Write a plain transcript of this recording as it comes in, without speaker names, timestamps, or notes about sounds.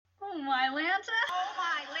Oh, my Lanta. Oh,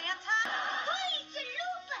 my Lanta. Holy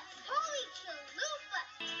chalupas. Holy chalupas.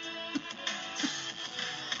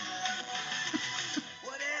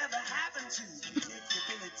 Whatever happened to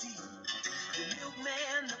predictability? The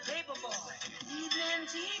milkman, the paper boy, evening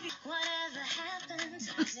TV. Whatever happened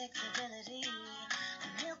to predictability?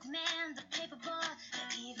 The milkman, the paper boy,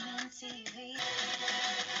 the evening TV.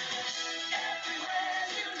 Everywhere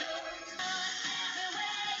you look.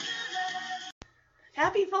 Everywhere you look.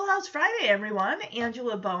 Happy Full House Friday, everyone.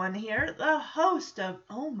 Angela Bowen here, the host of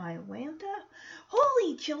Oh My Lanta,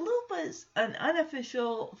 Holy Chalupas, an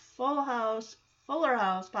unofficial Fuller House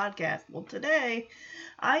podcast. Well, today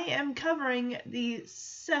I am covering the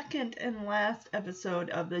second and last episode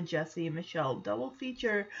of the Jesse and Michelle double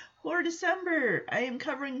feature for December. I am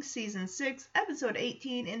covering season 6, episode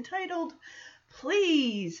 18, entitled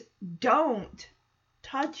Please Don't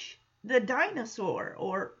Touch the Dinosaur,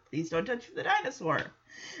 or Please Don't Touch the Dinosaur.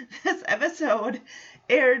 This episode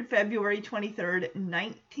aired February 23rd,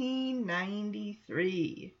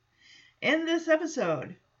 1993. In this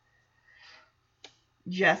episode,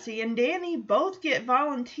 Jesse and Danny both get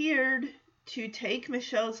volunteered to take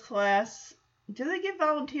Michelle's class. Do they get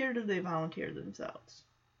volunteered or do they volunteer themselves?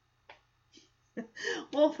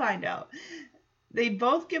 We'll find out. They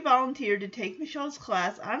both get volunteered to take Michelle's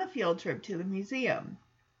class on a field trip to the museum.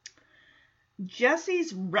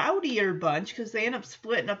 Jesse's rowdier bunch, because they end up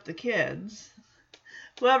splitting up the kids.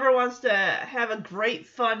 Whoever wants to have a great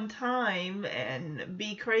fun time and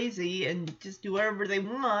be crazy and just do whatever they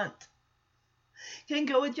want can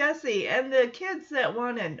go with Jesse. And the kids that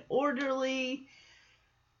want an orderly,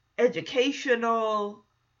 educational,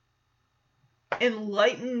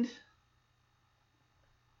 enlightened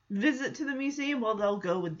visit to the museum, well, they'll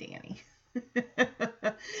go with Danny.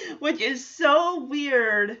 Which is so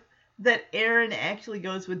weird that Aaron actually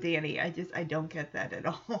goes with Danny. I don't get that at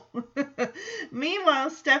all. Meanwhile,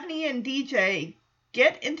 Stephanie and DJ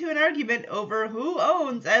get into an argument over who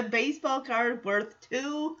owns a baseball card worth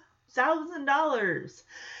 $2,000.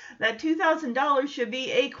 That $2,000 should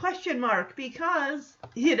be a question mark because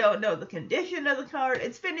you don't know the condition of the card.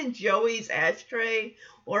 It's been in Joey's ashtray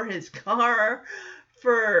or his car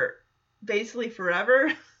for basically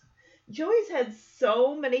forever. Joey's had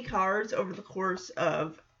so many cars over the course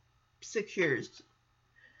of 6 years.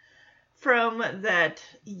 From that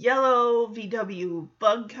yellow VW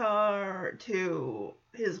bug car to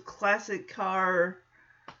his classic car,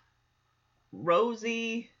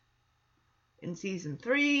 Rosie, in season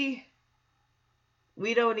 3.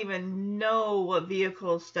 We don't even know what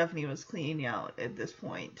vehicle Stephanie was cleaning out at this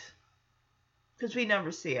point, because we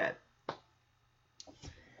never see it.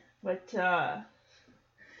 But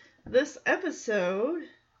this episode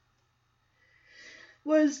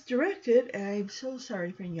was directed, and I'm so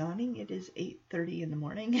sorry for yawning, it is 8:30 in the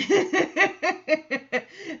morning.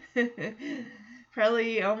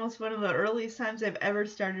 Probably almost one of the earliest times I've ever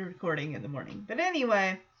started recording in the morning. But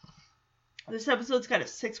anyway, this episode's got a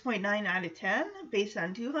 6.9 out of 10 based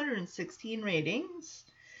on 216 ratings.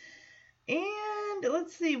 And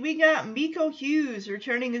let's see, we got Miko Hughes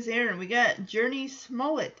returning as Aaron. We got Journey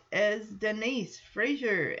Smollett as Denise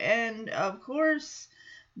Frazier. And of course,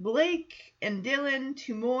 Blake and Dylan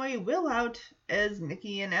Tumoy Wilhout as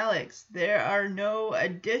Nikki and Alex. There are no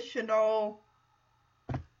additional...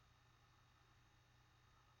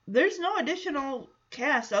 There's no additional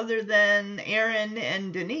cast other than Aaron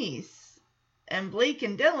and Denise. And Blake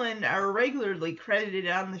and Dylan are regularly credited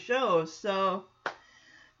on the show, so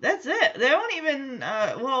that's it. They don't even,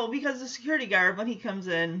 because the security guard, when he comes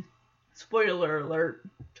in, spoiler alert,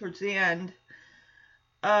 towards the end,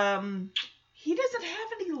 he doesn't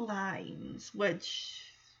have any lines, which,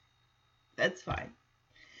 that's fine.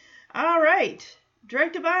 All right.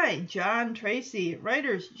 Directed by John Tracy.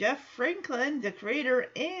 Writers Jeff Franklin, the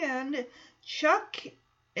creator, and Chuck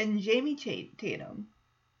and Jamie Tatum.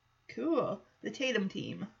 Cool. The Tatum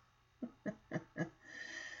team.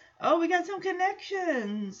 Oh, we got some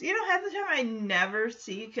connections. You know, half the time I never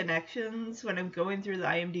see connections when I'm going through the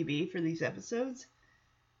IMDb for these episodes.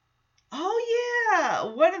 Oh, yeah.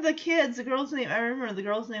 One of the kids, I remember the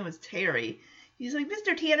girl's name was Terry. He's like,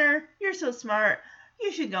 Mr. Tanner, you're so smart.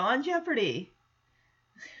 You should go on Jeopardy.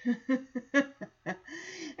 And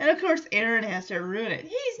of course, Aaron has to ruin it.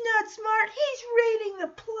 He's not smart. He's rating the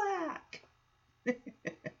plaque.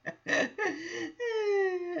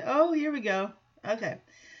 Oh, here we go. Okay.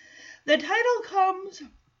 The title comes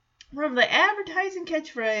from the advertising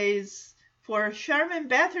catchphrase for Charmin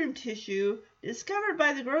bathroom tissue discovered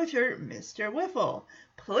by the grocer, Mr. Whiffle.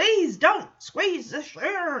 Please don't squeeze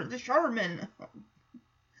the Charmin.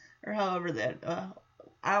 Or however that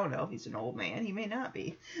I don't know if he's an old man. He may not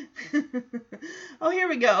be. Oh, here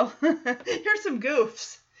we go. Here's some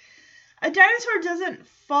goofs. A dinosaur doesn't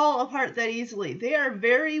fall apart that easily. They are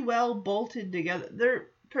very well bolted together. Their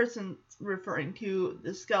person referring to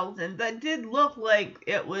the skeleton that did look like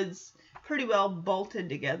it was pretty well bolted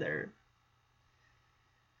together.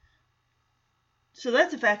 So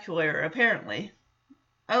that's a factual error, apparently.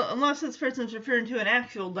 Unless this person's referring to an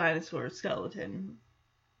actual dinosaur skeleton.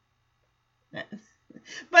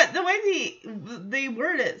 But the way they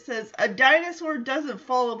word it says, a dinosaur doesn't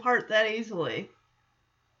fall apart that easily.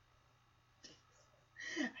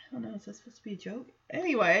 I don't know, is that supposed to be a joke?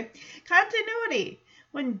 Anyway, continuity.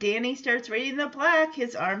 When Danny starts reading the plaque,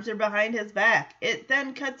 his arms are behind his back. It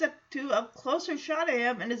then cuts up to a closer shot of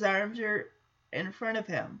him, and his arms are in front of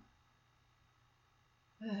him.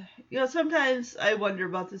 You know, sometimes I wonder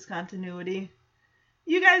about this continuity.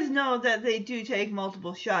 You guys know that they do take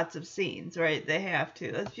multiple shots of scenes, right? They have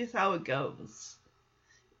to. That's just how it goes.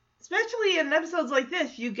 Especially in episodes like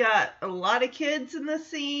this, you got a lot of kids in the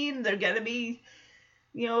scene. They're going to be,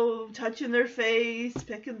 you know, touching their face,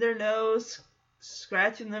 picking their nose,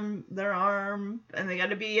 scratching their arm, and they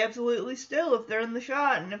got to be absolutely still if they're in the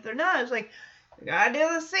shot. And if they're not, it's like, I gotta do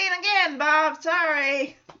the scene again, Bob.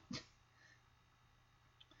 Sorry.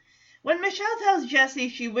 When Michelle tells Jesse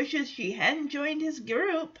she wishes she hadn't joined his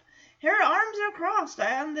group, her arms are crossed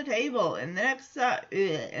on the table. In the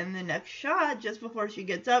next shot, just before she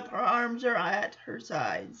gets up, her arms are at her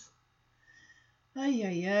sides. Ay,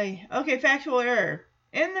 ay, ay. Okay, factual error.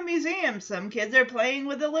 In the museum, some kids are playing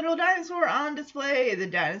with a little dinosaur on display. The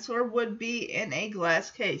dinosaur would be in a glass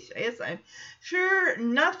case. Yes, I'm sure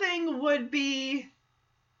nothing would be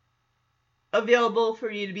available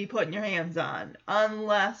for you to be putting your hands on,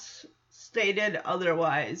 unless stated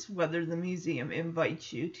otherwise, whether the museum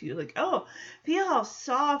invites you to, like, oh, feel how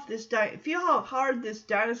soft feel how hard this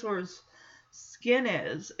dinosaur's skin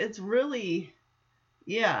is. It's really,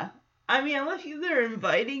 yeah. I mean, unless they're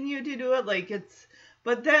inviting you to do it, like,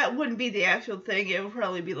 but that wouldn't be the actual thing. It would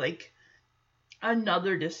probably be, like,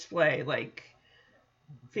 another display, like,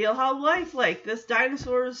 feel how lifelike this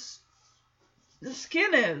dinosaur's the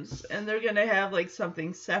skin is, and they're gonna have like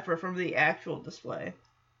something separate from the actual display.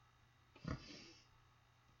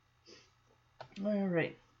 All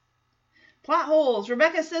right. Plot holes.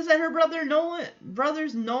 Rebecca says that her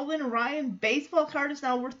brother's Nolan Ryan baseball card is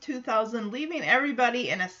now worth $2,000, leaving everybody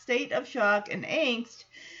in a state of shock and angst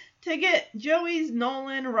to get Joey's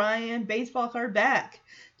Nolan Ryan baseball card back.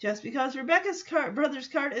 Just because Rebecca's brother's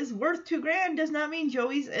card is worth $2,000 does not mean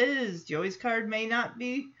Joey's is. Joey's card may not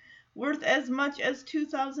be worth as much as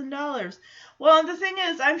 $2,000. Well, the thing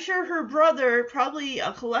is, I'm sure her brother, probably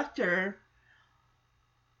a collector,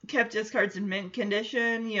 kept his cards in mint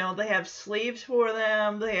condition. You know, they have sleeves for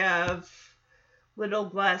them. They have little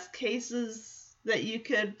glass cases that you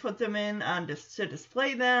could put them in to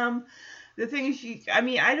display them. The thing is,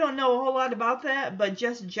 I don't know a whole lot about that, but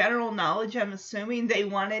just general knowledge, I'm assuming they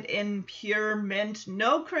want it in pure mint,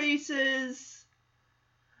 no creases,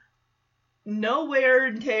 no wear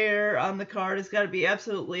and tear on the card. It's got to be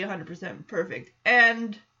absolutely 100% perfect.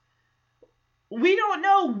 And we don't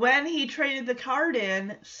know when he traded the card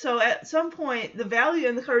in, so at some point, the value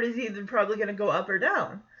in the card is either probably going to go up or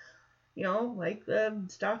down. You know, like the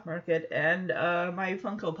stock market and my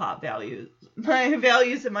Funko Pop values. My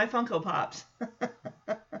values in my Funko Pops.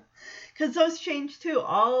 Because those change too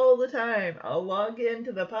all the time. I'll log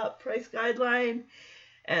into the Pop Price Guideline,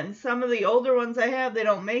 and some of the older ones I have, they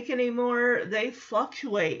don't make anymore. They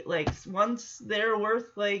fluctuate. Like, once they're worth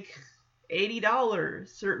like $80,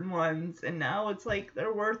 certain ones, and now it's like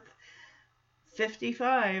they're worth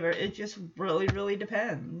 $55, or it just really, really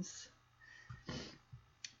depends.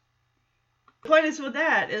 The point is with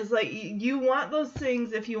that is, like, you want those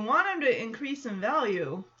things, if you want them to increase in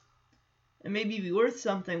value and maybe be worth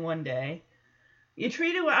something one day, you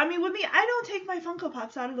treat it, with me, I don't take my Funko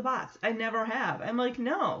Pops out of the box. I never have. I'm like,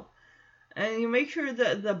 no. And you make sure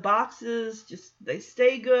that the boxes, they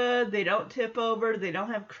stay good, they don't tip over, they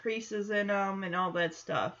don't have creases in them, and all that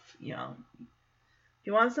stuff, you know. If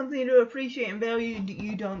you want something to appreciate and value,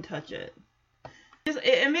 you don't touch it.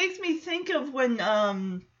 It makes me think of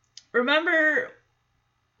when, remember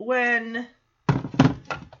when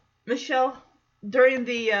Michelle, during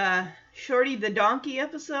the Shorty the Donkey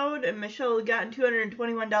episode, and Michelle had gotten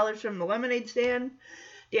 $221 from the lemonade stand,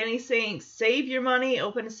 Danny's saying, save your money,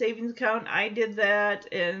 open a savings account. I did that,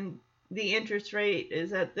 and the interest rate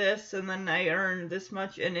is at this, and then I earned this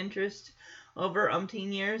much in interest over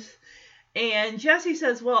umpteen years. And Jesse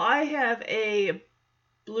says, well, I have a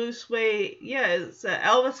blue suede, it's an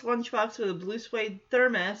Elvis lunchbox with a blue suede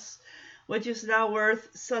thermos which is now worth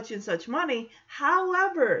such and such money.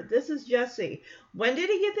 However, this is Jesse. When did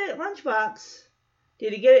he get that lunchbox?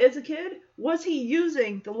 Did he get it as a kid? Was he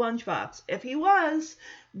using the lunchbox? If he was,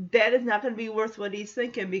 that is not going to be worth what he's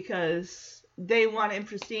thinking, because they want it in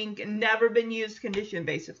pristine, never been used condition,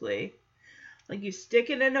 basically. Like, you stick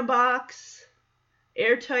it in a box,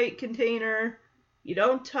 airtight container, you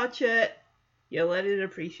don't touch it, you let it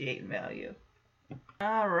appreciate in value.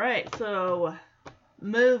 Alright, so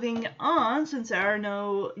moving on, since there are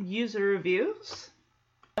no user reviews,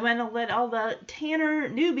 I'm going to let all the Tanner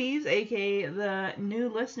newbies, aka the new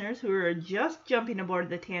listeners who are just jumping aboard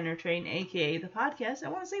the Tanner train, aka the podcast, I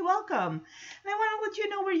want to say welcome. And I want to let you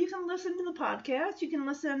know where you can listen to the podcast. You can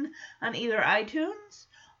listen on either iTunes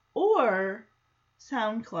or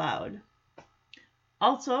SoundCloud.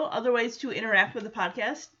 Also, other ways to interact with the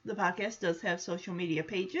podcast. The podcast does have social media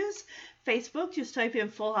pages. Facebook, just type in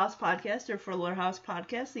Full House Podcast or Fuller House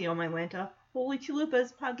Podcast. The Oh My Lanta Holy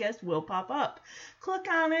Chalupas podcast will pop up. Click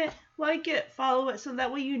on it, like it, follow it, so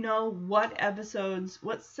that way you know what episodes,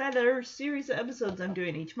 what set or series of episodes I'm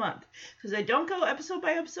doing each month. Because I don't go episode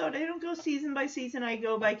by episode, I don't go season by season, I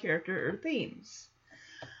go by character or themes.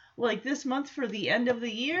 Like this month for the end of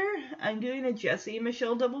the year, I'm doing a Jesse and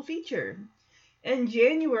Michelle double feature. In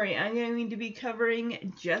January, I'm going to be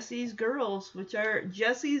covering Jesse's Girls, which are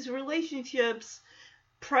Jesse's relationships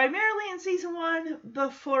primarily in season 1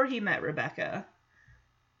 before he met Rebecca.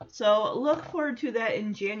 So look forward to that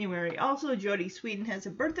in January. Also, Jodie Sweden has a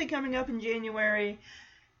birthday coming up in January,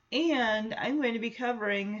 and I'm going to be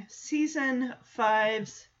covering season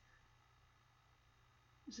 5's...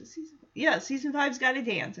 Is it season? Yeah, season 5's Gotta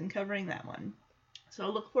Dance, and covering that one. So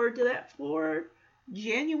look forward to that for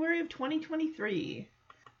January of 2023.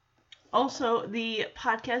 Also, the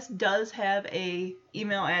podcast does have a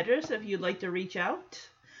email address if you'd like to reach out.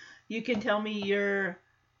 You can tell me your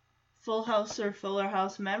Full House or Fuller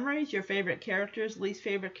House memories, your favorite characters, least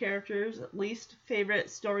favorite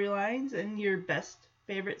storylines, and your best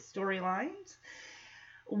favorite storylines.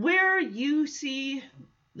 Where you see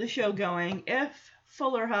the show going if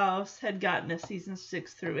Fuller House had gotten a season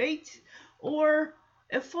 6 through 8, or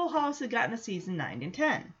if Full House had gotten a season 9 and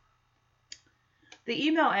 10. The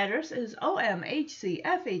email address is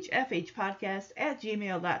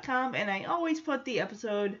omhcfhfhpodcast@gmail.com, and I always put the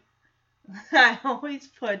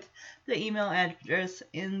email address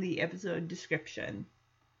in the episode description.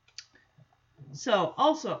 So,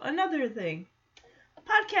 also, another thing.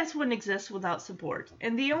 Podcasts wouldn't exist without support,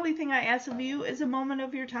 and the only thing I ask of you is a moment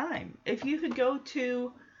of your time. If you could go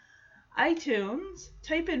to iTunes,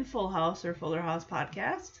 type in Full House or Fuller House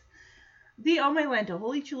Podcast, the Oh My Lanta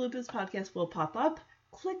Holy Chalupas podcast will pop up.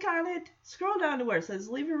 Click on it, scroll down to where it says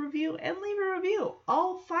leave a review, and leave a review.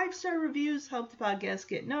 All 5-star reviews help the podcast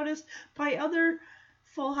get noticed by other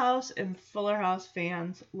Full House and Fuller House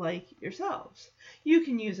fans like yourselves. You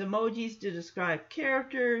can use emojis to describe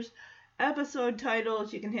characters, episode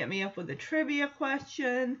titles. You can hit me up with a trivia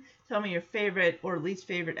question. Tell me your favorite or least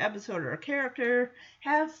favorite episode or character.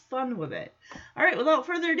 Have fun with it. Alright, without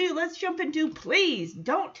further ado, let's jump into Please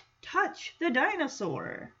Don't Touch the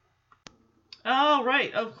Dinosaur.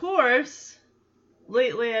 Alright, of course,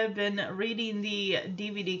 lately I've been reading the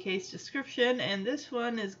DVD case description, and this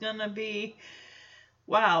one is gonna be,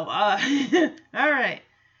 wow, alright.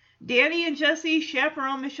 Danny and Jesse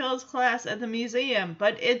chaperone Michelle's class at the museum,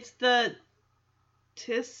 but it's the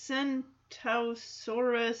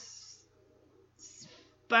Tiscentosaurus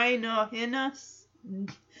spinohinus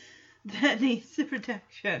that needs the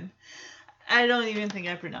protection. I don't even think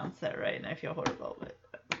I pronounced that right, and I feel horrible, but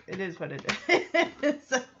it is what it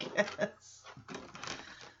is, I guess.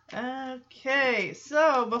 Okay,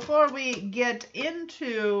 so before we get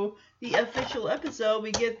into the official episode,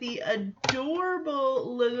 we get the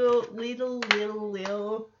adorable little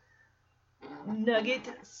nugget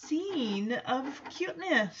scene of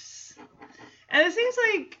cuteness. And it seems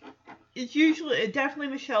like it definitely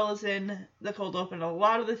Michelle is in the cold open a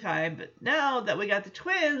lot of the time, but now that we got the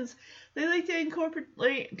twins, they like to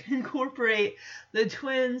incorporate the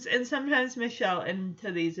twins and sometimes Michelle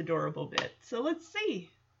into these adorable bits. So let's see.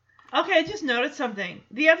 Okay, I just noticed something.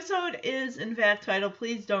 The episode is, in fact, titled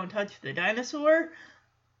Please Don't Touch the Dinosaur.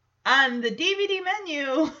 On the DVD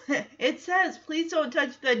menu, it says, Please don't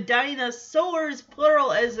touch the dinosaurs,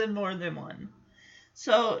 plural, as in more than one.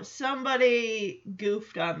 So somebody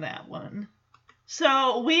goofed on that one.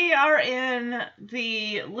 So we are in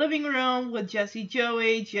the living room with Jesse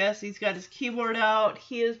Joey. Jesse's got his keyboard out.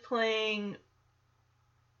 He is playing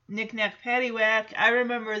Knick Knack Paddywhack. I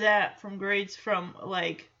remember that from grades from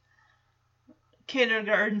like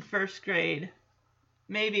kindergarten, first grade.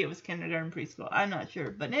 Maybe it was kindergarten, preschool. I'm not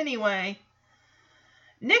sure. But anyway,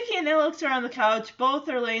 Nikki and Alex are on the couch. Both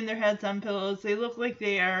are laying their heads on pillows. They look like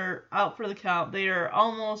they are out for the count. They are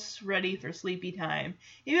almost ready for sleepy time.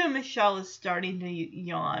 Even Michelle is starting to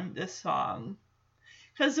yawn this song.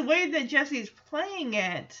 Because the way that Jesse's playing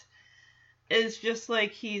it is just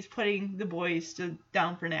like he's putting the boys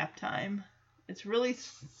down for nap time. It's really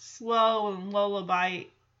slow and lullaby-ish.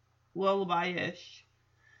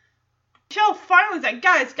 Michelle finally said,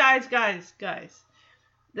 guys.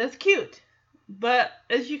 That's cute. But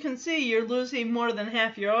as you can see, you're losing more than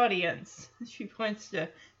half your audience. She points to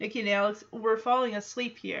Nikki and Alex. We're falling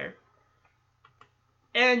asleep here.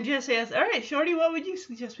 And Jesse asks, all right, Shorty, what would you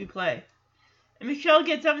suggest we play? And Michelle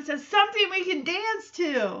gets up and says, something we can dance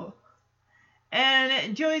to.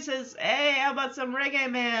 And Joey says, hey, how about some Reggae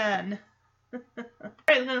Man? Alright,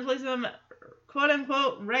 we're going to play some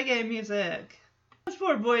quote-unquote reggae music. Those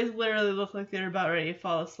poor boys literally look like they're about ready to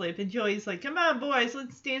fall asleep. And Joey's like, come on, boys,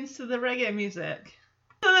 let's dance to the reggae music.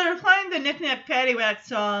 So they're playing the Knick Knack Paddywhack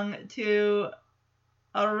song to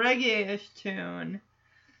a reggae-ish tune.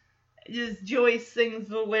 Just Joey sings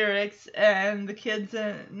the lyrics, and the kids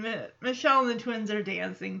and Michelle and the twins are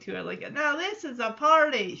dancing to it. Like, now this is a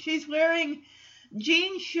party. She's wearing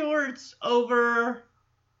jean shorts over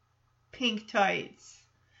pink tights.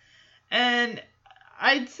 And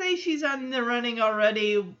I'd say she's on the running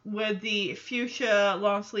already with the fuchsia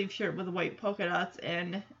long sleeve shirt with the white polka dots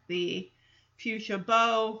and the fuchsia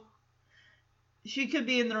bow. She could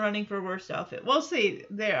be in the running for worst outfit. We'll see.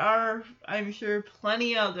 There are, I'm sure,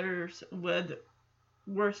 plenty others with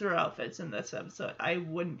worser outfits in this episode. I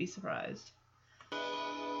wouldn't be surprised.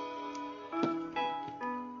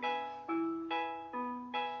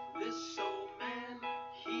 This old man,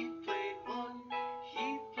 he played one,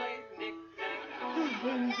 he played knick-knack.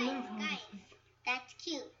 Guys, that's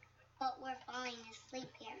cute, but we're falling asleep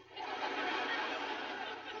here.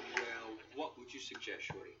 Well, what would you suggest,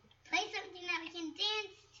 Shorty? Play something that we can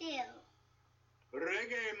dance to.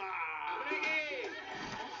 Reggae, ma! Reggae!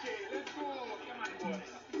 Okay, let's go. Come on,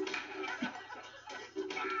 boys.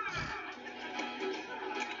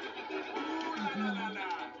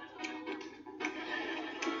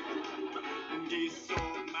 This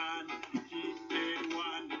old man, he played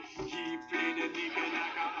one. He played a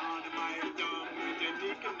knick-knacker on my tongue. With a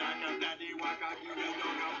knick-knacker, daddy waka, give a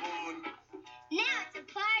dog a bone. Now it's a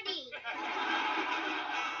party.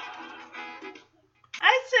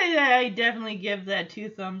 I'd say that I definitely give that 2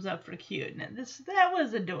 thumbs up for cuteness. That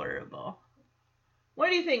was adorable. What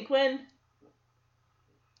do you think, Quinn?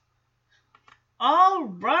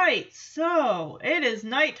 Alright, so it is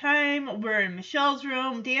nighttime. We're in Michelle's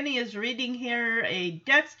room. Danny is reading here a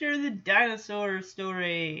Dexter the Dinosaur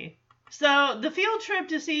story. So, the field trip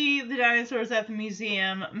to see the dinosaurs at the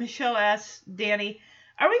museum, Michelle asks Danny,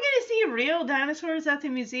 are we going to see real dinosaurs at the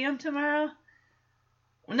museum tomorrow?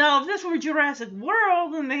 Now, if this were Jurassic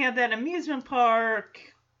World and they had that amusement park,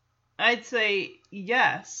 I'd say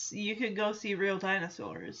yes, you could go see real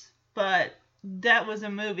dinosaurs. But that was a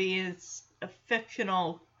movie. It's a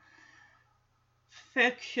fictional.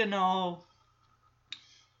 Point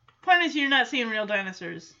is, you're not seeing real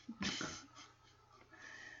dinosaurs.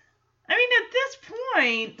 I mean,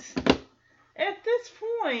 at this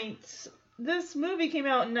point, this movie came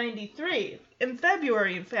out in '93, in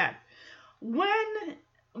February, in fact.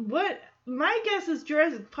 My guess is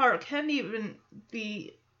Jurassic Park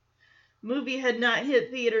the movie had not hit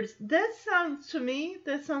theaters. That sounds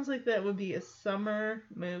like that would be a summer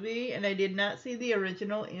movie, and I did not see the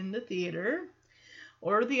original in the theater,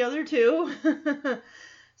 or the other two.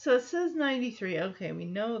 So it says 93. Okay, we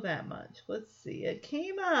know that much. Let's see. It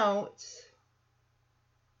came out,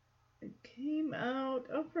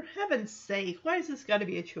 oh, for heaven's sake, why has this got to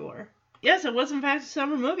be a chore? Yes, it was in fact a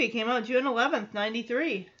summer movie. It came out June 11th,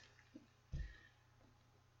 93.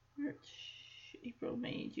 March, April,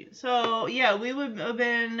 May, June. So, yeah, we would have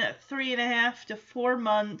been 3.5 to 4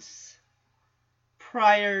 months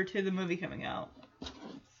prior to the movie coming out.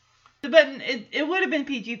 But it would have been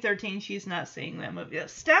PG-13. She's not seeing that movie.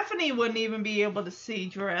 Stephanie wouldn't even be able to see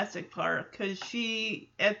Jurassic Park because she,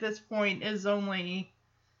 at this point, is only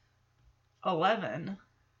 11.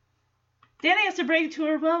 Danny has to break it to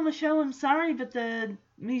her, well, Michelle, I'm sorry, but the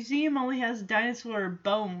museum only has dinosaur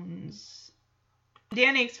bones.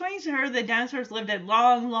 Danny explains to her that dinosaurs lived a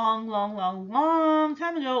long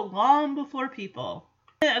time ago, long before people.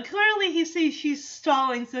 Clearly he sees she's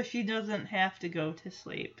stalling so she doesn't have to go to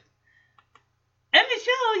sleep. And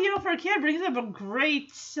Michelle, for a kid, brings up a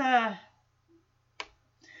great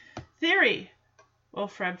theory. Well,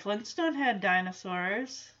 Fred Flintstone had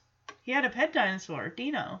dinosaurs. He had a pet dinosaur,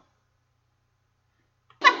 Dino.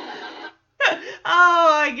 Oh,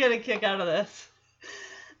 I get a kick out of this.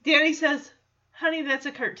 Danny says, honey, that's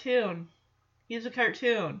a cartoon. He's a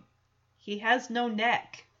cartoon. He has no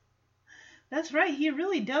neck. That's right, he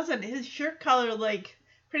really doesn't. His shirt collar, like,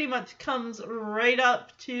 pretty much comes right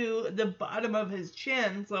up to the bottom of his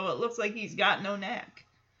chin, so it looks like he's got no neck.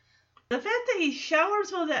 The fact that he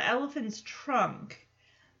showers with the elephant's trunk.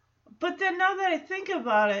 But then now that I think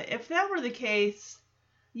about it, if that were the case,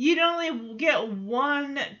 you'd only get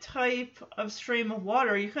one type of stream of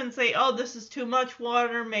water. You couldn't say, oh, this is too much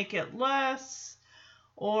water, make it less.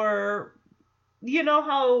 Or, you know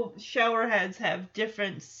how shower heads have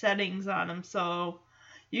different settings on them, so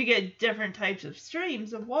you get different types of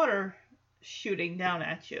streams of water shooting down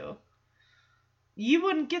at you. You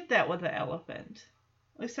wouldn't get that with an elephant.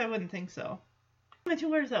 At least I wouldn't think so.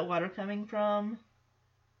 Where's that water coming from?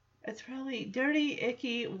 It's probably dirty,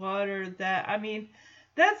 icky water that, I mean,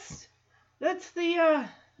 that's the,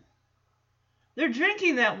 they're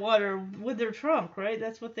drinking that water with their trunk, right?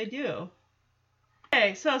 That's what they do.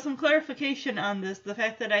 Okay, so some clarification on this. The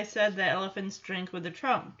fact that I said that elephants drink with the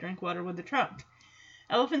trunk, drink water with the trunk.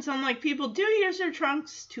 Elephants, unlike people, do use their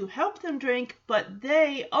trunks to help them drink, but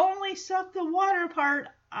they only suck the water part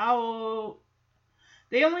out.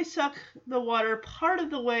 They only suck the water part of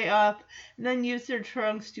the way up and then use their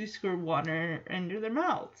trunks to squirt water into their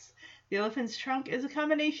mouths. The elephant's trunk is a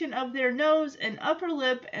combination of their nose and upper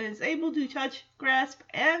lip and is able to touch, grasp,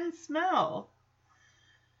 and smell.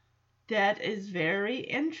 That is very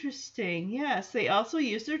interesting. Yes, they also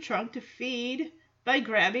use their trunk to feed by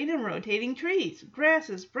grabbing and rotating trees,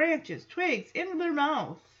 grasses, branches, twigs into their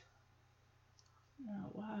mouth.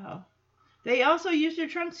 Oh, wow. They also use their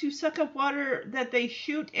trunks to suck up water that they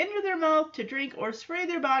shoot into their mouth to drink or spray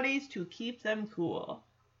their bodies to keep them cool.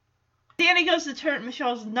 Danny goes to turn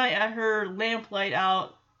Michelle's her lamplight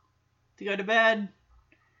out to go to bed.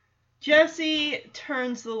 Jesse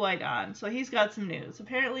turns the light on, so he's got some news.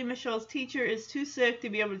 Apparently Michelle's teacher is too sick to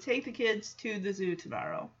be able to take the kids to the zoo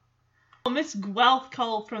tomorrow. Miss Guelph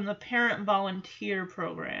called from the parent volunteer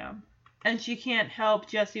program, and she can't help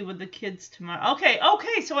Jesse with the kids tomorrow. Okay,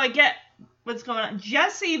 so I get what's going on.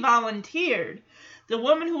 Jesse volunteered. The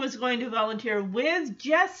woman who was going to volunteer with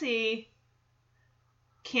Jesse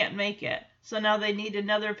can't make it. So now they need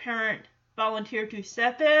another parent volunteer to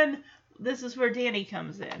step in. This is where Danny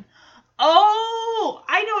comes in. Oh,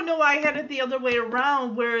 I don't know why I had it the other way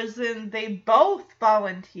around, whereas then they both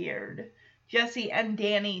volunteered. Jesse and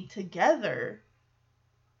Danny together.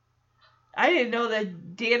 I didn't know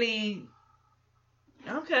that Danny...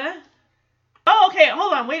 Okay. Oh, okay,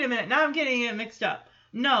 hold on, wait a minute. Now I'm getting it mixed up.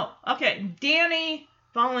 No, okay, Danny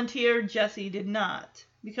volunteered, Jesse did not.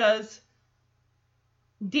 Because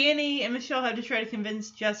Danny and Michelle had to try to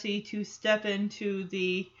convince Jesse to step into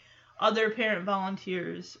the other parent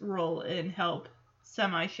volunteers role and help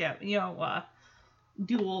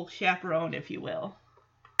dual chaperone, if you will.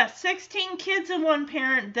 16 kids and one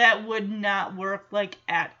parent, that would not work, like,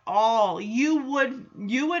 at all. You would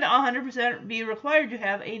 100% be required to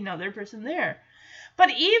have another person there. But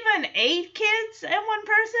even 8 kids and one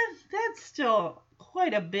person, that's still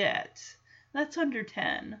quite a bit. That's under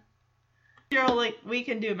 10. You're like, we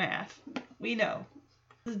can do math. We know.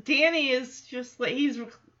 Danny is just like, he's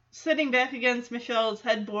sitting back against Michelle's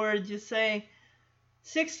headboard just saying,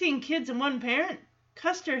 16 kids and one parent?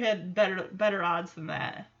 Custer had better odds than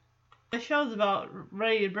that. Michelle's about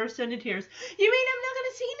ready to burst into tears. You mean I'm not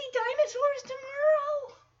going to see any dinosaurs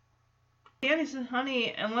tomorrow? Danny says,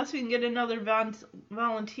 honey, unless we can get another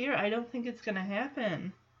volunteer, I don't think it's going to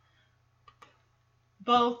happen.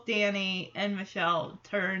 Both Danny and Michelle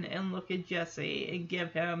turn and look at Jesse and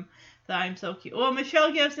give him the I'm so cute. Well,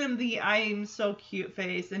 Michelle gives him the I'm so cute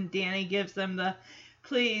face, and Danny gives them the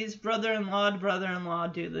please, brother-in-law,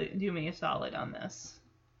 do me a solid on this.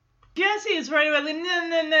 Jesse is right away like,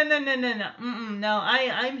 no.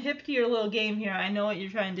 I'm hip to your little game here. I know what you're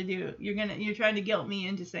trying to do. You're trying to guilt me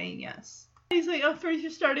into saying yes. He's like, oh, first you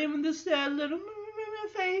start in with this sad little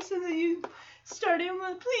face, and then you start in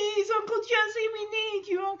with, please, Uncle Jesse, we need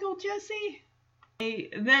you, Uncle Jesse.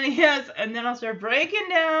 And then I'll start breaking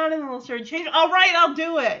down, and then I'll start changing. All right, I'll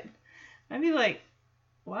do it. I'd be like,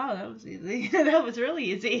 wow, that was easy. That was really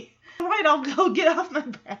easy. All right, I'll go get off my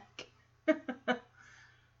back.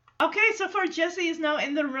 Okay, so far Jesse is now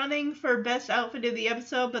in the running for best outfit of the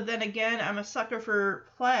episode, but then again, I'm a sucker for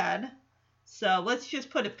plaid. So let's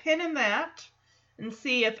just put a pin in that and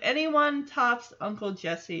see if anyone tops Uncle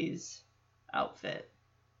Jesse's outfit.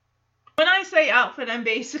 When I say outfit, I'm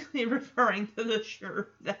basically referring to the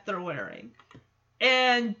shirt that they're wearing.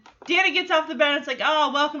 And Danny gets off the bed and it's like,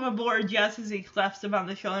 oh, welcome aboard, Jess, as he claps him on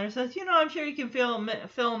the shoulder and says, I'm sure you can fill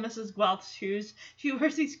Mrs. Guelph's shoes. She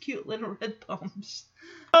wears these cute little red pumps.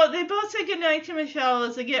 So they both say goodnight to Michelle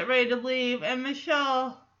as they get ready to leave. And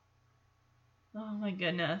Michelle, oh my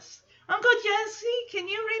goodness. Uncle Jesse, can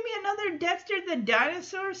you read me another Dexter the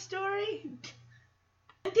Dinosaur story?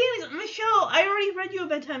 And Danny's, Michelle, I already read you a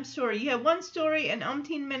bedtime story. You have one story and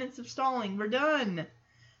umpteen minutes of stalling. We're done.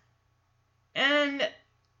 And,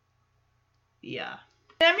 yeah.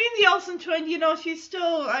 I mean, the Olsen twin, she's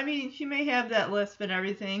still, she may have that lisp and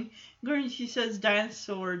everything. She says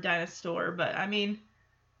dinosaur, but,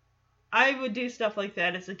 I would do stuff like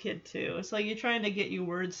that as a kid, too. It's like you're trying to get your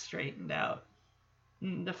words straightened out.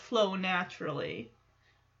 To flow naturally.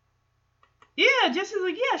 Yeah, Jesse's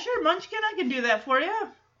like, yeah, sure, Munchkin, I can do that for you.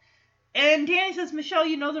 And Danny says, Michelle,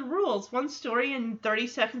 you know the rules. One story and 30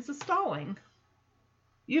 seconds of stalling.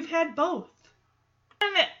 You've had both.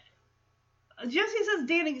 And Jesse says,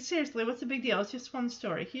 Danny, seriously, what's the big deal? It's just one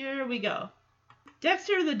story. Here we go.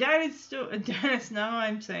 Dexter the Dinosaur's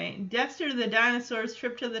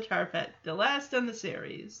Trip to the Tar Pit, the last in the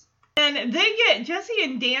series. And Jesse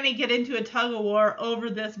and Danny get into a tug of war over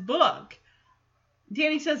this book.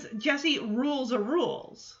 Danny says, Jesse, rules are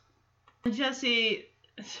rules. And Jesse,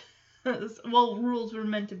 rules were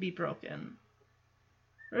meant to be broken.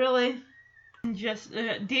 Really?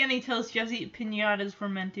 Danny tells Jesse piñatas were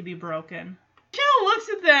meant to be broken. Michelle looks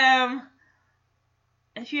at them,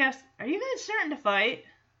 and she asks, are you guys starting to fight?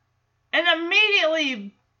 And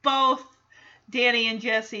immediately, both Danny and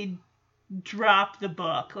Jesse drop the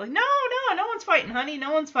book. Like, no one's fighting, honey.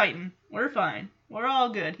 No one's fighting. We're fine. We're all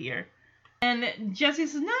good here. And Jesse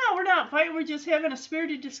says, no, we're not fighting. We're just having a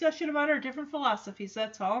spirited discussion about our different philosophies.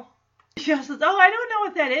 That's all. Michelle says, oh, I don't know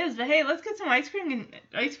what that is, but hey, let's get some ice cream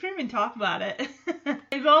and talk about it.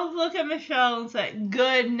 They both look at Michelle and say,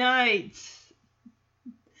 good night.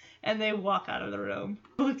 And they walk out of the room.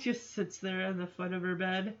 Book just sits there on the foot of her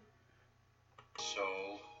bed. So,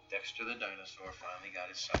 Dexter the dinosaur finally got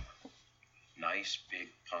his supper. Nice big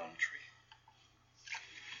palm tree.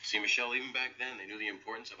 See, Michelle, even back then, they knew the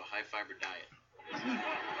importance of a high-fiber diet.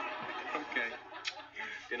 Okay.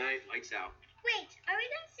 Good night. Lights out. Wait, are we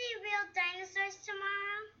going to see real dinosaurs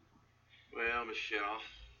tomorrow? Well, Michelle,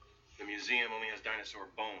 the museum only has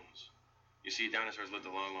dinosaur bones. You see, dinosaurs lived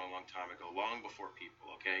a long, long, long time ago, long before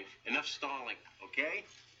people, okay? Enough stalling, okay?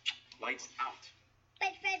 Lights out.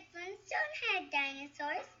 But Fred Flintstone had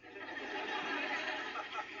dinosaurs.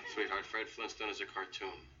 Sweetheart, Fred Flintstone is a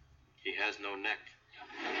cartoon. He has no neck.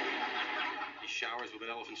 He showers with an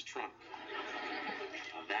elephant's trunk.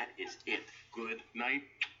 Now that is it. Good night.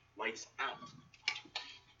 Lights out.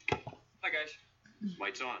 Hi, guys.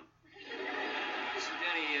 Lights on. This is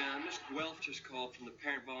Danny. Miss Guelph just called from the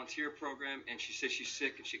Parent Volunteer Program, and she says she's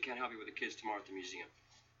sick and she can't help you with the kids tomorrow at the museum.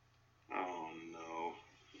 Oh, no.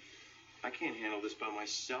 I can't handle this by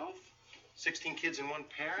myself. 16 kids and one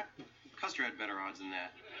parent? Custer had better odds than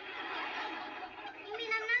that. You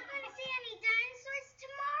mean I'm not going to see any dinosaurs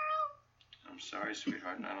tomorrow? I'm sorry,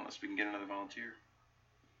 sweetheart. Not unless we can get another volunteer.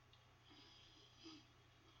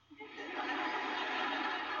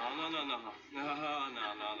 No.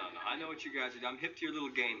 I know what you guys are. I'm hip to your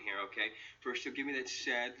little game here, okay? First, you'll give me that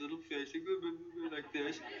sad little face like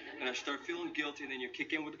this, and I start feeling guilty, and then you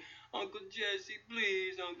kick in with, Uncle Jesse,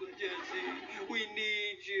 please, Uncle Jesse, we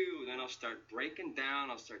need you. Then I'll start breaking down.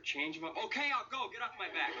 I'll start changing my... Okay, I'll go. Get off my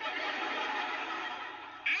back.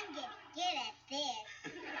 I'm getting good at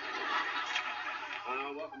this.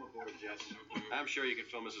 Welcome aboard, Jess. I'm sure you can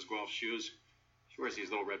fill Mrs. Guelph's shoes. She wears these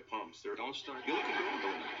little red pumps. Don't start. You look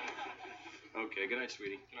adorable. Okay, good night,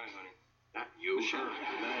 sweetie. Good night, honey. Not you. Sure.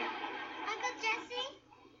 Good night. Uncle Jesse,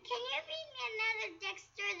 can you read me another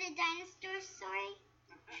Dexter the Dinosaur story?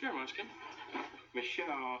 Sure, Munchkin.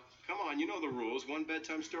 Michelle, come on, you know the rules. One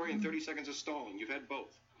bedtime story and 30 seconds of stalling. You've had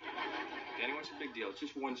both. Danny, what's the big deal? It's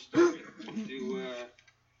just one story.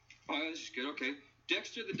 Oh, this is good. Okay.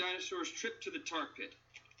 Dexter the Dinosaur's Trip to the Tar Pit.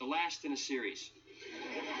 The last in a series.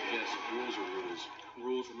 Yes, rules are rules.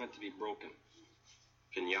 Rules were meant to be broken.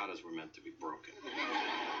 Piñatas were meant to be broken.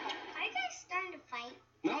 Are you guys starting to fight?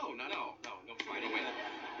 No fighting.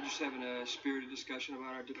 We're just having a spirited discussion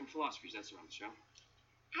about our different philosophies. That's all, Michelle.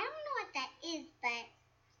 I don't know what that is, but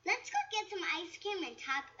let's go get some ice cream and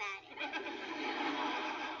talk about it.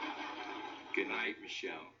 Good night,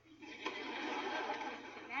 Michelle.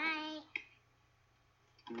 Good night.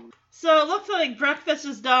 So it looks like breakfast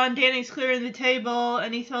is done. Danny's clearing the table,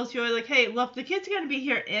 and he tells Joey, like, hey, look, the kids are going to be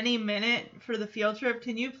here any minute for the field trip.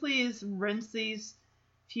 Can you please rinse these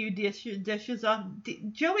few dishes off?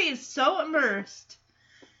 Joey is so immersed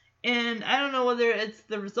And I don't know whether it's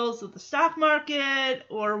the results of the stock market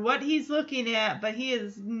or what he's looking at, but he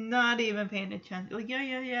is not even paying attention. Like,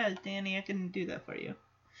 yeah, Danny, I can do that for you.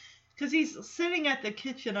 Because he's sitting at the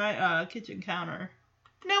kitchen counter.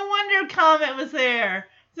 No wonder Comet was there.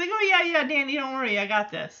 He's like, oh, yeah, Danny, don't worry, I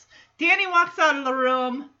got this. Danny walks out of the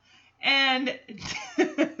room, and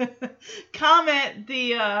Comet,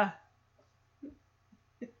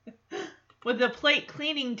 with the plate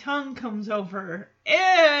cleaning tongue, comes over.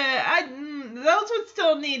 Those would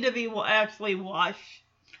still need to be actually washed.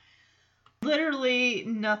 Literally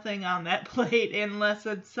nothing on that plate unless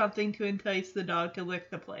it's something to entice the dog to lick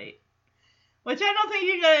the plate. Which I don't think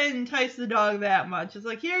you're going to entice the dog that much. It's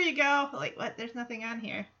like, here you go. Like, what? There's nothing on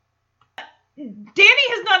here. Danny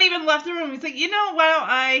has not even left the room. He's like, why don't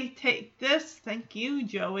I take this? Thank you,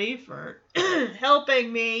 Joey, for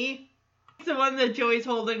helping me. It's the one that Joey's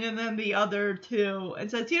holding, and then the other two.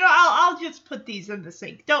 And says, I'll just put these in the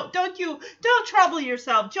sink. Don't trouble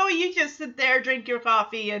yourself. Joey, you just sit there, drink your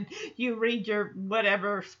coffee, and you read your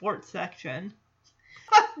whatever sports section.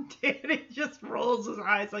 Danny just rolls his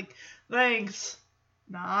eyes like, thanks.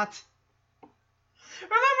 Not.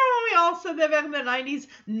 Remember when we all said that back in the 90s?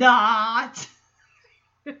 Not.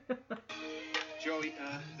 Joey,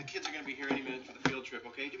 the kids are going to be here any minute for the field trip,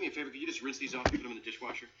 okay? Do me a favor, could you just rinse these off and put them in the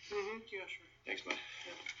dishwasher? Mm-hmm, yeah, sure. Thanks, bud.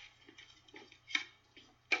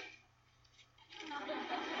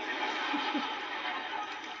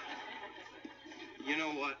 You know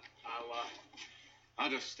what? I'll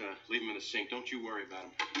just leave them in the sink. Don't you worry about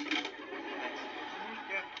them.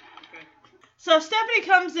 Yeah, okay. So Stephanie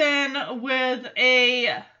comes in with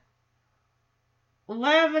a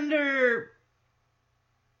lavender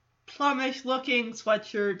plumish looking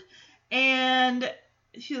sweatshirt, and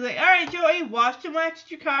she's like, all right, Joey, washed and waxed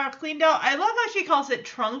your car, cleaned out. I love how she calls it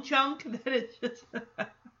trunk junk. That it's just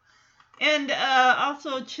and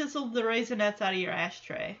also chiseled the Raisinets out of your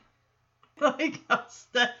ashtray. Like how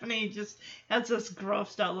Stephanie just has this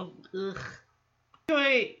grossed out look. Ugh.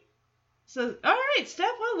 Joey says, all right,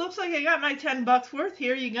 Steph, well, looks like I got my $10 worth.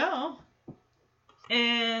 Here you go.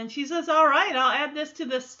 And she says, all right, I'll add this to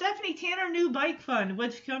the Stephanie Tanner New Bike Fund,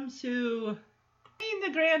 which comes to the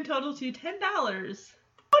grand total to $10.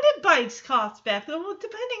 What did bikes cost back then? Well,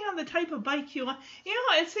 depending on the type of bike you want.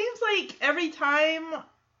 It seems like every time,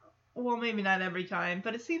 well, maybe not every time,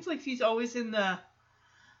 but it seems like she's always in the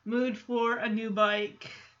mood for a new bike.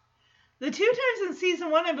 The 2 times in season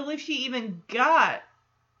 1, I believe she even got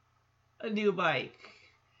a new bike.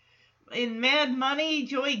 In Mad Money,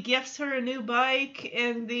 Joey gifts her a new bike.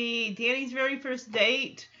 In the Danny's very first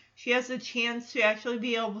date, she has a chance to actually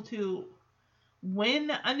be able to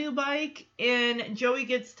win a new bike. In Joey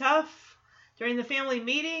Gets Tough, during the family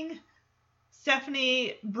meeting,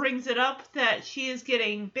 Stephanie brings it up that she is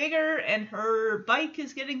getting bigger and her bike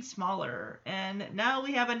is getting smaller. And now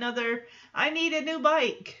we have another, I need a new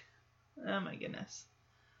bike. Oh my goodness.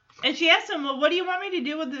 And she asks him, well, what do you want me to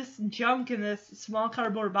do with this junk in this small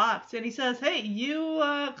cardboard box? And he says, hey, you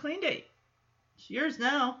cleaned it. It's yours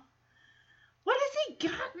now. What has he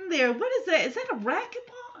got in there? What is that? Is that a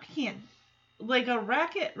racquetball? I can't. Like a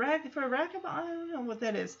racket for a racquetball? I don't know what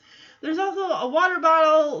that is. There's also a water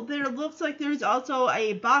bottle. There looks like there's also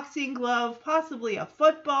a boxing glove, possibly a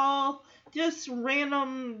football. Just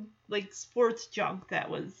random, like, sports junk that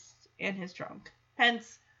was in his trunk.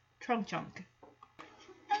 Hence, trunk junk.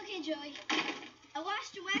 Okay, Joey. I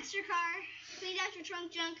washed and waxed your car, cleaned out your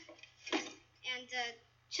trunk junk, and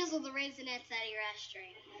chiseled the Raisinets out of your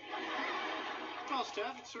ashtray. Well,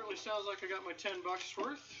 Steph, it certainly sounds like I got my $10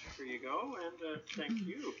 worth. Here you go, and thank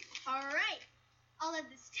you. All right. I'll add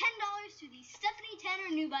this $10 to the Stephanie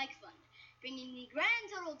Tanner New Bike Fund, bringing the grand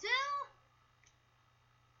total to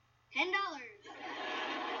 $10.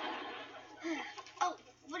 Oh,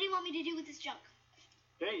 what do you want me to do with this junk?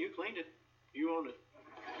 Hey, you cleaned it. You own it.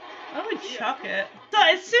 I would chuck it. So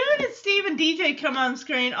as soon as Steve and DJ come on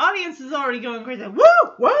screen, audience is already going crazy. Woo!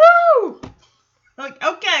 Woo! Like,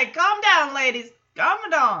 okay, calm down, ladies. Calm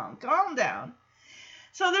down.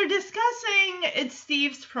 So they're discussing it's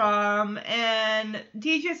Steve's prom, and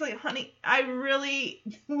DJ's like, honey,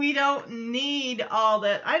 we don't need all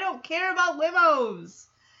that. I don't care about limos.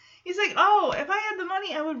 He's like, oh, if I had the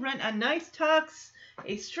money, I would rent a nice tux,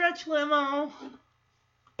 a stretch limo.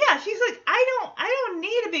 Yeah, she's like, I don't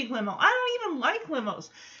need a big limo. I don't even like limos.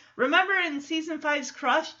 Remember in season 5's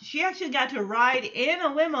Crushed, she actually got to ride in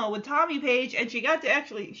a limo with Tommy Page, and she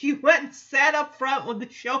went and sat up front with the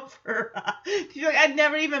chauffeur. She's like, I'd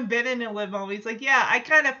never even been in a limo. He's like, yeah, I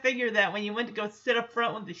kind of figured that when you went to go sit up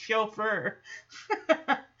front with the chauffeur.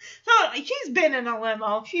 So she's been in a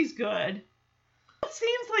limo. She's good. It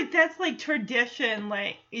seems like that's like tradition.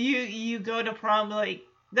 Like you go to prom, like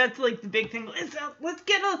that's like the big thing. Let's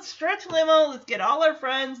get a stretch limo. Let's get all our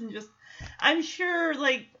friends and just. I'm sure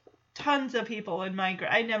like tons of people in my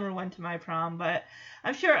I never went to my prom, but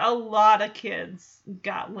I'm sure a lot of kids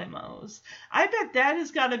got limos. I bet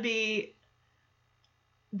that's got to be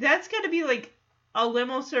like a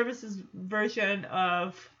limo services version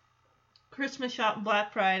of Christmas shop,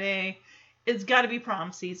 Black Friday. It's got to be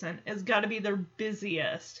prom season. It's got to be their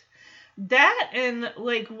busiest. That and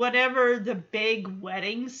like whatever the big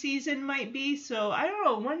wedding season might be. So I don't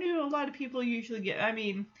know. When do a lot of people usually get? I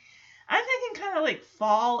mean, I'm thinking kind of like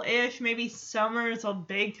fall-ish. Maybe summer is a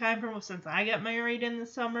big time for me since I got married in the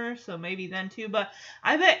summer. So maybe then too. But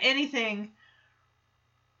I bet anything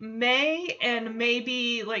May and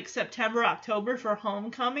maybe like September, October for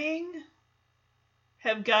homecoming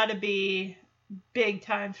have got to be big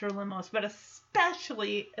times for limos, but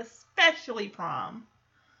especially prom.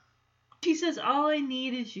 She says, all I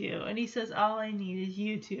need is you. And he says, all I need is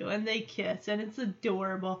you too. And they kiss, and it's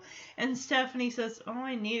adorable. And Stephanie says, all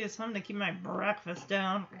I need is something to keep my breakfast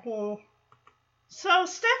down. Oh. So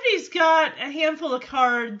Stephanie's got a handful of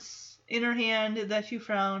cards in her hand that she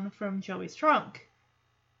found from Joey's trunk.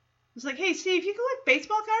 It's like, hey, Steve, you collect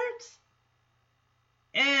baseball cards?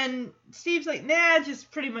 And Steve's like, nah,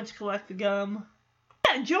 just pretty much collect the gum.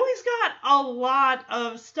 Yeah, Joey's got a lot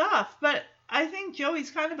of stuff, but I think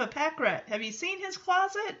Joey's kind of a pack rat. Have you seen his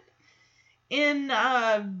closet? In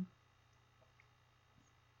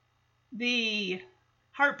the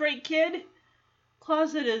Heartbreak Kid?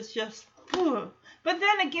 Closet is just... Whew. But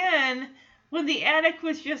then again, when the attic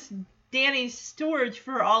was just Danny's storage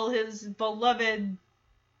for all his beloved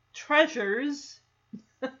treasures,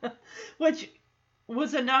 which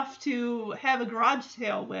was enough to have a garage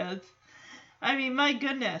sale with. I mean, my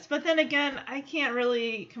goodness. But then again, I can't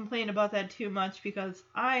really complain about that too much because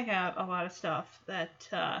I have a lot of stuff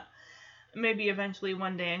that maybe eventually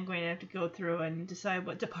one day I'm going to have to go through and decide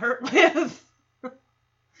what to part with.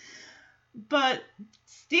 But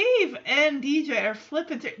Steve and DJ are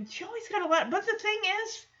flipping through. Joey's got a lot. But the thing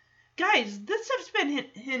is, guys, this stuff's been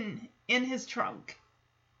in his trunk.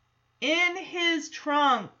 In his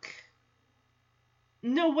trunk.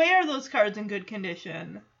 No way are those cards in good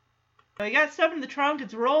condition. We got stuff in the trunk.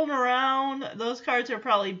 It's rolling around. Those cards are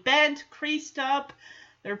probably bent, creased up.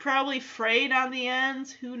 They're probably frayed on the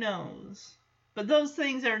ends. Who knows? But those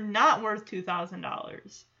things are not worth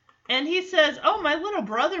 $2,000. And he says, oh, my little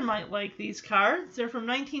brother might like these cards. They're from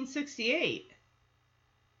 1968.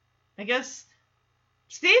 I guess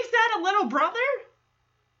Steve's got a little brother?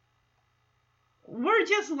 We're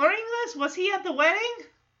just learning this? Was he at the wedding?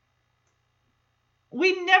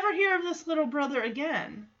 We never hear of this little brother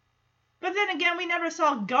again. But then again, we never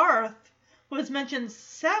saw Garth, who was mentioned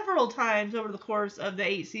several times over the course of the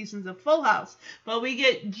 8 seasons of Full House. But we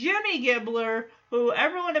get Jimmy Gibbler, who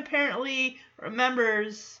everyone apparently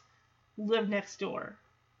remembers lived next door.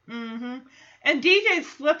 And DJ's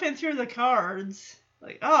flipping through the cards.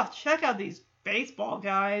 Like, oh, check out these baseball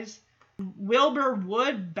guys. Wilbur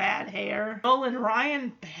Wood, bad hair. Nolan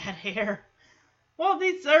Ryan, bad hair. Well,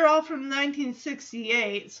 these are all from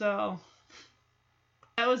 1968, so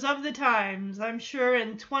that was of the times. I'm sure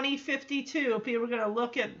in 2052, people are going to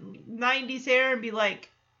look at 90s hair and be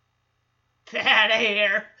like, bad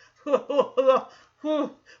hair. What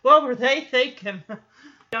were they thinking?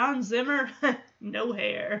 John Zimmer, no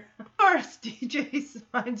hair. Of course, DJ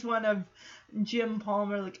finds one of Jim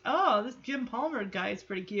Palmer, like, oh, this Jim Palmer guy is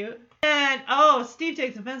pretty cute. And, oh, Steve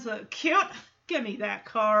takes offense to it. Cute? Give me that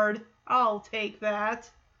card. I'll take that.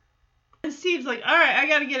 And Steve's like, all right, I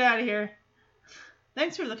got to get out of here.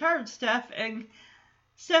 Thanks for the card, Steph. And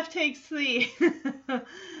Steph takes the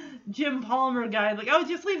Jim Palmer guy, like, oh,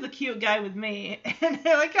 just leave the cute guy with me. And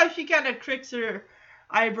I like how she kind of cricks her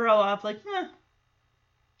eyebrow up, like,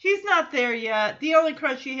 she's not there yet. The only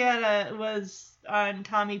crush she had was on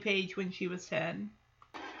Tommy Page when she was 10.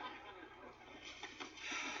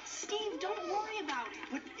 Steve, don't worry about it.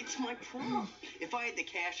 But it's my prom. If I had the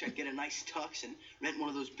cash, I'd get a nice tux and rent one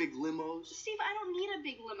of those big limos. Steve, I don't need a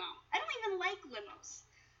big limo. I don't even like limos.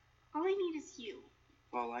 All I need is you.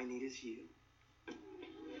 All I need is you.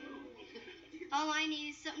 All I need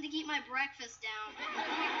is something to keep my breakfast down.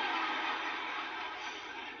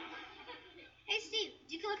 Hey, Steve,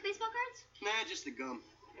 do you collect baseball cards? Nah, just the gum.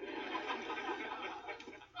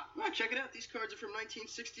 Oh, check it out. These cards are from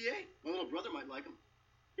 1968. My little brother might like them.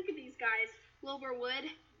 Look at these guys. Wilbur Wood,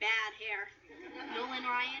 bad hair. Nolan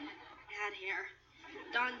Ryan, bad hair.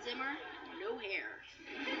 Don Zimmer, no hair.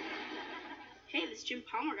 Hey, this Jim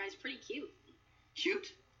Palmer guy's pretty cute.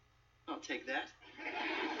 Cute? I'll take that.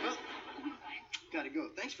 Well, Gotta go.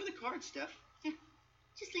 Thanks for the card, Steph.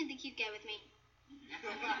 Just leave the cute guy with me.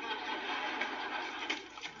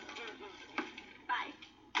 Bye.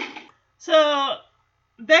 So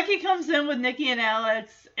Becky comes in with Nikki and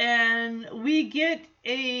Alex, and we get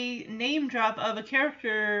a name drop of a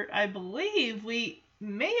character I believe we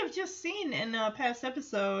may have just seen in a past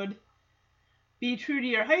episode. Be true to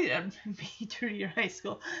your be true to your high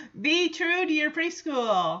school. Be true to your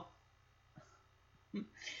preschool.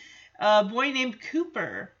 A boy named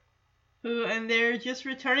Cooper, and they're just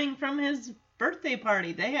returning from his birthday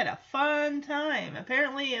party. They had a fun time.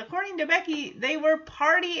 Apparently, according to Becky, they were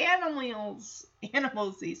party animals.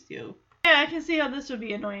 Animals, these two. Yeah, I can see how this would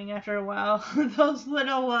be annoying after a while. Those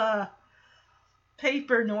little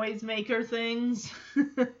paper noisemaker things.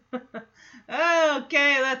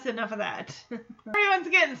 Okay, that's enough of that. Everyone's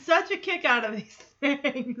getting such a kick out of these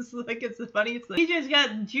things. Like, it's the funniest thing. DJ's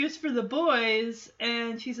got juice for the boys,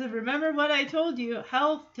 and she said, remember what I told you,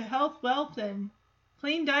 health to health, wealth, and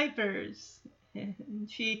clean diapers. And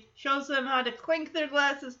she shows them how to clink their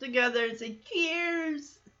glasses together and say,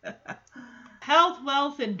 cheers. Health,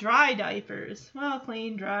 wealth, and dry diapers. Well,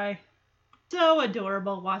 clean, dry. So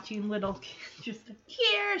adorable watching little kids just like,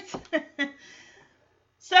 cheers.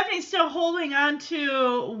 Stephanie's still holding on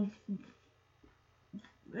to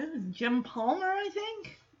Jim Palmer, I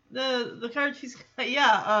think. The card she's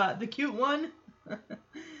got, the cute one.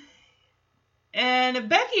 And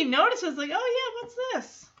Becky notices, like, oh yeah, what's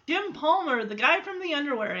this? Jim Palmer, the guy from the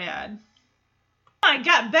underwear ad. I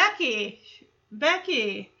got Becky.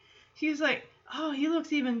 She's like, oh, he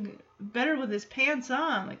looks even better with his pants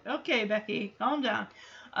on. Like, okay, Becky, calm down.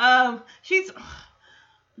 She's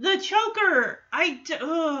the choker.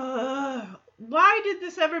 Why did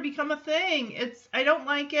this ever become a thing? I don't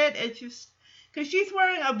like it. It's just because she's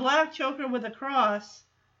wearing a black choker with a cross.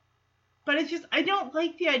 But it's just, I don't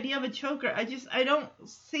like the idea of a choker. I don't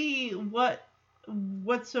see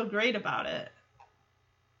what's so great about it.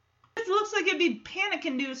 It looks like it'd be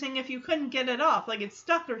panic-inducing if you couldn't get it off, like it's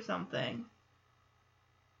stuck or something.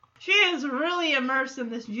 She is really immersed in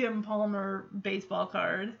this Jim Palmer baseball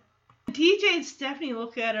card. DJ and Stephanie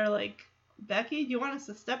look at her like, Becky, do you want us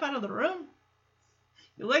to step out of the room?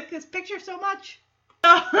 You like this picture so much?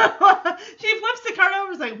 She flips the card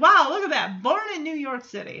over and is like, wow, look at that. Born in New York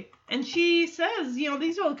City. And she says,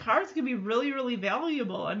 these old cards could be really, really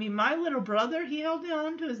valuable. I mean, my little brother, he held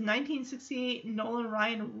on to his 1968 Nolan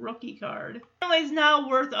Ryan rookie card. It's now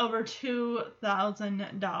worth over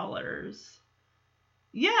 $2,000.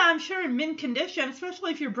 Yeah, I'm sure in mint condition,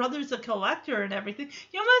 especially if your brother's a collector and everything.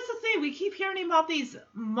 That's the thing. We keep hearing about these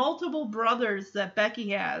multiple brothers that Becky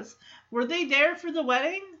has. Were they there for the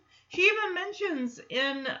wedding? She even mentions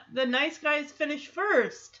in The Nice Guys Finish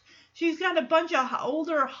First, she's got a bunch of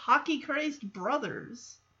older hockey-crazed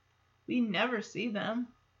brothers. We never see them.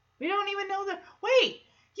 We don't even know that. Wait,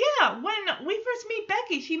 yeah, when we first meet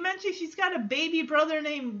Becky, she mentioned she's got a baby brother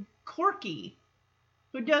named Corky,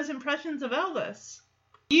 who does impressions of Elvis.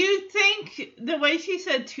 You think the way she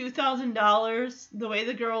said $2,000, the way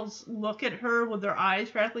the girls look at her with their eyes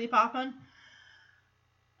practically popping,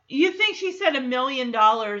 you think she said $1 million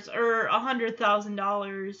or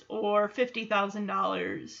 $100,000 or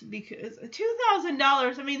 $50,000 because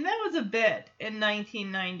 $2,000, I mean, that was a bit in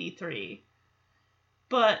 1993.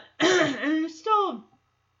 But and it's still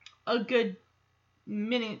a good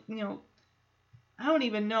minute, I don't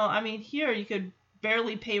even know. I mean, here you could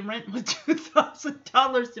barely pay rent with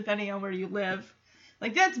 $2,000 depending on where you live.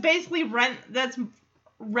 Like, that's basically rent. That's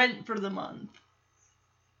rent for the month.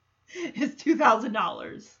 It's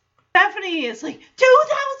 $2,000. Stephanie is like, $2,000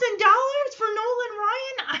 for Nolan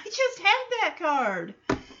Ryan? I just had that card.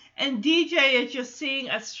 And DJ is just seeing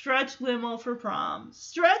a stretch limo for prom.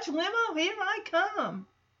 Stretch limo? Here I come.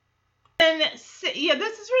 And yeah,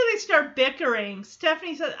 this is where they start bickering.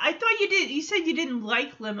 Stephanie says, I thought you said you didn't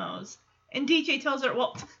like limos. And DJ tells her,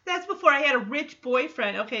 well, that's before I had a rich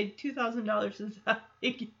boyfriend. Okay, $2,000 is not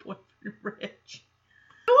making your boyfriend rich.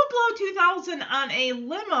 Who would blow $2,000 on a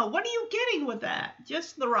limo? What are you getting with that?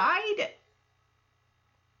 Just the ride?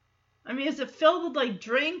 I mean, is it filled with, like,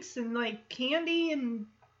 drinks and, like, candy and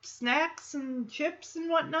snacks and chips and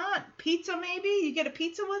whatnot? Pizza, maybe? You get a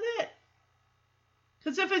pizza with it?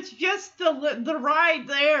 Because if it's just the ride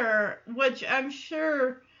there, which I'm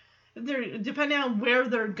sure, depending on where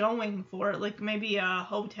they're going for it, like maybe a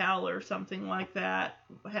hotel or something like that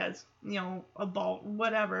has, a ball,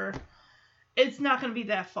 whatever, it's not going to be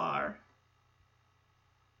that far.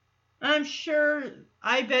 I'm sure,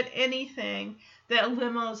 I bet anything that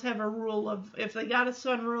limos have a rule of, if they got a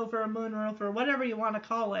sunroof or a moonroof or whatever you want to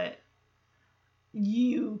call it,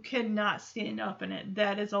 you cannot stand up in it.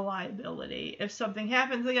 That is a liability. If something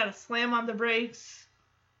happens, they gotta slam on the brakes.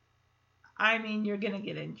 I mean, you're gonna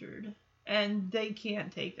get injured. And they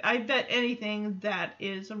can't take I bet anything that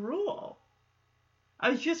is a rule. I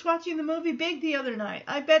was just watching the movie Big the other night.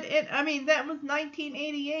 I bet that was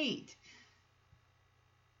 1988.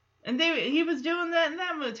 And he was doing that in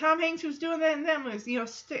that movie. Tom Hanks was doing that in that movie.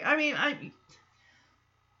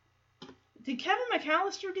 Did Kevin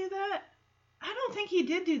McAllister do that? I don't think he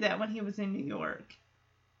did do that when he was in New York.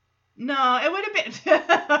 No, it would have been. It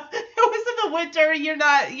was in the winter.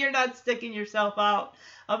 You're not sticking yourself out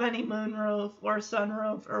of any moonroof or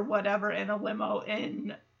sunroof or whatever in a limo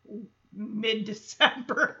in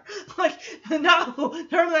mid-December. No,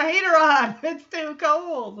 turn the heater on. It's too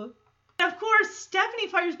cold. And of course, Stephanie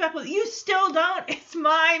fires back with, "You still don't. It's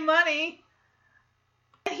my money."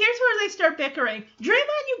 And here's where they start bickering.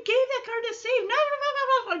 "Draymond, you gave that card to Steve. No.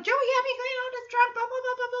 Joey had me clean out his trunk. Blah, blah,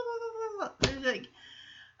 blah, blah, blah, blah, blah." They're like,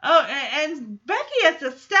 oh, and Becky has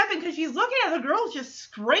to step in because she's looking at the girls just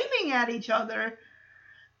screaming at each other.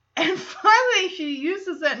 And finally, she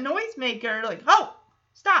uses that noisemaker, like, "Oh,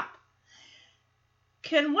 stop.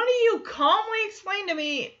 Can one of you calmly explain to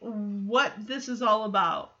me what this is all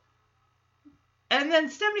about?" And then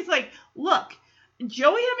Stephanie's like, "Look,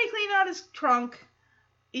 Joey had me clean out his trunk.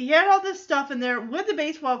 He had all this stuff in there with the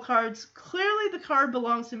baseball cards. Clearly the card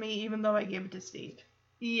belongs to me, even though I gave it to Steve."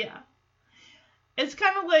 Yeah. It's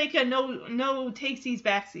kind of like a no takesies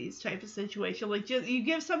backsies type of situation. Like, just you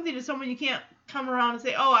give something to someone, you can't come around and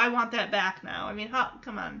say, "Oh, I want that back now." I mean,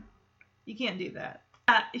 come on. You can't do that.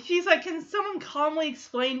 She's like, "Can someone calmly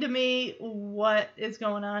explain to me what is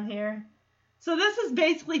going on here?" So this is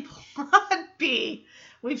basically plot B.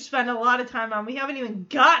 We've spent a lot of time on. We haven't even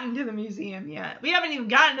gotten to the museum yet. We haven't even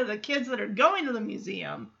gotten to the kids that are going to the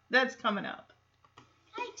museum. That's coming up.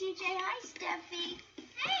 Hi, TJ. Hi, Steffi.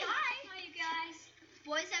 Hey, hi. Hi, you guys.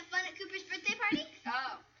 Boys have fun at Cooper's birthday party?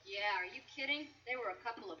 Oh, yeah. Are you kidding? They were a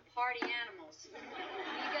couple of party animals. Here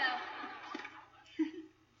you go.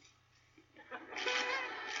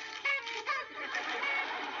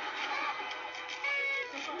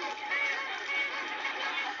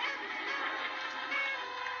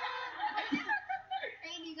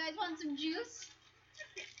 Hey, do you guys want some juice?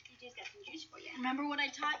 TJ's got some juice for you. Remember what I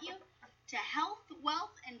taught you? To health,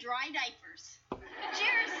 wealth, and dry diapers.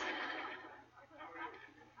 Cheers.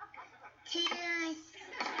 Cheers.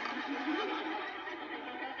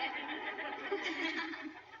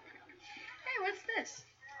 Hey, what's this?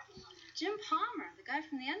 Jim Palmer, the guy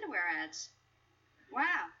from the underwear ads.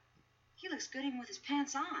 Wow. He looks good even with his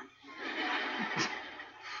pants on.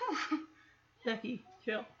 Whew. Becky,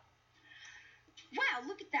 chill. Wow,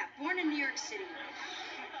 look at that. Born in New York City.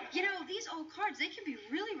 You know, these old cards, they can be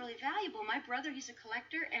really, really valuable. My brother, he's a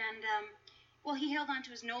collector, and, he held on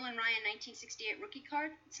to his Nolan Ryan 1968 rookie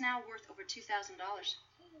card. It's now worth over $2,000. $2,000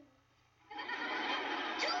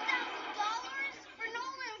 for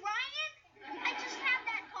Nolan Ryan? I just have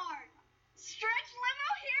that card. Stretch limo,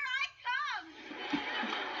 here I come!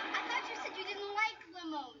 I thought you said you didn't like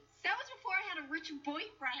limos. That was before I had a rich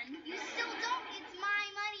boyfriend. You still don't. It's my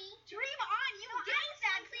money. Dream on, you gave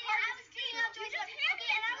that clean card I was to cleaning Steve. out You Joy's just book. handed Okay,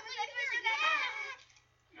 it and I to was him like, as here, you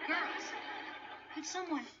Girls, could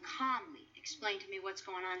someone calmly explain to me what's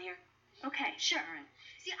going on here? Okay, sure. All right.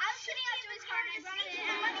 See, I was cleaning out Joy's card and I brought it in.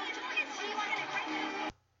 And money is his. What do you want me to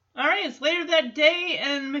bring? Alright, it's later that day,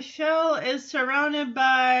 and Michelle is surrounded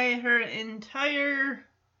by her entire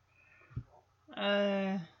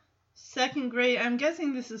second grade. I'm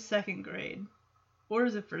guessing this is second grade. Or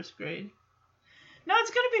is it first grade? No,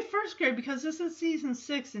 it's going to be first grade because this is season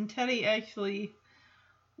 6, and Teddy actually...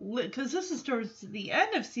 Because this is towards the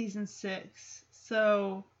end of season 6.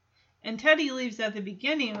 So... And Teddy leaves at the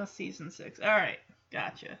beginning of season 6. Alright,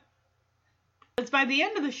 gotcha. It's by the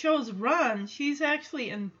end of the show's run, she's actually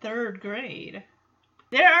in 3rd grade.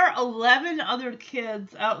 There are 11 other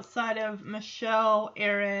kids outside of Michelle,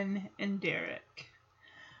 Aaron, and Derek.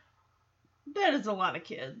 That is a lot of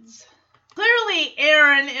kids. Clearly,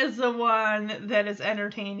 Aaron is the one that is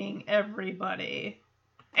entertaining everybody.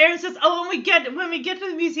 Aaron says, "Oh, when we get to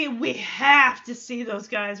the museum, we have to see those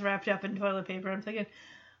guys wrapped up in toilet paper." I'm thinking,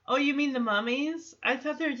 oh, you mean the mummies? I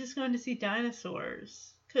thought they were just going to see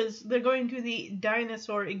dinosaurs. Because they're going to the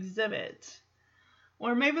dinosaur exhibit.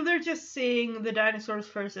 Or maybe they're just seeing the dinosaurs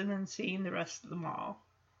first and then seeing the rest of them all.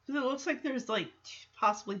 Because it looks like there's like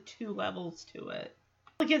possibly 2 levels to it.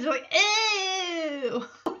 The kids are like, ew!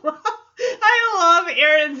 I love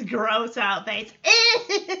Aaron's gross out face. Ew!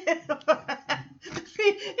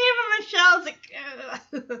 Even Michelle's like,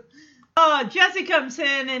 ugh. Oh, Jesse comes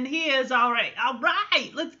in and he is all right. All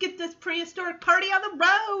right, let's get this prehistoric party on the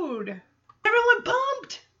road. Everyone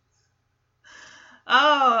pumped.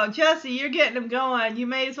 Oh, Jesse, you're getting them going. You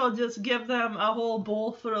may as well just give them a whole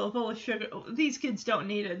bowl full of sugar. These kids don't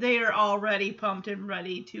need it. They are already pumped and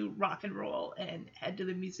ready to rock and roll and head to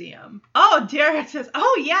the museum. Oh, Derek says,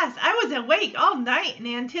 oh, yes, I was awake all night in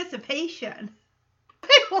anticipation.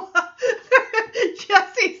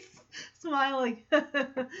 Jesse's smiling.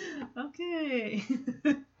 Okay.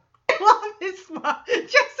 I love his smile.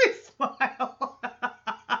 Jesse's smile.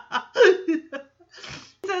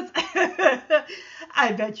 He says,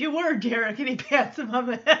 I bet you were, Derek, and he pats him on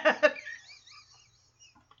the head.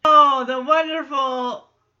 Oh, the wonderful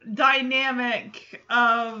dynamic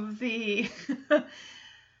of the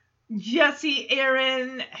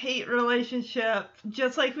Jesse-Aaron hate relationship,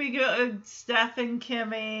 just like we get with Steph and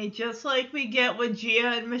Kimmy, just like we get with Gia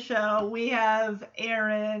and Michelle, we have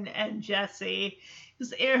Aaron and Jesse.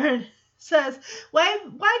 Because Aaron says, why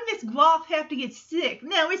Miss Guelph have to get sick?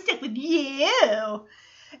 No, we're stuck with you.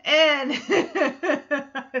 And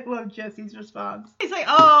I love Jesse's response. He's like,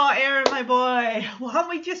 oh, Aaron, my boy, why don't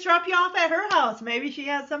we just drop you off at her house? Maybe she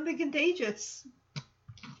has something contagious.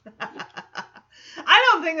 I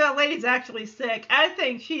don't think that lady's actually sick. I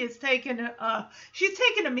think she is taking she's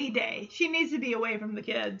taking a me day. She needs to be away from the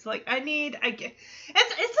kids. Like, it's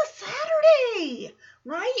a Saturday,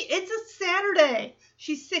 right? It's a Saturday.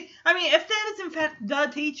 She's sick. I mean, if that is in fact the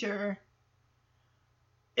teacher,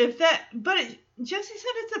 Jesse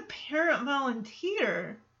said it's a parent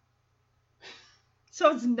volunteer.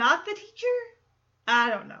 So it's not the teacher? I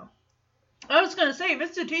don't know. I was going to say, if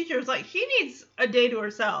it's the teacher, it's like, she needs a day to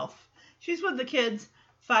herself. She's with the kids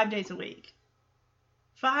 5 days a week.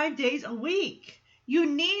 5 days a week. You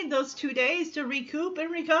need those 2 days to recoup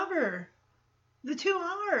and recover. The 2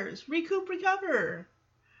 hours. Recoup, recover.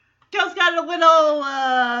 Jill's got a little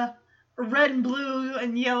red and blue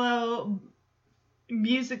and yellow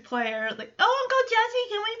music player. Like, oh, Uncle Jesse,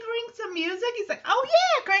 can we bring some music? He's like, oh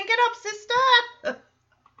yeah, crank it up, sister.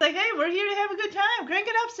 Like, hey, we're here to have a good time. Crank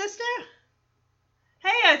it up, sister. Hey,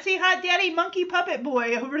 I see Hot Daddy Monkey Puppet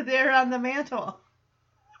Boy over there on the mantle.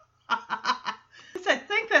 I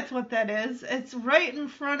think that's what that is. It's right in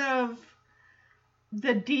front of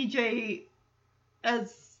the DJ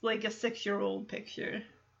as like a 6-year-old picture.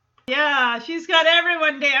 Yeah, she's got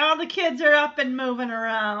everyone down. All the kids are up and moving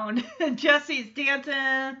around. Jesse's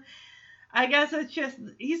dancing. I guess it's just,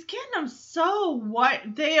 he's getting them so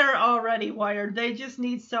wired. They are already wired. They just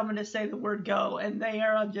need someone to say the word go, and they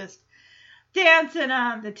are just dancing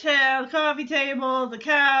on the coffee table, the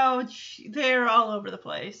couch. They're all over the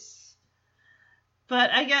place.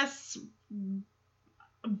 But I guess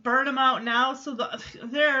burn them out now. So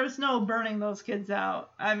there's no burning those kids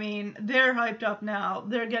out. I mean, they're hyped up now.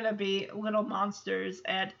 They're going to be little monsters.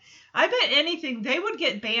 And I bet anything, they would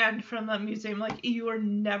get banned from the museum. Like, you are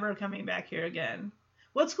never coming back here again.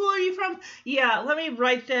 What school are you from? Yeah, let me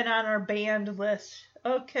write that on our banned list.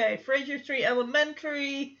 Okay, Fraser Street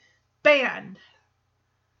Elementary. Banned.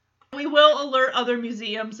 We will alert other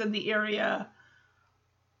museums in the area,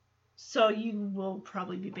 so you will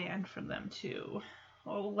probably be banned from them too.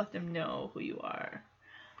 I'll let them know who you are.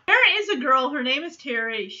 There is a girl, her name is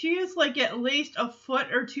Terry. She is like at least a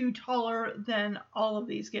foot or two taller than all of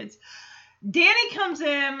these kids. Danny comes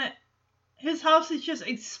in, his house is just,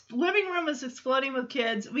 living room is exploding with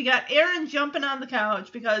kids. We got Aaron jumping on the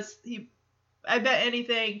couch because I bet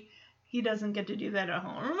anything, he doesn't get to do that at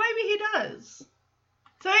home. Or maybe he does.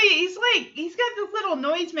 So he's got this little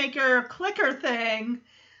noisemaker clicker thing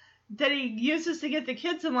that he uses to get the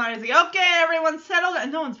kids in line. He's like, okay, everyone settled.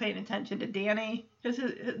 And no one's paying attention to Danny because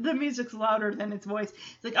the music's louder than his voice.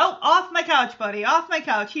 He's like, oh, off my couch, buddy, off my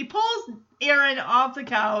couch. He pulls Aaron off the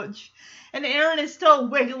couch, and Aaron is still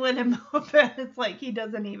wiggling him up. It's like he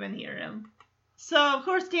doesn't even hear him. So, of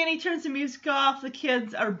course, Danny turns the music off. The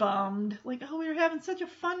kids are bummed. Like, oh, we were having such a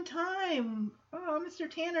fun time. Oh, Mr.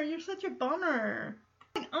 Tanner, you're such a bummer.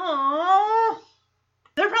 Like, oh.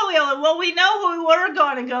 They're probably all like, well, we know who we're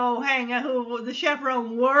going to go hang out, who the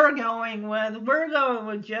chaperone we're going with. We're going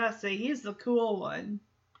with Jesse. He's the cool one.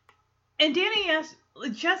 And Danny asks,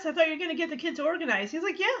 Jess, I thought you were going to get the kids organized. He's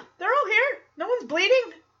like, yeah, they're all here. No one's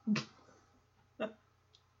bleeding.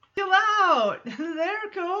 Chill out. They're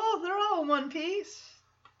cool. They're all in one piece.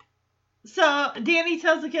 So Danny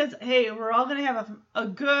tells the kids, hey, we're all going to have a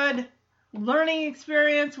good learning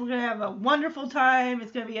experience. We're going to have a wonderful time.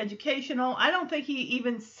 It's going to be educational. I don't think he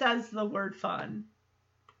even says the word fun.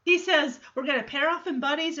 He says, we're going to pair off in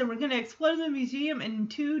buddies and we're going to explore the museum in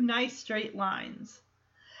 2 nice straight lines.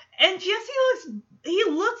 And Jesse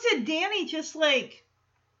looks at Danny just like,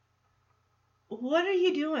 what are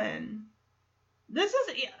you doing? This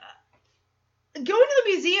is going to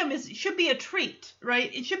the museum should be a treat,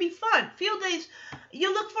 right? It should be fun. Field days,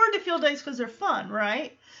 you look forward to field days because they're fun,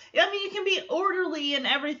 right? I mean, you can be orderly and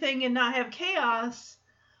everything and not have chaos,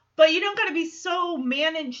 but you don't got to be so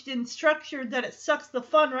managed and structured that it sucks the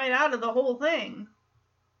fun right out of the whole thing.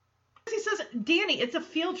 He says, Danny, it's a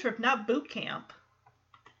field trip, not boot camp.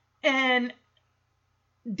 And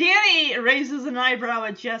Danny raises an eyebrow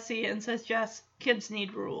at Jesse and says, Jess, kids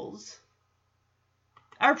need rules.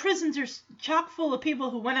 Our prisons are chock full of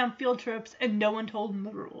people who went on field trips and no one told them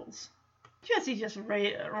the rules. Jesse just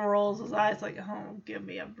rolls his eyes like, oh, give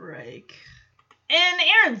me a break. And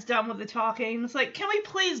Aaron's done with the talking. It's like, can we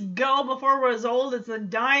please go before we're as old as the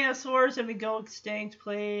dinosaurs and we go extinct,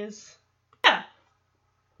 please? Yeah.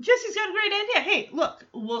 Jesse's got a great idea. Hey, look,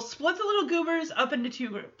 we'll split the little goobers up into 2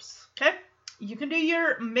 groups, okay? You can do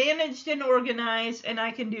your managed and organized, and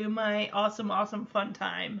I can do my awesome, awesome fun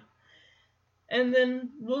time. And then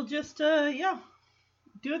we'll just, do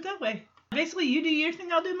it that way. Basically, you do your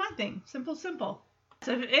thing, I'll do my thing. Simple, simple.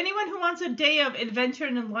 So if anyone who wants a day of adventure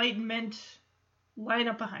and enlightenment, line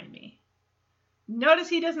up behind me. Notice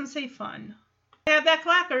he doesn't say fun. I have that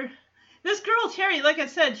clacker. This girl, Terry, like I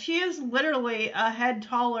said, she is literally a head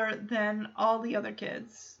taller than all the other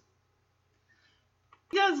kids.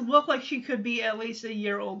 She does look like she could be at least a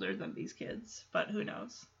year older than these kids, but who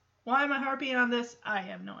knows? Why am I harping on this? I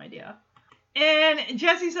have no idea. And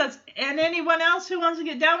Jesse says, and anyone else who wants to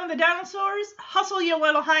get down with the dinosaurs, hustle your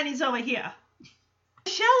little heinies over here.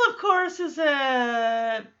 Michelle, of course, is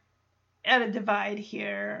at a divide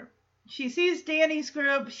here. She sees Danny's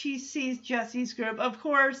group. She sees Jesse's group. Of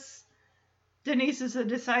course, Denise is a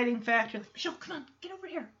deciding factor. Like, Michelle, come on, get over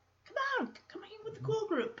here. Come on, come here with the cool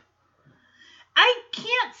group. I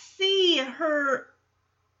can't see her.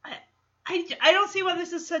 I don't see why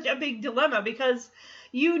this is such a big dilemma, because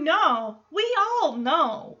we all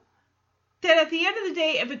know that at the end of the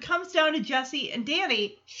day, if it comes down to Jesse and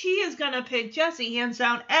Danny, she is going to pick Jesse hands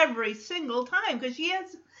down every single time, because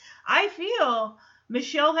I feel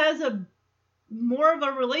Michelle has more of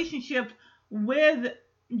a relationship with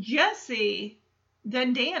Jesse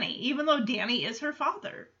than Danny, even though Danny is her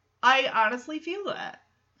father. I honestly feel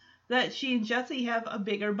that she and Jesse have a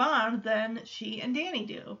bigger bond than she and Danny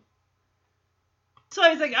do. So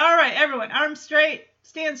he's like, all right, everyone, arms straight,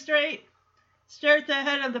 stand straight, stare at the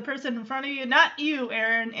head of the person in front of you. Not you,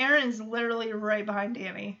 Aaron. Aaron's literally right behind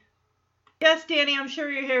Danny. Yes, Danny, I'm sure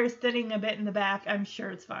your hair is thinning a bit in the back. I'm sure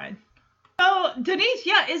it's fine. So Denise,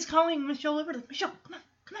 is calling Michelle over. Like, Michelle, come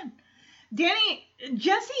on.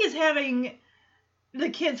 Jesse is having the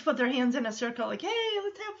kids put their hands in a circle like, hey,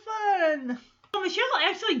 let's have fun. So Michelle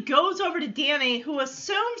actually goes over to Danny, who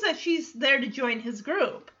assumes that she's there to join his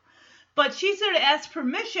group. But she's there to ask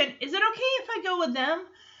permission. Is it okay if I go with them?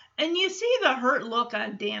 And you see the hurt look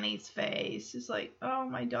on Danny's face. She's like, oh,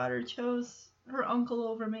 my daughter chose her uncle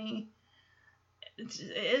over me.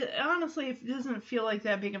 Honestly, it doesn't feel like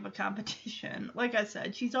that big of a competition. Like I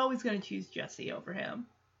said, she's always going to choose Jesse over him.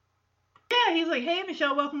 Yeah, he's like, hey,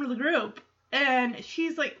 Michelle, welcome to the group. And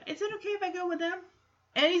she's like, is it okay if I go with them?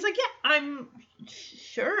 And he's like, yeah, I'm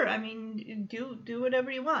sure. I mean, do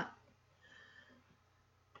whatever you want.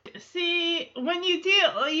 See, when you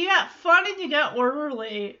got fun and you got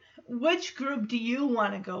orderly, which group do you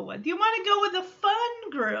want to go with? Do you want to go with the fun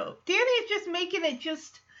group? Danny's just making it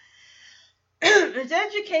it's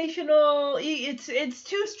educational, it's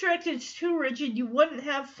too strict, it's too rigid, you wouldn't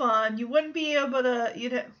have fun, you wouldn't be able to,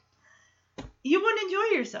 you wouldn't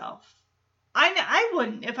enjoy yourself. I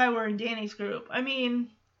wouldn't if I were in Danny's group. I mean,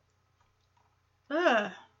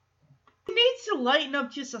 it needs to lighten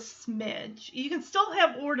up just a smidge. You can still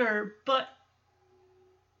have order, but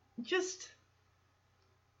just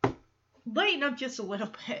lighten up just a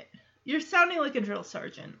little bit. You're sounding like a drill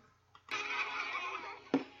sergeant.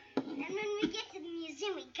 And when we get to the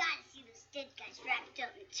museum, we gotta see those dead guys wrapped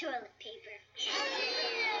up in toilet paper.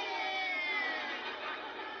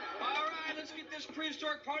 All right, let's get this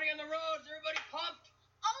prehistoric party on the road. Is everybody pumped?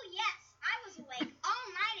 Oh, yes. I was awake all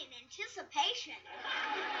night in anticipation.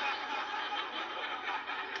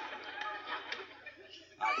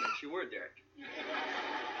 I bet you were, Derek.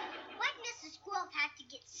 Like Mr. Squirrel had to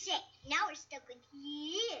get sick. Now we're stuck with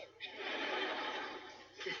you.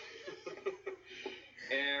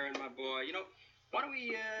 Aaron, my boy, why don't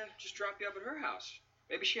we just drop you up at her house?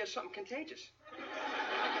 Maybe she has something contagious.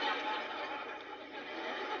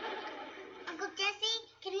 Uncle Jesse,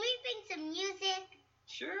 can we bring some music?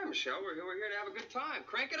 Sure, Michelle. We're here to have a good time.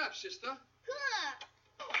 Crank it up, sister.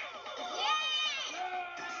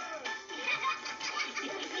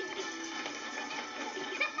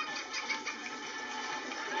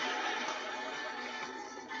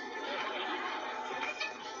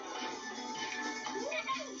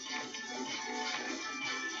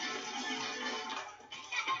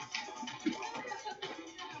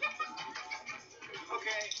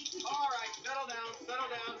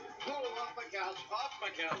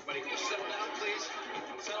 Okay, everybody, can you settle down, please?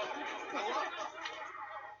 Settle. Hold up.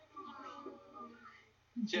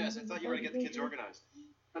 Jess, I thought you were going to get the kids organized.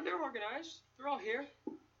 But they're organized. They're all here.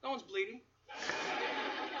 No one's bleeding.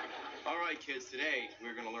 All right, kids, today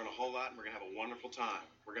we're going to learn a whole lot and we're going to have a wonderful time.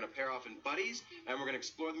 We're going to pair off in buddies and we're going to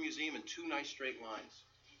explore the museum in 2 nice straight lines.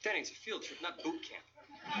 Danny, it's a field trip, not boot camp.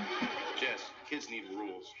 Jess, kids need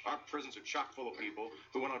rules. Our prisons are chock full of people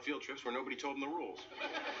who went on field trips where nobody told them the rules.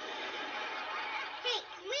 Hey,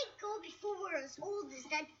 can we go before we're as old as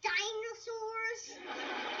the dinosaurs?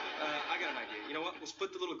 I got an idea. You know what? We'll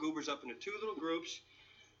split the little goobers up into 2 little groups.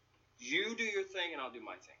 You do your thing and I'll do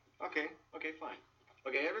my thing. Okay, fine.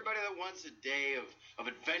 Okay, everybody that wants a day of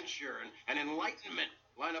adventure and enlightenment,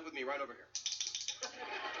 line up with me right over here.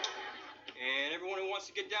 And everyone who wants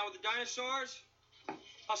to get down with the dinosaurs,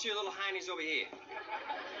 I'll see your little heinies over here.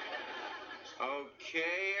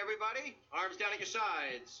 Okay, everybody, arms down at your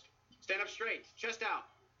sides. Stand up straight, chest out,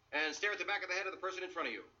 and stare at the back of the head of the person in front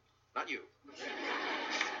of you. Not you.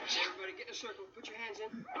 Everybody get in a circle. Put your hands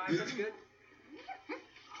in. All right, that's good.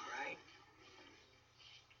 All right.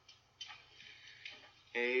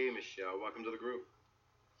 Hey, Michelle, welcome to the group.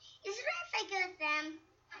 Is it right if I go with them?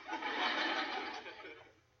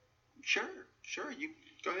 Sure. You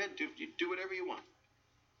go ahead, do whatever you want.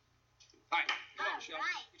 All right, come on, Michelle.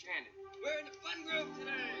 Right. Put your hand in. We're in the fun group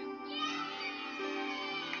today.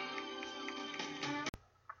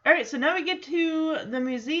 Alright, so now we get to the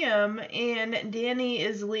museum, and Danny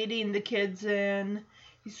is leading the kids in.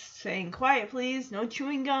 He's saying, quiet please, no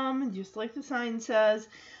chewing gum, just like the sign says.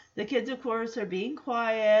 The kids, of course, are being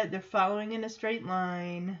quiet. They're following in a straight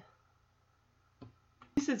line.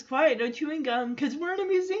 He says, quiet, no chewing gum, because we're in a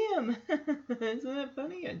museum. Isn't that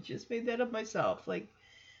funny? I just made that up myself. Like,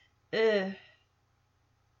 The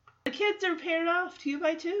kids are paired off 2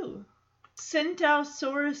 by 2.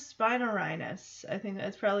 Centaurosaurus spinorhinus. I think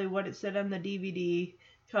that's probably what it said on the DVD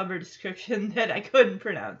cover description that I couldn't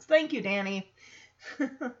pronounce. Thank you, Danny.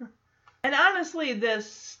 And honestly,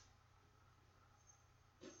 this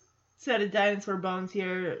set of dinosaur bones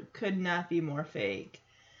here could not be more fake.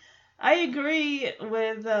 I agree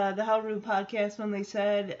with the Haru podcast when they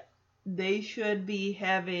said they should be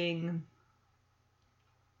having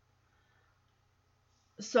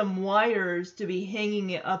some wires to be hanging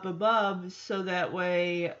it up above, so that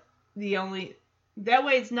way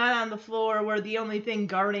it's not on the floor where the only thing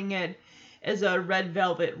guarding it is a red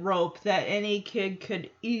velvet rope that any kid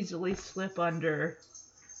could easily slip under.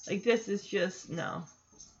 Like, this is just no.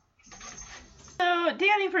 So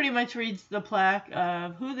Danny pretty much reads the plaque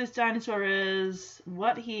of who this dinosaur is,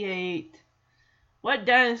 what he ate, what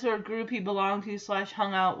dinosaur group he belonged to /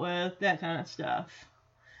 hung out with, that kind of stuff.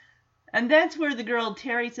 And that's where the girl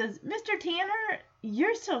Terry says, Mr. Tanner,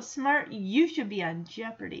 you're so smart, you should be on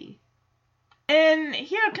Jeopardy. And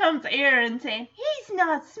here comes Aaron saying, he's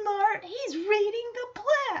not smart, he's reading the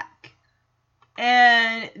plaque.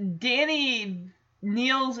 And Danny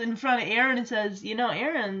kneels in front of Aaron and says, you know,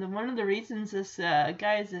 Aaron, one of the reasons this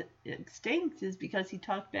guy is extinct is because he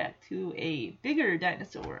talked back to a bigger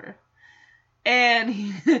dinosaur. And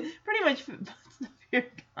he pretty much puts the fear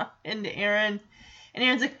gun into Aaron. And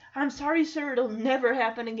Aaron's like, I'm sorry, sir, it'll never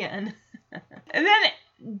happen again. And then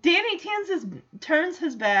Danny turns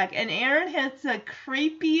his back, and Aaron has the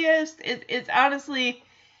creepiest, it's honestly,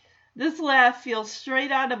 this laugh feels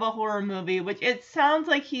straight out of a horror movie, which it sounds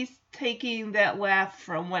like he's taking that laugh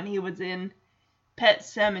from when he was in Pet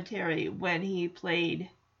Sematary, when he played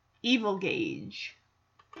Evil Gage.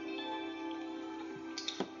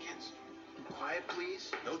 Kids, quiet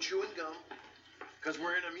please, no chewing gum, because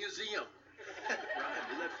we're in a museum. Ryan,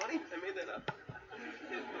 isn't that funny? I made that up.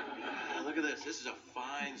 Look at this. This is a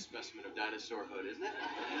fine specimen of dinosaurhood, isn't it?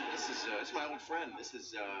 This is my old friend. This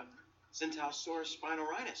is Centaurosaurus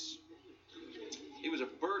spinorhinus. He was a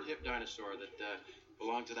bird-hipped dinosaur that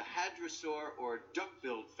belonged to the hadrosaur or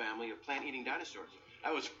duck-billed family of plant-eating dinosaurs.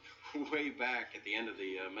 That was way back at the end of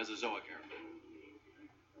the Mesozoic era.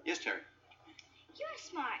 Yes, Terry? You're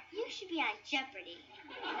smart. You should be on Jeopardy.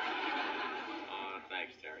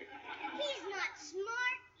 Thanks, Terry. He's not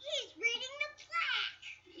smart. He's reading the plaque.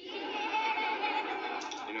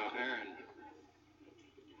 You know, Aaron,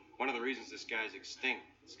 one of the reasons this guy's extinct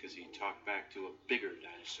is because he talked back to a bigger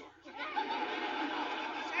dinosaur.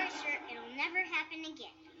 Sorry, sir. It'll never happen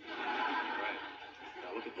again. Right.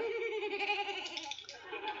 Now look at that.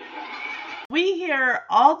 We hear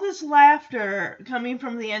all this laughter coming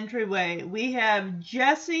from the entryway. We have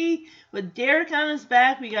Jesse with Derek on his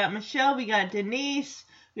back. We got Michelle. We got Denise.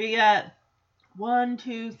 We got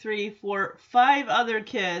 5 other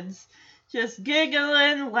kids just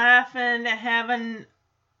giggling, laughing, having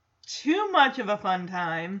too much of a fun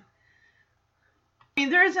time. I mean,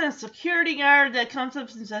 there isn't a security guard that comes up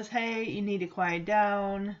and says, hey, you need to quiet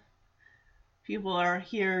down. People are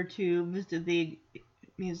here to visit the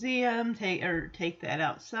museum, take that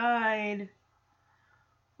outside.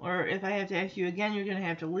 Or if I have to ask you again, you're going to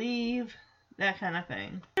have to leave. That kind of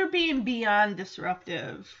thing. They're being beyond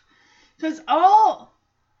disruptive. Because all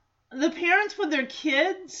the parents with their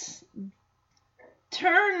kids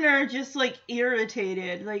turn, are just like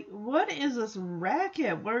irritated. Like, what is this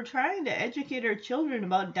racket? We're trying to educate our children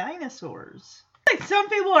about dinosaurs. Like, some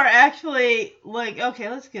people are actually like, okay,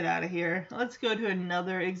 let's get out of here. Let's go to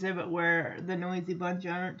another exhibit where the noisy bunch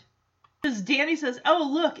aren't. Because Danny says, oh,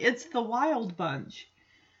 look, it's the Wild Bunch.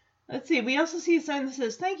 Let's see, we also see a sign that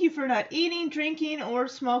says, thank you for not eating, drinking, or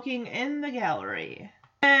smoking in the gallery.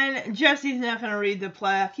 And Jesse's not going to read the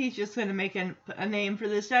plaque. He's just going to make a name for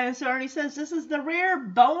this dinosaur. And he says, this is the rare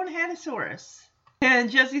Boneheadosaurus. And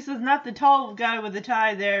Jesse says, not the tall guy with the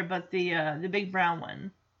tie there, but the big brown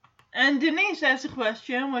one. And Denise asks a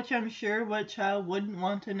question, which I'm sure what child wouldn't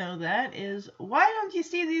want to know that, is, why don't you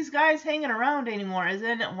see these guys hanging around anymore? As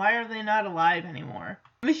in, why are they not alive anymore?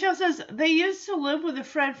 Michelle says, they used to live with the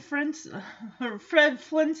Fred Flintstones.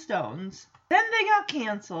 Then they got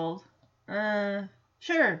canceled.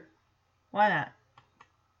 Sure. Why not?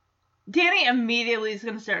 Danny immediately is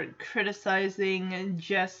going to start criticizing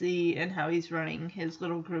Jesse and how he's running his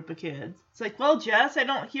little group of kids. It's like, well, Jess, I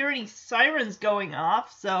don't hear any sirens going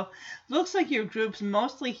off, so looks like your group's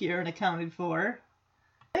mostly here and accounted for.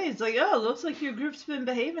 Hey, it's like, oh, looks like your group's been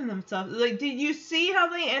behaving themselves. Like, did you see how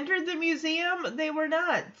they entered the museum? They were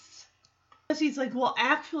nuts. Jesse's like, well,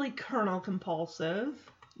 actually, Colonel Compulsive.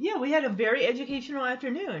 Yeah, we had a very educational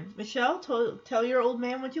afternoon. Michelle, tell your old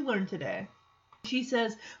man what you learned today. She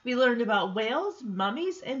says, we learned about whales,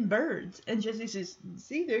 mummies, and birds. And Jesse says,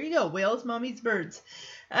 see, there you go, whales, mummies, birds.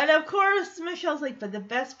 And of course, Michelle's like, but the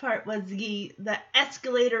best part was the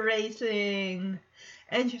escalator racing.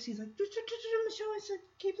 And Jesse's like, Michelle, I said,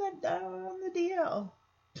 keep that down on the DL.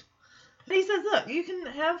 And he says, look, you can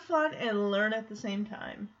have fun and learn at the same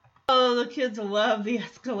time. Oh, the kids love the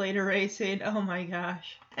escalator racing. Oh my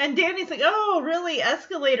gosh. And Danny's like, oh, really?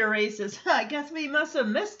 Escalator races? I guess we must have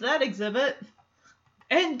missed that exhibit.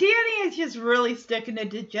 And Danny is just really sticking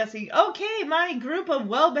it to Jesse. Okay, my group of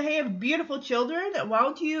well-behaved, beautiful children, why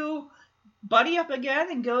don't you buddy up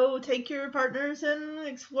again and go take your partners and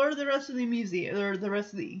explore the rest of the museum, or the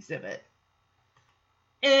rest of the exhibit.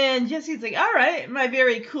 And Jesse's like, all right, my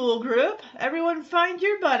very cool group, everyone find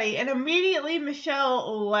your buddy. And immediately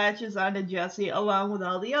Michelle latches onto Jesse along with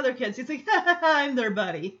all the other kids. He's like, I'm their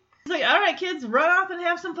buddy. He's like, all right, kids, run off and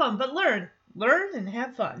have some fun, but learn and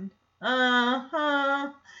have fun.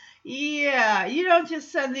 Yeah, you don't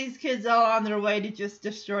just send these kids all on their way to just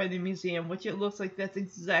destroy the museum, which it looks like that's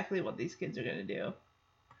exactly what these kids are going to do.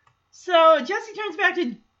 So Jesse turns back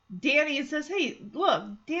to Danny and says, hey, look,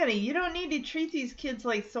 Danny, you don't need to treat these kids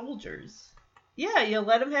like soldiers. Yeah, you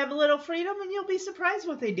let them have a little freedom and you'll be surprised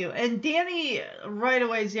what they do. And Danny right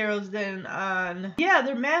away zeroes in on, yeah,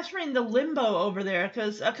 they're mastering the limbo over there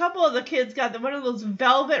because a couple of the kids got one of those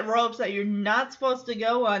velvet ropes that you're not supposed to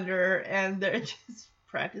go under, and they're just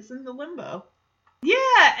practicing the limbo.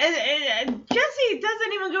 Yeah, and Jesse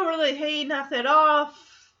doesn't even go really, hey, knock that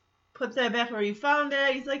off, put that back where you found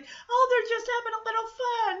it. He's like, oh, they're just having a little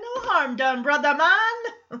fun. No harm done, brother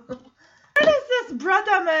man. What is this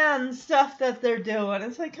brother man stuff that they're doing?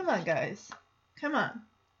 It's like, come on, guys. Come on.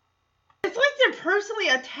 It's like they're personally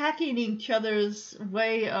attacking each other's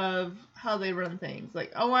way of how they run things.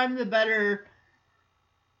 Like, oh, I'm the better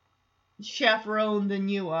chaperone than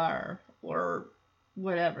you are. Or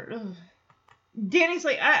whatever. Ugh. Danny's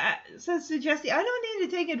like, says to Jesse, I don't need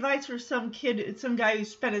to take advice from some guy who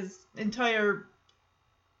spent his entire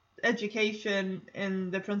education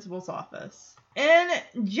in the principal's office. And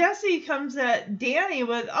Jesse comes at Danny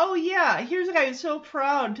with, oh yeah, here's a guy who's so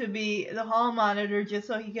proud to be the hall monitor just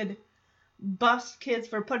so he could bust kids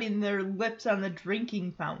for putting their lips on the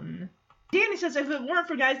drinking fountain. Danny says if it weren't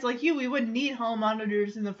for guys like you, we wouldn't need hall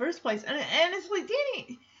monitors in the first place. And it's like,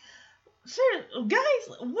 Danny, sir,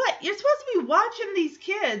 guys, what? You're supposed to be watching these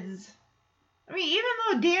kids. I mean, even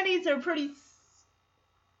though Danny's are pretty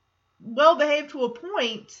well behaved to a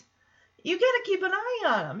point, you gotta keep an eye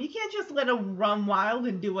on them. You can't just let them run wild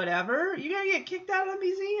and do whatever. You're gonna get kicked out of the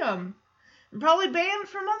museum. And probably banned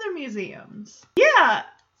from other museums. Yeah.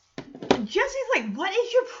 Jesse's like, what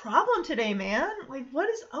is your problem today, man? Like, what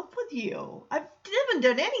is up with you? I haven't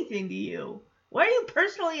done anything to you. Why are you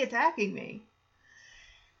personally attacking me?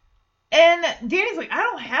 And Danny's like, I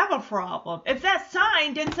don't have a problem. If that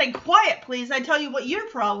sign didn't say quiet, please, I tell you what your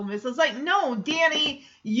problem is. It's like, no, Danny,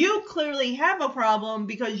 you clearly have a problem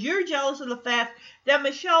because you're jealous of the fact that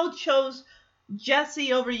Michelle chose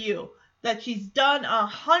Jesse over you. That she's done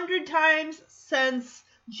 100 times since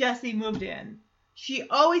Jesse moved in. She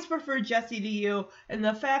always preferred Jesse to you, and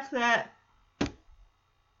the fact that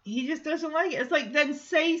he just doesn't like it. It's like, then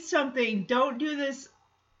say something. Don't do this,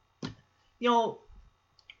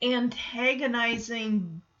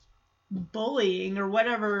 antagonizing bullying or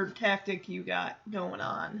whatever tactic you got going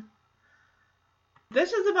on.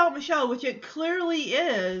 This is about Michelle, which it clearly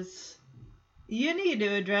is. You need to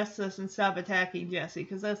address this and stop attacking Jesse,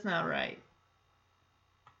 because that's not right.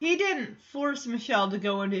 He didn't force Michelle to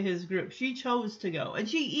go into his group. She chose to go. And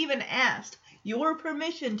she even asked your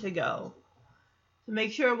permission to go. To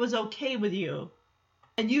make sure it was okay with you.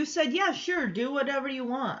 And you said, yeah, sure, do whatever you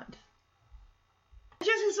want.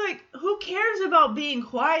 Jesse's like, who cares about being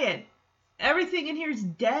quiet? Everything in here is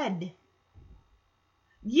dead.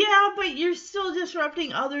 Yeah, but you're still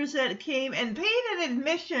disrupting others that came and paid an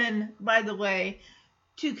admission, by the way,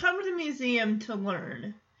 to come to the museum to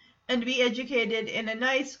learn and to be educated in a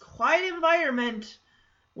nice, quiet environment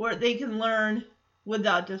where they can learn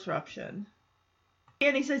without disruption.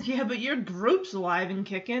 And he says, yeah, but your group's alive and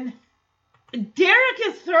kicking. Derek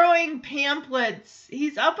is throwing pamphlets.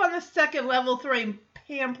 He's up on the second level throwing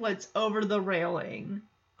pamphlets over the railing.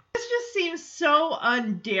 This just seems so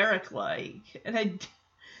un-Derek-like. And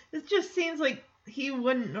it just seems like he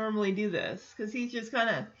wouldn't normally do this. Because he's just kind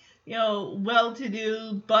of,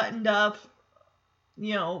 well-to-do, buttoned up,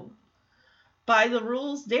 by the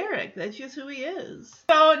rules Derek. That's just who he is.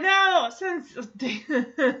 So now, since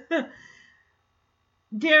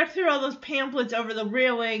Derek threw all those pamphlets over the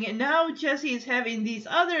railing, and now Jesse is having these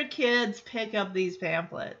other kids pick up these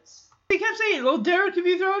pamphlets. He kept saying, oh, Derek, if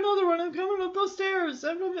you throw another one, I'm coming up those stairs.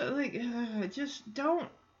 Like, just don't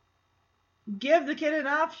give the kid an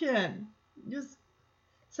option. Just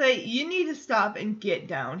say, you need to stop and get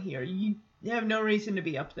down here. You have no reason to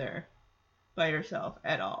be up there by yourself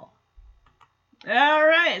at all.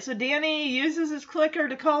 Alright, so Danny uses his clicker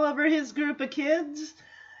to call over his group of kids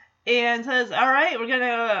and says, alright, we're going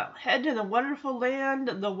to head to the wonderful land,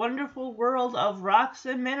 the wonderful world of rocks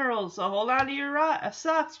and minerals. So hold on to your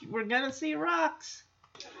socks. We're going to see rocks.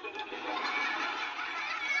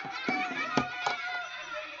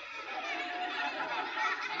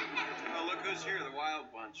 Oh, look who's here, the Wild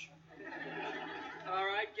Bunch. All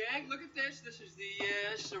right, gang, look at this. This is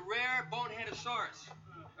a rare boneheadosaurus.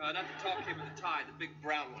 Not the tall kid with the tie, the big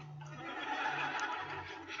brown one.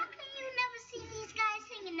 How come you never see these guys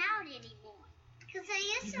hanging out anymore? Because I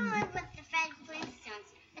used to live with the Fred Flintstones,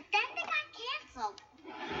 but then they got canceled.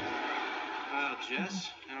 Well, Jess,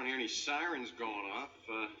 I don't hear any sirens going off,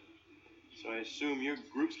 so I assume your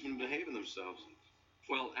group's been behaving themselves.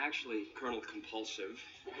 Well, actually, Colonel Compulsive.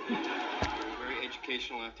 Very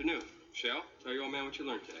educational afternoon. Michelle, tell your old man what you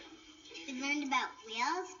learned today. We learned about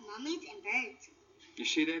whales, mummies, and birds. You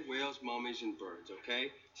see that? Whales, mummies, and birds,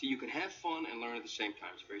 okay? See, you can have fun and learn at the same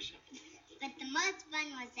time. It's very simple. But the most fun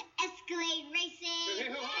was the Escalade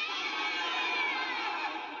racing.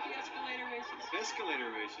 Escalator races. Escalator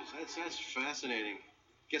races. That's fascinating.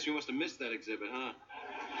 Guess we must have missed that exhibit, huh?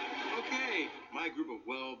 Okay, my group of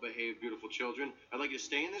well-behaved, beautiful children, I'd like you to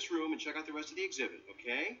stay in this room and check out the rest of the exhibit,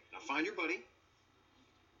 okay? Now find your buddy.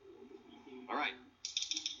 All right.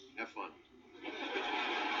 Have fun.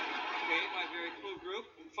 Okay, my very cool group,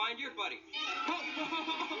 find your buddy.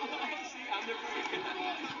 See, I'm the freak.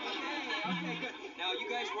 Okay, good. Now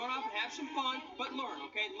you guys run off and have some fun, but learn,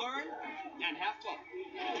 okay? Learn and have fun.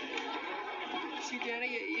 See,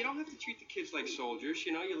 Danny, you don't have to treat the kids like soldiers,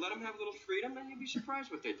 you let them have a little freedom, and you'll be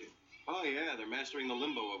surprised what they do. Oh, yeah, they're mastering the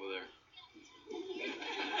limbo over there.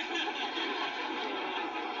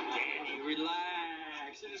 Danny, relax.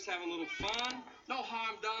 They're just having a little fun. No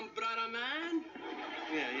harm done, brother man.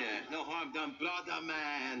 Yeah, no harm done, brother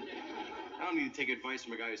man. I don't need to take advice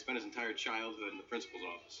from a guy who spent his entire childhood in the principal's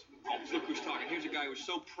office. Oh, look who's talking. Here's a guy who's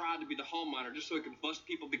so proud to be the hall monitor just so he can bust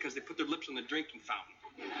people because they put their lips on the drinking fountain.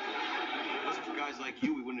 If it wasn't for guys like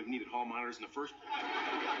you, we wouldn't have needed hall monitors in the first place.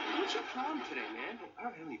 What's your problem today, man? I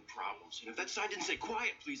don't have any problems. And if that sign didn't say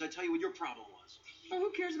quiet, please, I'd tell you what your problem was. Well,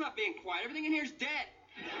 who cares about being quiet? Everything in here is dead.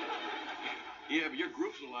 Yeah, but your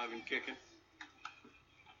group's alive and kicking.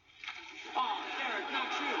 Oh, Derek, not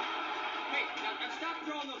you. Hey, now stop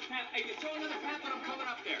throwing those pamphlets. Hey, you throw another pamphlet, I'm coming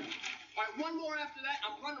up there. All right, one more after that,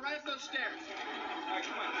 I'm running right up those stairs. All right,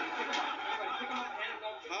 come on. Pick them up. Everybody, pick them up and hand them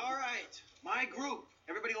over. All right, my group.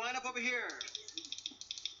 Everybody line up over here.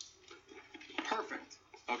 Perfect.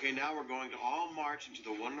 Okay, now we're going to all march into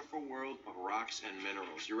the wonderful world of rocks and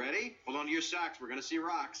minerals. You ready? Hold on to your socks. We're going to see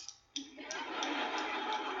rocks.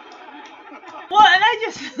 Well, and I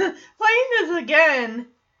just playing this again.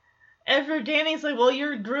 After Danny's like, well,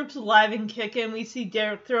 your group's alive and kicking. We see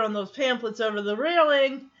Derek throwing those pamphlets over the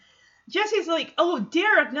railing. Jesse's like, oh,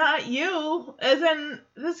 Derek, not you. As in,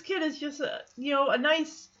 this kid is just a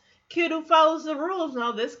nice kid who follows the rules.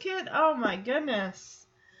 No, this kid, oh my goodness.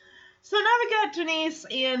 So now we got Denise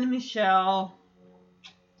and Michelle.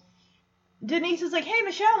 Denise is like, hey,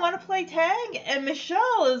 Michelle, want to play tag? And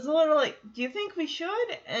Michelle is a little like, do you think we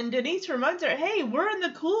should? And Denise reminds her, hey, we're in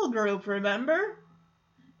the cool group, remember?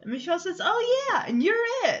 And Michelle says, oh, yeah, and you're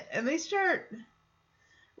it. And they start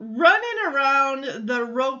running around the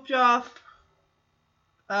roped off,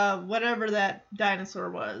 whatever that dinosaur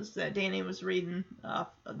was that Danny was reading off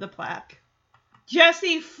the plaque.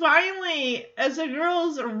 Jesse finally, as the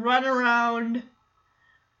girls run around,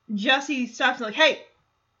 Jesse stops and like, hey,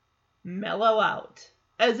 mellow out.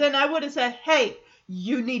 As in, I would have said, hey,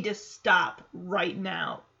 you need to stop right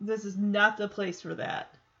now. This is not the place for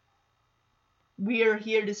that. We are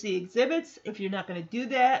here to see exhibits. If you're not going to do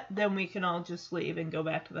that, then we can all just leave and go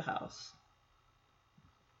back to the house.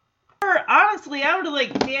 Or, honestly, I would have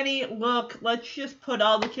like, Danny, look, let's just put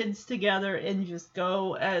all the kids together and just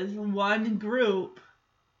go as one group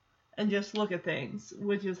and just look at things,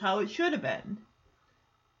 which is how it should have been.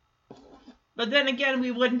 But then again, we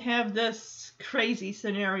wouldn't have this crazy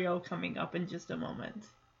scenario coming up in just a moment.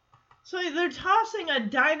 So they're tossing a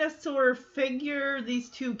dinosaur figure, these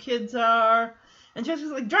two kids are. And Jesse's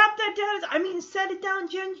like, drop that dinosaur. I mean, set it down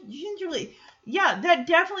gingerly. Yeah, that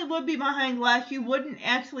definitely would be behind glass. You wouldn't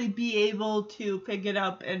actually be able to pick it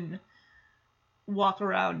up and walk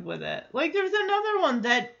around with it. Like, there's another one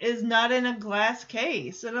that is not in a glass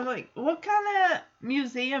case. And I'm like, what kind of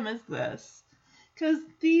museum is this? Because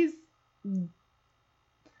these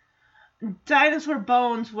dinosaur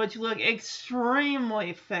bones, which look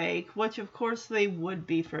extremely fake, which of course they would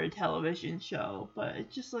be for a television show, but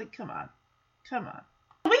it's just like, come on.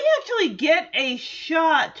 We actually get a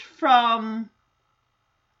shot from,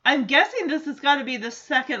 I'm guessing this has got to be the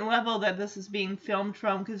second level that this is being filmed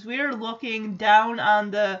from, because we are looking down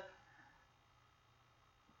on the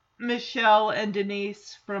Michelle and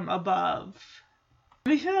Denise from above.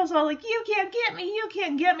 Michelle's all like, you can't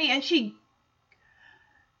get me, and she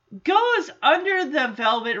goes under the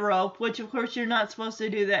velvet rope, which of course you're not supposed to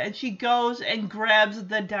do that, and she goes and grabs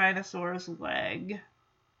the dinosaur's leg.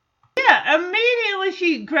 Yeah, immediately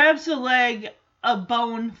she grabs the leg, a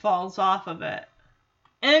bone falls off of it.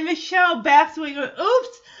 And Michelle backs away going,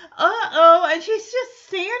 oops, uh-oh, and she's just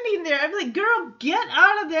standing there. I'm like, girl, get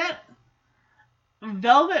out of that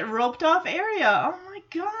velvet roped off area. Oh my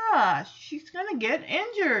gosh, she's gonna get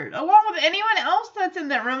injured. Along with anyone else that's in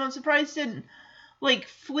that room. I'm surprised didn't, like,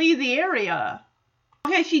 flee the area.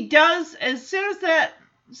 Okay, she does, as soon as that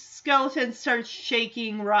skeleton starts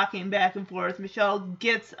shaking, rocking back and forth, Michelle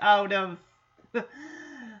gets out of the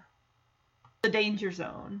danger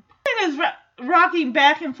zone. It is rocking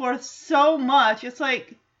back and forth so much, it's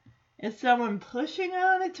like, is someone pushing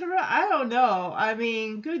on it to rock? I don't know. I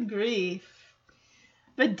mean, good grief.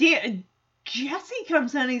 But Jesse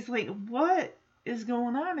comes in, he's like, what is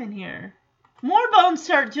going on in here? More bones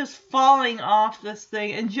start just falling off this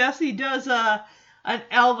thing, and Jesse does an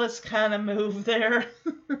Elvis kind of move there.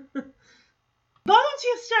 Bones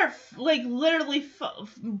just start, like, literally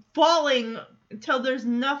falling until there's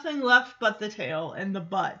nothing left but the tail and the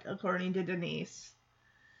butt, according to Denise.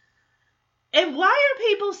 And why are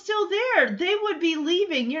people still there? They would be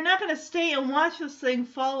leaving. You're not going to stay and watch this thing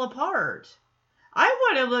fall apart. I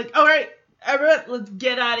would have, like, all right, everyone, let's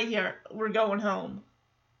get out of here. We're going home.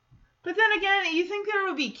 But then again, you think there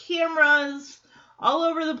would be cameras all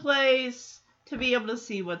over the place to be able to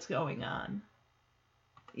see what's going on.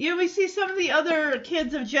 Yeah, we see some of the other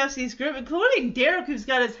kids of Jesse's group, including Derek, who's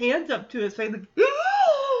got his hands up to his face,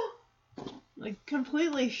 like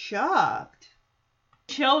completely shocked.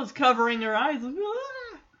 Michelle is covering her eyes. Like,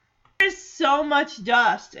 ah! There's so much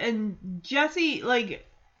dust, and Jesse, like,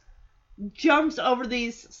 jumps over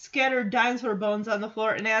these scattered dinosaur bones on the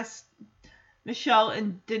floor and asks Michelle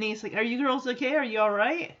and Denise, like, are you girls okay? Are you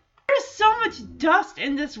alright? There's so much dust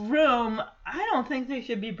in this room. I don't think they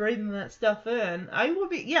should be breathing that stuff in. I would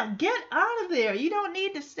be, yeah, get out of there. You don't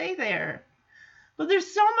need to stay there. But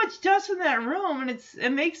there's so much dust in that room, and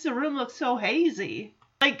it makes the room look so hazy.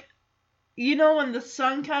 Like, you know when the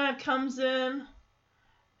sun kind of comes in,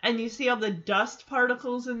 and you see all the dust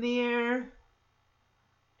particles in the air?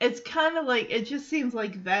 It's kind of like, it just seems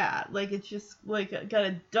like that. Like, it's just, like, got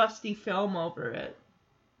a dusty film over it.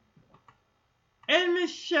 And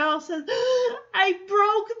Michelle says, I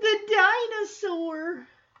broke the dinosaur.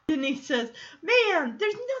 Denise says, man,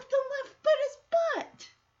 there's nothing left but his butt.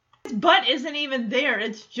 His butt isn't even there.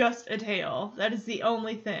 It's just a tail. That is the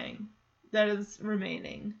only thing that is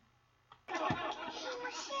remaining. Hey,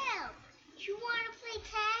 Michelle, you want to play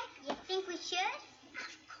tag? You think we should?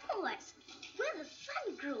 Of course. We're the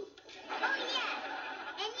fun group. Oh,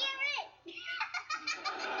 yeah. And you're it.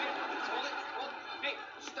 Hold it. Hold. Hey,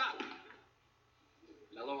 stop.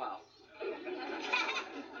 Mellow out.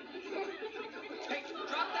 Hey,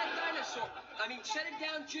 drop that dinosaur. I mean, set it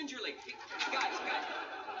down gingerly. Hey, guys.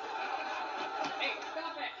 Hey,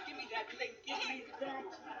 stop it. Give me that thing. Give me that.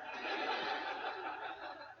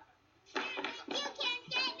 You can't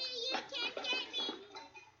get me. You can't get me.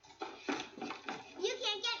 You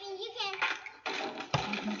can't get me. You can't.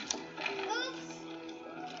 Oops.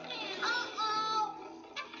 Uh-oh.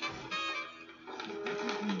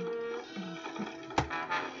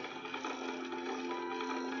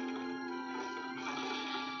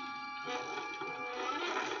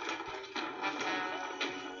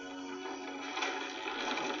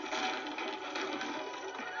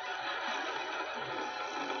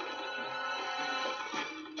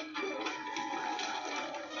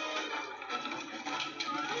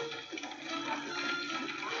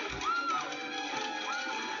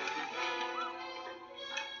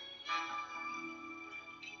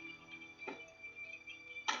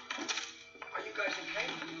 Are you guys okay?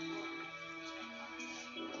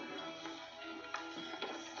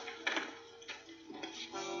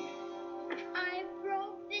 I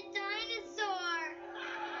broke the dinosaur.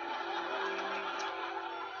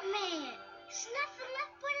 Man, there's nothing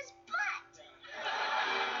left but his butt.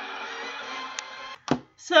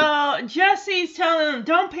 So Jesse's telling him,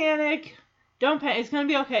 don't panic. Don't panic. It's going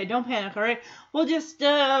to be okay. Don't panic, all right? We'll just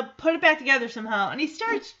put it back together somehow. And he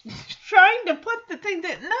starts trying to put the thing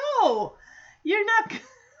that, no, you're not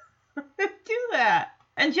going to do that.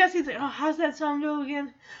 And Jesse's like, oh, how's that song go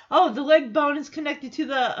again? Oh, the leg bone is connected to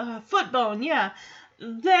the foot bone. Yeah,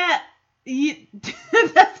 that's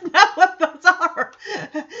not what those are.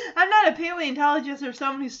 I'm not a paleontologist or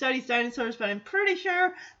someone who studies dinosaurs, but I'm pretty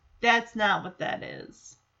sure that's not what that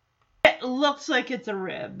is. It looks like it's a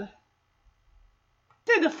rib.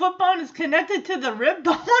 Say the foot bone is connected to the rib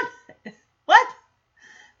bone? What?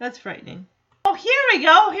 That's frightening. Oh, here we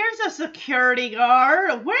go. Here's a security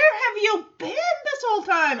guard. Where have you been this whole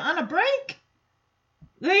time? On a break?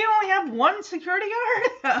 They only have one security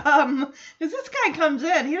guard? Because this guy comes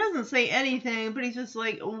in. He doesn't say anything, but he's just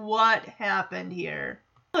like, what happened here?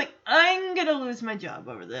 Like, I'm going to lose my job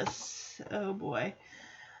over this. Oh, boy.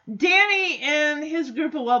 Danny and his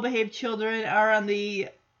group of well-behaved children are on the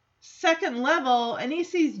second level, and he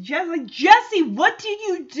sees Jesse. Like, Jesse, what did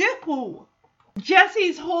you do?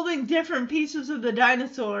 Jesse's holding different pieces of the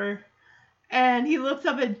dinosaur, and he looks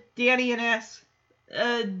up at Danny and asks,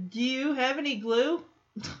 do you have any glue?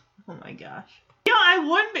 Oh my gosh. You know, I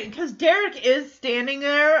wouldn't be, because Derek is standing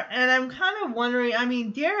there, and I'm kind of wondering, I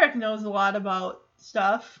mean, Derek knows a lot about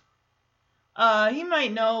stuff. He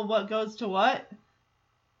might know what goes to what.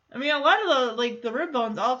 I mean, a lot of the rib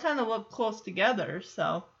bones all kind of look close together,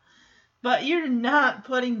 so. But you're not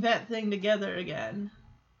putting that thing together again.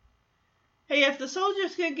 Hey, if the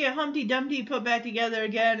soldiers can get Humpty Dumpty put back together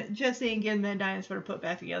again, Jesse ain't getting that dinosaur put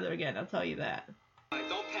back together again, I'll tell you that.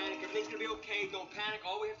 Don't panic. Everything's going to be okay. Don't panic.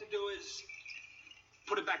 All we have to do is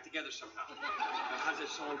put it back together somehow. How's that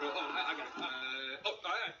song go? Oh, I got it. All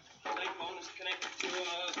right. Leg bone is connected to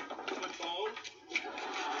foot bone.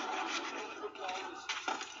 Foot bone is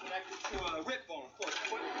connected to a rib bone, of course.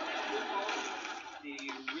 The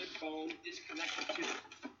rib bone is connected to...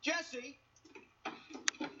 Jesse,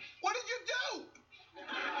 what did you do?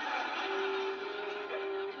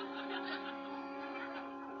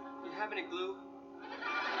 You have any glue?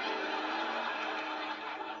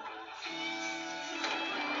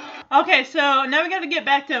 Okay, so now we got to get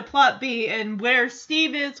back to plot B and where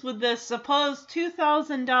Steve is with the supposed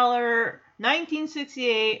 $2,000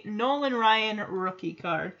 1968 Nolan Ryan rookie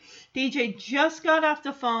card. DJ just got off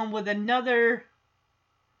the phone with another...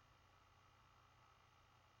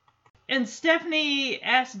 And Stephanie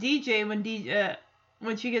asked DJ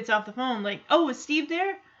when she gets off the phone, like, oh, is Steve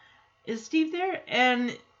there? Is Steve there?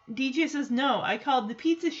 And DJ says, no, I called the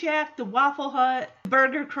Pizza Shack, the Waffle Hut,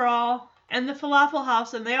 Burger Crawl, and the Falafel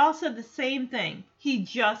House, and they all said the same thing. He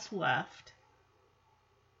just left.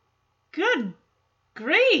 Good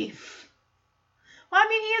grief. Well, I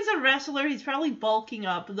mean, he is a wrestler. He's probably bulking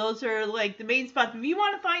up. Those are, like, the main spots. If you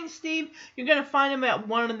want to find Steve, you're going to find him at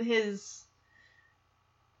one of the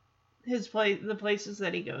places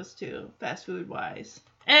that he goes to, fast food wise.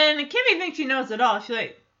 And Kimmy thinks she knows it all. She's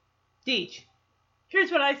like, Deej,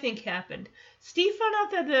 here's what I think happened. Steve found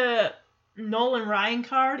out that the Nolan Ryan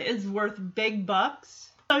card is worth big bucks.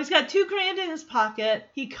 So he's got $2,000 in his pocket.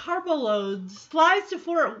 He carbo loads, flies to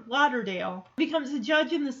Fort Lauderdale, becomes a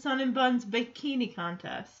judge in the Sun and Buns bikini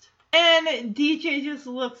contest. And DJ just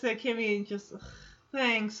looks at Kimmy and just,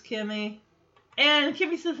 thanks, Kimmy. And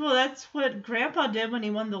Kimmy says, well, that's what Grandpa did when he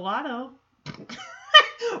won the lotto.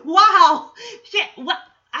 Wow! Shit, what?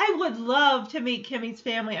 I would love to meet Kimmy's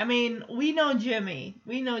family. I mean, we know Jimmy.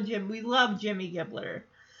 We know Jim. We love Jimmy Gibbler.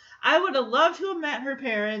 I would have loved to have met her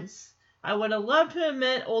parents. I would have loved to have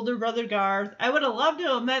met older brother Garth. I would have loved to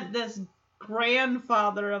have met this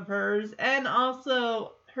grandfather of hers and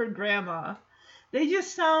also her grandma. They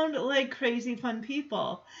just sound like crazy fun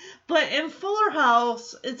people. But in Fuller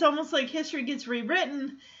House, it's almost like history gets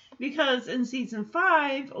rewritten because in season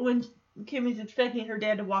 5, when Kimmy's expecting her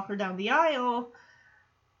dad to walk her down the aisle,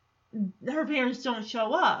 her parents don't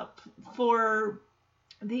show up for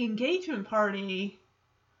the engagement party.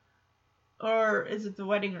 Or is it the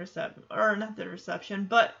wedding reception? Or not the reception,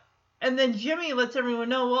 but... And then Jimmy lets everyone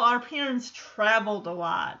know, well, our parents traveled a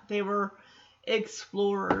lot. They were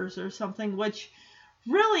explorers or something, which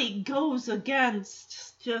really goes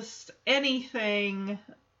against just anything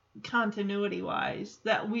continuity-wise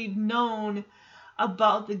that we've known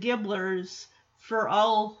about the Gibblers for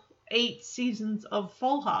all 8 seasons of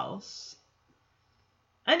Full House.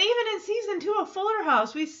 And even in season 2 of Fuller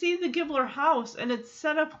House, we see the Gibbler house, and it's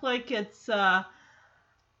set up like it's a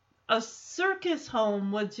circus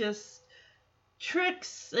home with just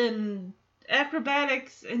tricks and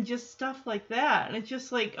acrobatics and just stuff like that. And it's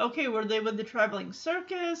just like, okay, were they with the traveling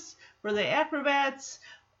circus? Were they acrobats?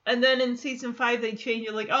 And then in season 5, they change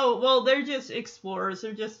it like, oh, well, they're just explorers.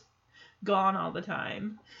 They're just gone all the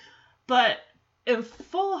time. But in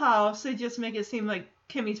Full House, they just make it seem like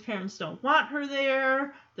Kimmy's parents don't want her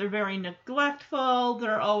there. They're very neglectful.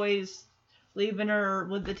 They're always leaving her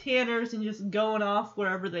with the Tanners and just going off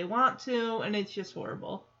wherever they want to, and it's just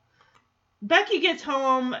horrible. Becky gets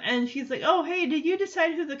home, and she's like, oh, hey, did you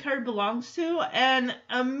decide who the card belongs to? And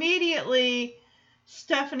immediately,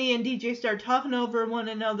 Stephanie and DJ start talking over one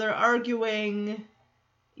another, arguing.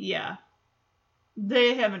 Yeah.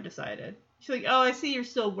 They haven't decided. She's like, oh, I see you're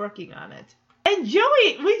still working on it. And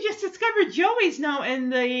Joey, we just discovered Joey's now in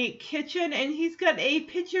the kitchen, and he's got a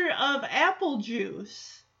pitcher of apple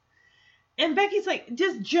juice. And Becky's like,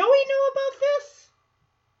 does Joey know about this?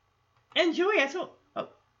 And Joey asks, oh,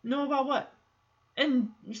 know about what? And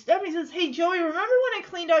Stephanie says, hey, Joey, remember when I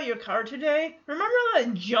cleaned out your car today? Remember all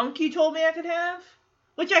that junk you told me I could have?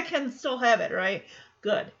 Which I can still have it, right?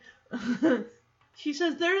 Good. She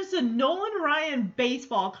says, there's a Nolan Ryan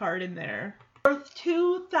baseball card in there. Worth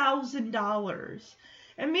 $2,000.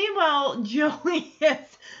 And meanwhile, Joey is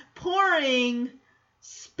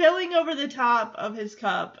spilling over the top of his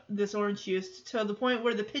cup this orange juice to the point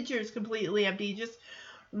where the pitcher is completely empty. Just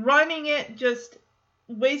running it, just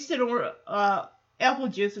wasted apple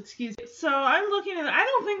juice, excuse me. So I'm looking at it. I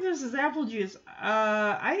don't think this is apple juice.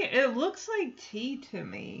 It looks like tea to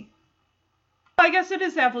me. I guess it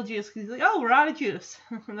is apple juice because he's like, oh, we're out of juice.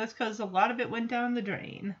 That's because a lot of it went down the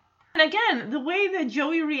drain. And again, the way that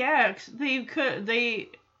Joey reacts, he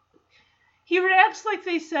reacts like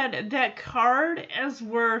they said that card is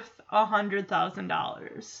worth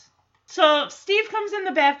 $100,000. So Steve comes in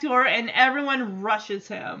the back door and everyone rushes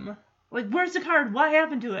him. Like, where's the card? What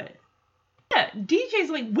happened to it? Yeah, DJ's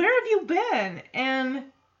like, where have you been? And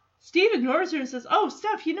Steve ignores her and says, oh,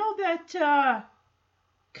 Steph, you know that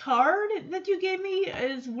card that you gave me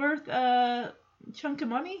is worth a chunk of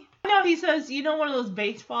money? No, he says, you know, one of those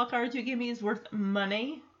baseball cards you gave me is worth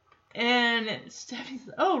money. And Stephanie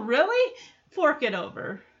says, oh, really? Fork it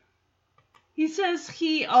over. He says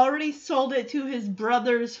he already sold it to his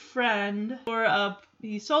brother's friend for a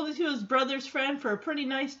pretty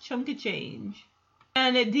nice chunk of change.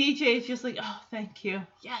 And DJ is just like, oh, thank you.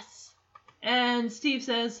 Yes. And Steve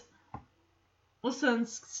says, well,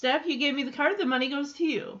 since Steph, you gave me the card, the money goes to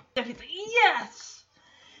you. Stephanie's like, yes.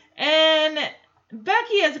 And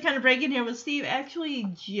Becky has a kind of break in here with Steve. Actually,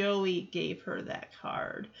 Joey gave her that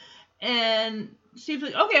card. And Steve's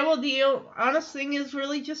like, okay, well, the honest thing is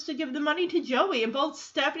really just to give the money to Joey. And both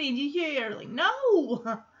Stephanie and DJ are like,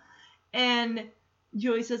 no. And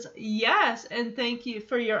Joey says, yes, and thank you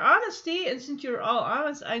for your honesty. And since you're all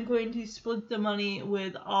honest, I'm going to split the money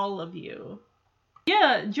with all of you.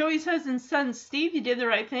 Yeah, Joey says, and since Steve, you did the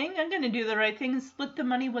right thing, I'm going to do the right thing and split the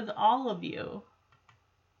money with all of you.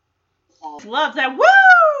 Loves that.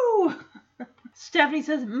 Woo! Stephanie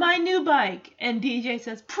says, my new bike. And DJ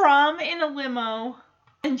says, prom in a limo.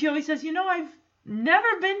 And Joey says, you know, I've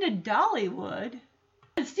Never been to Dollywood.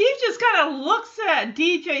 And Steve just kind of looks at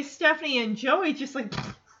DJ, Stephanie, and Joey just like,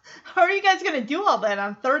 how are you guys going to do all that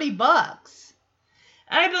on $30?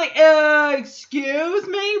 I'd be like, excuse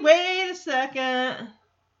me, wait a second.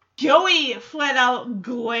 Joey flat out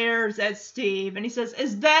glares at Steve, and he says,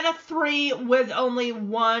 is that a 3 with only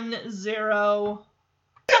 1 0?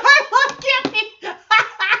 I love Kimmy.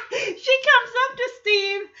 She comes up to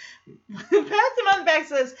Steve, pats him on the back,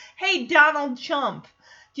 says, hey, Donald Trump,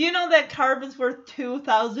 do you know that card was worth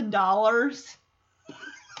 $2,000?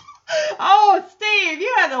 Oh, Steve,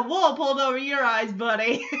 you had the wool pulled over your eyes,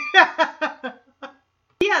 buddy.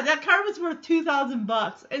 Yeah, that card was worth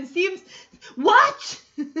 $2,000. And Steve's, what?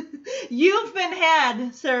 You've been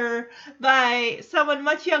had, sir, by someone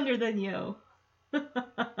much younger than you.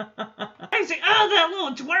 I say, oh, that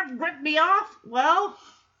little dwarf ripped me off. Well,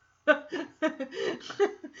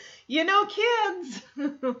 you know, kids.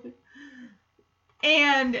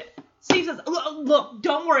 And Steve says, look,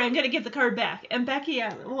 don't worry, I'm going to give the card back. And Becky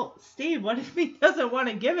asks, well, Steve, what if he doesn't want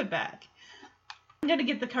to give it back? I'm going to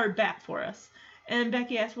get the card back for us. And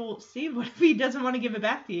Becky asks, well, Steve, what if he doesn't want to give it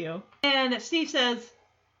back to you? And Steve says,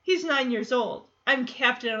 he's 9 years old. I'm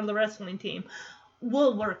captain of the wrestling team.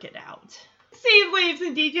 We'll work it out. Steve leaves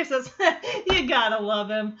and DJ says, you gotta love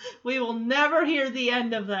him. We will never hear the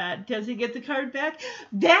end of that. Does he get the card back?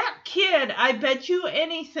 That kid, I bet you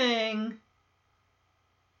anything,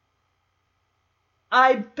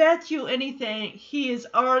 he has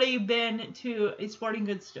already been to a sporting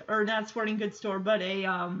goods store, or not sporting goods store, but a,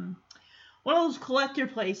 one of those collector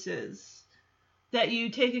places that you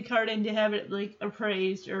take a card in to have it like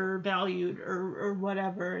appraised or valued or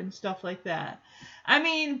whatever and stuff like that. I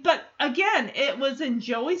mean, but again, it was in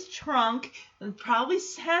Joey's trunk. It probably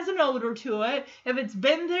has an odor to it. If it's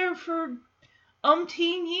been there for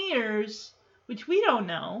umpteen years, which we don't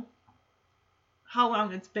know how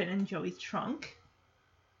long it's been in Joey's trunk.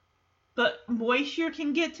 But moisture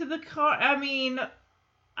can get to the car. I mean,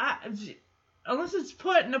 unless it's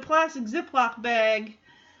put in a plastic Ziploc bag,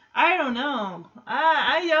 I don't know.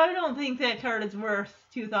 I don't think that card is worth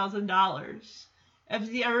 $2,000.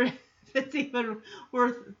 If it's even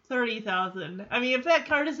worth $30,000. I mean, if that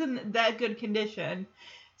card is in that good condition,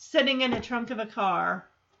 sitting in the trunk of a car,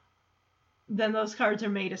 then those cards are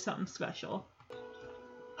made of something special.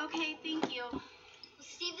 Okay, thank you. Was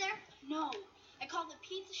Steve there? No. I called the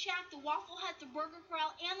Pizza Shack, the Waffle Hut, the Burger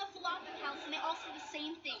Corral, and the Falafel House, and they all said the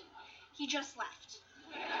same thing. He just left.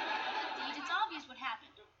 Indeed, it's obvious what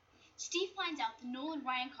happened. Steve finds out the Nolan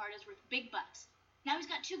Ryan card is worth big bucks. Now he's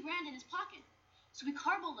got $2,000 in his pocket. So he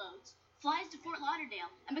carbo loads, flies to Fort Lauderdale,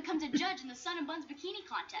 and becomes a judge in the Sun and Buns bikini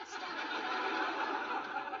contest.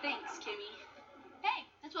 Thanks, Kimmy. Hey,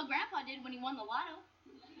 that's what Grandpa did when he won the lotto.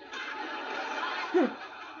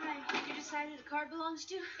 You decided the card belongs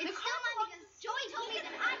to? It's still mine because Joey told me that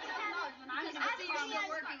I could have it. When I'm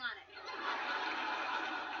working on it.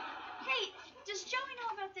 Hey, does Joey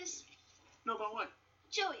know about this? No, about what?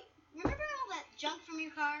 Joey, remember all that junk from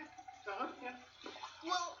your car? Yeah.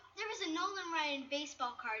 Well, there was a Nolan Ryan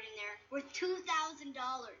baseball card in there worth $2,000.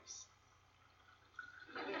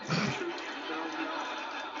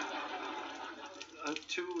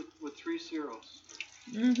 Two with 3 zeros.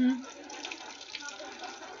 Mm-hmm.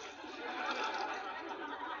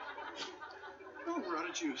 Oh, we're out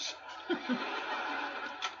of juice.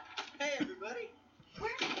 Hey, everybody.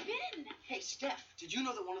 Where have you been? Hey, Steph, did you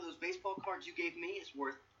know that one of those baseball cards you gave me is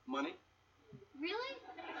worth money? Really?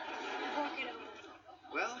 Fork it over.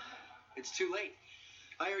 Well, it's too late.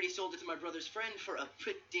 I already sold it to my brother's friend for a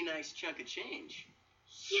pretty nice chunk of change.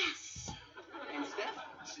 Yes. And Steph,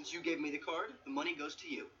 since you gave me the card, the money goes to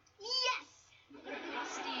you. Yes!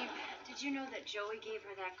 Steve, did you know that Joey gave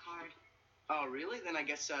her that card? Oh, really? Then I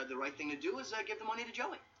guess the right thing to do is give the money to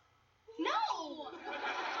Joey. No!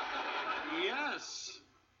 Yes.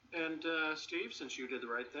 And, Steve, since you did the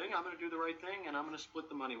right thing, I'm going to do the right thing, and I'm going to split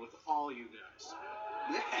the money with all you guys.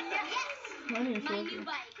 Yes! Money My new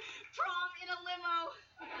bike. Prom in a limo.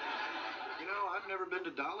 You know, I've never been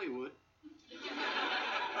to Dollywood.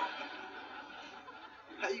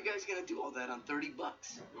 How you guys going to do all that on $30?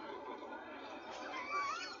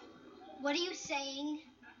 What are you saying?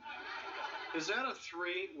 Is that a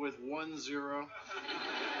 3 with 1 0?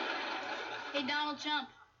 Hey, Donald Trump,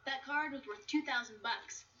 that card was worth $2,000.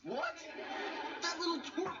 What? That little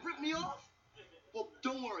twerp ripped me off? Well,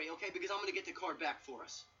 don't worry, okay, because I'm going to get the card back for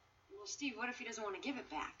us. Well, Steve, what if he doesn't want to give it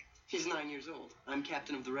back? He's 9 years old. I'm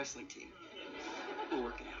captain of the wrestling team. We'll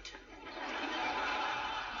work it out.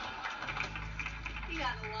 You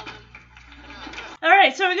gotta love him. All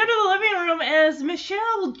right, so we go to the living room as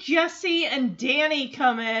Michelle, Jesse, and Danny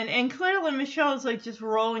come in, and clearly Michelle is like just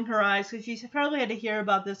rolling her eyes because she probably had to hear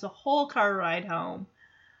about this a whole car ride home.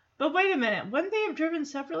 But wait a minute, wouldn't they have driven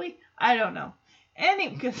separately? I don't know.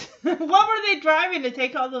 Because what were they driving to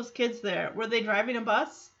take all those kids there? Were they driving a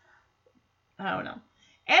bus? I don't know.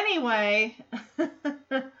 Anyway,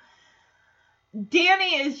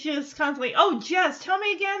 Danny is just constantly, oh, Jess, tell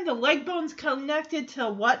me again, the leg bone's connected to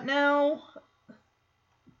what now?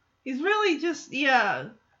 He's really just,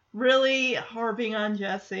 really harping on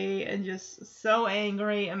Jesse and just so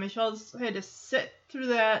angry. And Michelle's had to sit through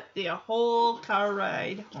that the whole car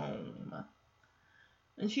ride home.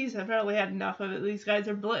 And she's apparently had enough of it. These guys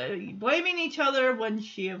are blaming each other when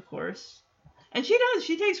she, of course. And she does.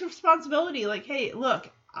 She takes responsibility. Like, hey,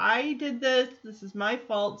 look, I did this. This is my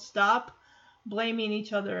fault. Stop blaming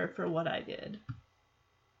each other for what I did.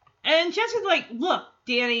 And Jesse's like, look,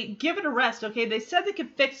 Danny, give it a rest, okay? They said they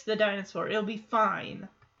could fix the dinosaur. It'll be fine.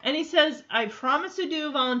 And he says, I promise to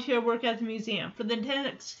do volunteer work at the museum. For the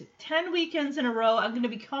next 10 weekends in a row, I'm going to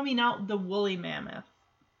be combing out the woolly mammoth.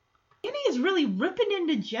 Danny is really ripping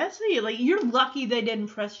into Jesse. Like, you're lucky they didn't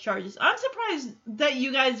press charges. I'm surprised that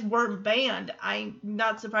you guys weren't banned. I'm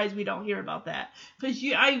not surprised we don't hear about that. Because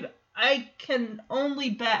I can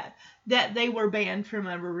only bet that they were banned from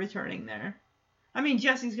ever returning there. I mean,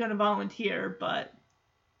 Jesse's going to volunteer, but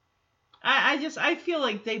I feel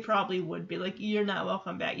like they probably would be. Like, you're not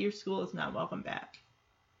welcome back. Your school is not welcome back.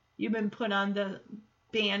 You've been put on the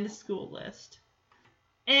banned school list.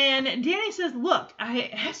 And Danny says, look,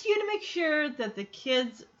 I asked you to make sure that the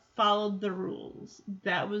kids followed the rules.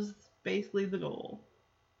 That was basically the goal.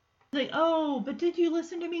 Like, oh, but did you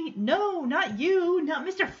listen to me? No, not you, not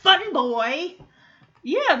Mr. Fun Boy.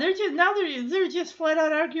 Yeah, they're just flat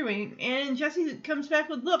out arguing. And Jesse comes back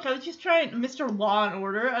with, look, I was just trying, Mr. Law and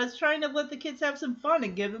Order, I was trying to let the kids have some fun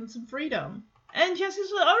and give them some freedom. And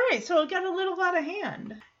Jesse's like, all right, so it got a little out of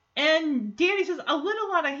hand. And Danny says, a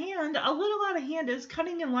little out of hand is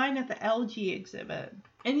cutting in line at the LG exhibit.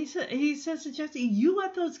 And he says to Jesse, you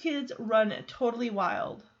let those kids run totally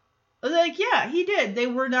wild. Like, yeah, he did. They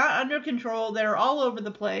were not under control. They were all over the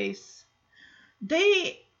place.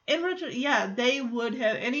 They would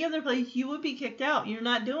have, any other place, you would be kicked out. You're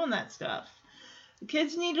not doing that stuff. The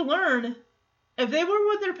kids need to learn. If they were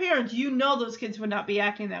with their parents, you know those kids would not be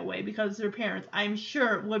acting that way because their parents, I'm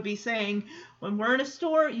sure, would be saying, when we're in a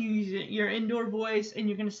store, you use your indoor voice and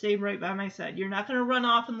you're going to stay right by my side. You're not going to run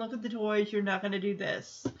off and look at the toys. You're not going to do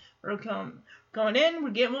this. We're going in, we're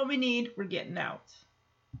getting what we need, we're getting out.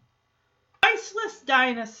 Priceless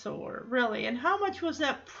dinosaur, really. And how much was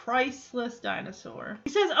that priceless dinosaur?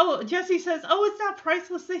 Jesse says, it's not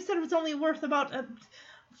priceless. They said it was only worth about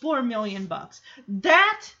 $4 million.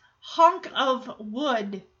 That hunk of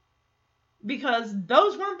wood, because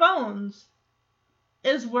those weren't bones,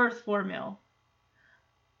 is worth $4 million.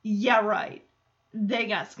 Yeah, right. They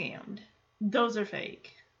got scammed. Those are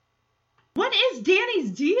fake. What is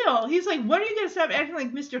Danny's deal? He's like, when are you going to stop acting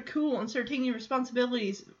like Mr. Cool and start taking your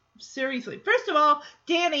responsibilities seriously? First of all,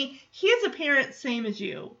 Danny, he is a parent same as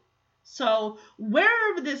you. So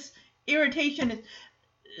wherever this irritation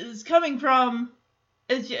is coming from,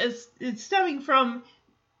 it's stemming from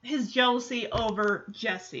his jealousy over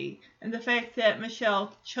Jesse and the fact that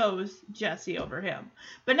Michelle chose Jesse over him.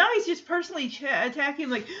 But now he's just personally attacking,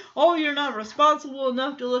 like, oh, you're not responsible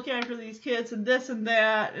enough to look after these kids and this and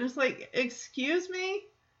that. And it's like, excuse me?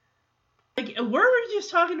 Like, we're just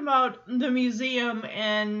talking about the museum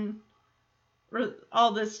and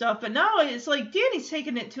all this stuff, but now it's like Danny's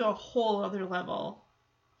taking it to a whole other level.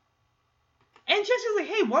 And Jesse's like,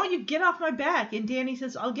 hey, why don't you get off my back? And Danny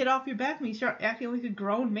says, I'll get off your back when you start acting like a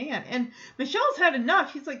grown man. And Michelle's had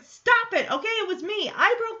enough. She's like, stop it. Okay, it was me.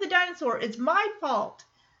 I broke the dinosaur. It's my fault.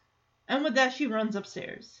 And with that, she runs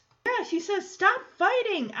upstairs. Yeah, she says, stop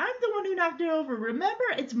fighting. I'm the one who knocked it over. Remember,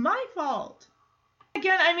 it's my fault.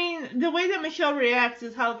 Again, I mean, the way that Michelle reacts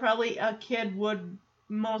is how probably a kid would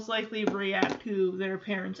most likely react to their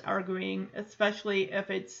parents arguing, especially if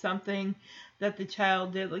it's something that the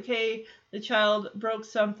child did. Like, hey, the child broke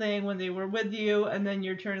something when they were with you, and then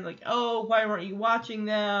you're turning like, oh, why weren't you watching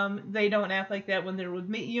them? They don't act like that when they're with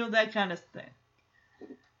me. You know, that kind of thing.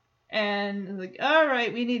 And like, all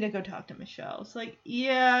right, we need to go talk to Michelle. It's like,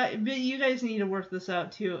 yeah, but you guys need to work this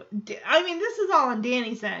out too. I mean, this is all on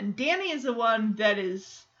Danny's end. Danny is the one that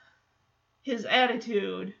is, his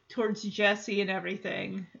attitude towards Jesse and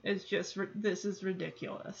everything is just, this is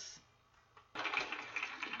ridiculous.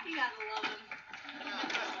 You gotta love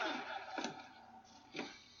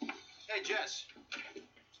him. Hey, Jess.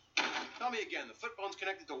 Tell me again, the foot bone's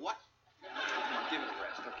connected to what? Come on, give it a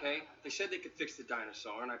rest, okay? They said they could fix the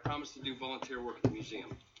dinosaur, and I promised to do volunteer work at the museum.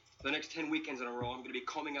 For the next 10 weekends in a row, I'm going to be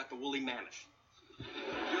combing out the woolly mammoth.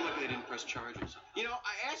 You're lucky they didn't press charges. You know,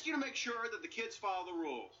 I asked you to make sure that the kids follow the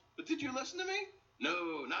rules. But did you listen to me?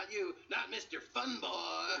 No, not you. Not Mr. Fun Boy.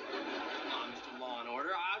 Come on, Mr. Law and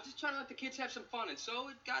Order. I was just trying to let the kids have some fun, and so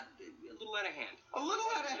it got a little out of hand. A little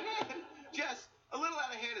out of hand? Jess, a little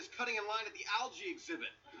out of hand is cutting in line at the algae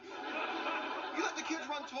exhibit. You let the kids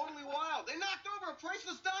run totally wild. They knocked over a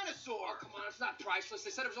priceless dinosaur. Oh, come on, it's not priceless.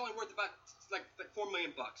 They said it was only worth about, like $4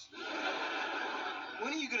 million.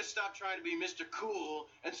 When are you going to stop trying to be Mr. Cool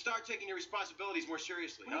and start taking your responsibilities more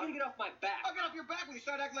seriously, When are you going to get off my back? I'll get off your back when you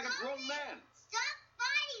start acting like a grown man. Stop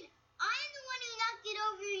fighting. I'm the one who knocked it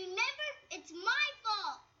over, remember? It's my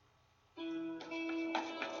fault.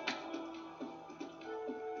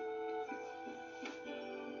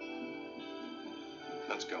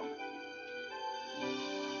 Let's go.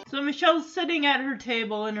 So Michelle's sitting at her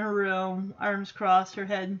table in her room, arms crossed,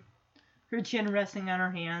 her chin resting on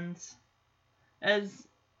her hands, as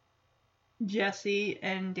Jesse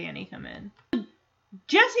and Danny come in.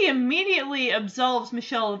 Jesse immediately absolves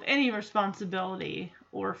Michelle of any responsibility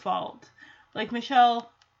or fault. Like,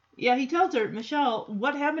 Michelle, yeah, he tells her, Michelle,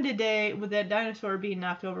 what happened today with that dinosaur being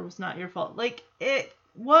knocked over was not your fault. Like, it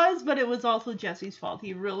was, but it was also Jesse's fault.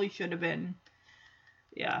 He really should have been,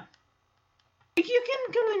 yeah. Like, you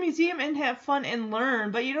can go to the museum and have fun and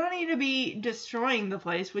learn, but you don't need to be destroying the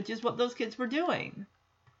place, which is what those kids were doing.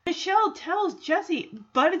 Michelle tells Jesse,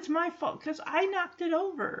 but it's my fault because I knocked it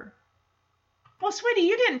over. Well, sweetie,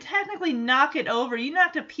 you didn't technically knock it over. You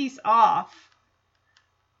knocked a piece off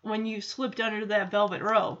when you slipped under that velvet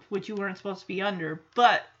rope, which you weren't supposed to be under.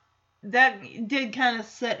 But that did kind of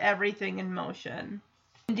set everything in motion.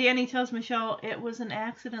 And Danny tells Michelle, it was an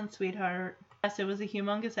accident, sweetheart. Yes, it was a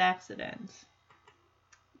humongous accident.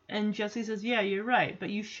 And Jesse says, yeah, you're right, but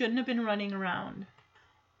you shouldn't have been running around.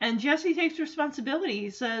 And Jesse takes responsibility. He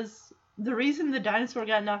says, the reason the dinosaur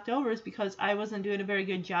got knocked over is because I wasn't doing a very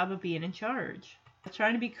good job of being in charge. I was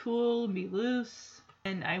trying to be cool and be loose,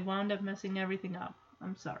 and I wound up messing everything up.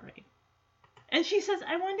 I'm sorry. And she says,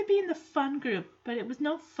 I wanted to be in the fun group, but it was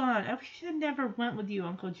no fun. I wish I never went with you,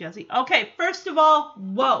 Uncle Jesse. Okay, first of all,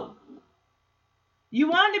 whoa. You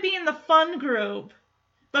wanted to be in the fun group,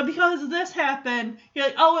 but because this happened, you're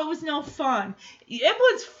like, oh, it was no fun. It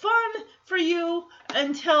was fun for you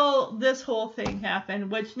until this whole thing happened,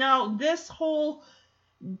 which now this whole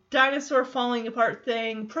dinosaur falling apart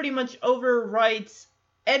thing pretty much overwrites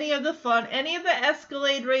any of the fun, any of the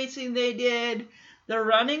Escalade racing they did, the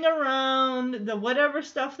running around, the whatever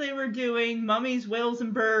stuff they were doing, mummies, whales,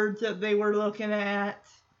 and birds that they were looking at.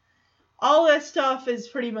 All that stuff is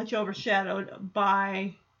pretty much overshadowed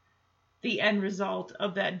by the end result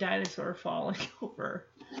of that dinosaur falling over.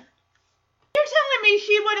 You're telling me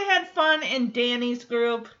she would have had fun in Danny's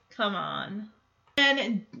group? Come on.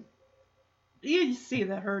 And you see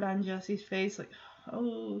the hurt on Jesse's face, like,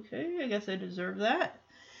 oh, okay, I guess I deserve that.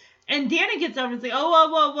 And Danny gets up and is like,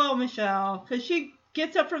 oh, whoa, Michelle. Because she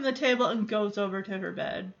gets up from the table and goes over to her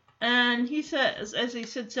bed. And he says, as he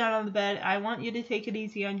sits down on the bed, I want you to take it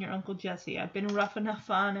easy on your Uncle Jesse. I've been rough enough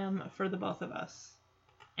on him for the both of us.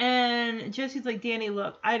 And Jesse's like, Danny,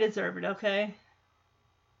 look, I deserve it, okay?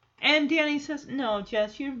 And Danny says, no,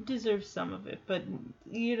 Jess, you deserve some of it, but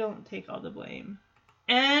you don't take all the blame.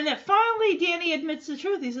 And finally, Danny admits the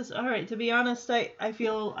truth. He says, all right, to be honest, I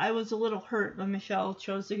feel I was a little hurt when Michelle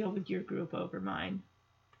chose to go with your group over mine.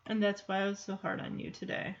 And that's why I was so hard on you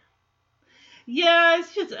today. Yeah,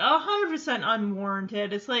 it's just 100%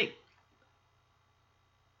 unwarranted. It's like,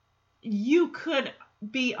 you could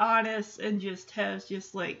be honest and just have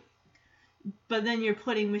just like, but then you're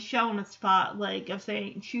putting Michelle in a spot like of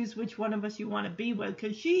saying, choose which one of us you want to be with.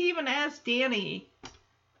 Because she even asked Danny,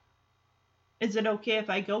 is it okay if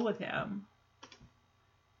I go with him?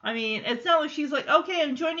 I mean, it's not like she's like, okay,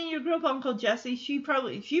 I'm joining your group, Uncle Jesse. She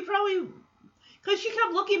probably, because she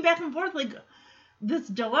kept looking back and forth like this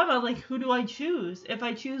dilemma, like, who do I choose? If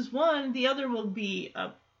I choose one, the other will be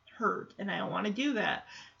hurt, and I don't want to do that.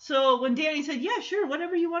 So when Danny said, yeah, sure,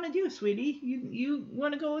 whatever you want to do, sweetie, you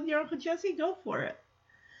want to go with your Uncle Jesse, go for it.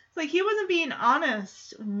 It's like he wasn't being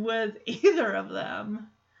honest with either of them.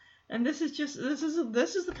 And this is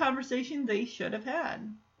the conversation they should have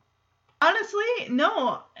had. Honestly,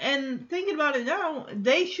 no. And thinking about it now,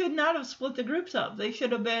 they should not have split the groups up. They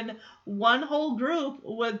should have been one whole group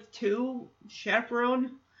with two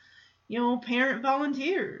chaperone, parent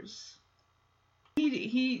volunteers.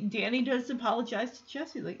 Danny does apologize to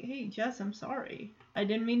Jesse, like, hey, Jess, I'm sorry. I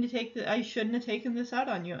didn't mean to I shouldn't have taken this out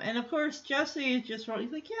on you. And of course, Jesse is just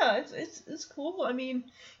he's like, yeah, it's cool. I mean,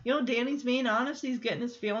 Danny's being honest. He's getting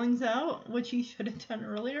his feelings out, which he should have done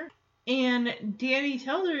earlier. And Danny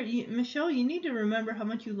tells her, Michelle, you need to remember how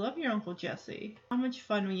much you love your Uncle Jesse. How much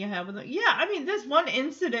fun you have with him. Yeah, I mean, this one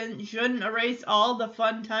incident shouldn't erase all the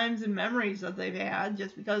fun times and memories that they've had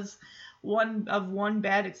just because one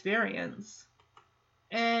bad experience.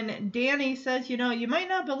 And Danny says, you might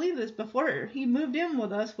not believe this, before he moved in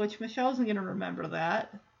with us, which Michelle's going to remember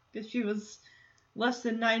that, because she was less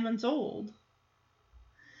than 9 months old.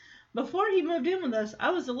 Before he moved in with us, I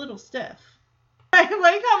was a little stiff. I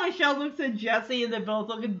like how Michelle looks at Jesse and they both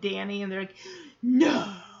look at Danny and they're like,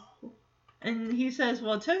 no. And he says,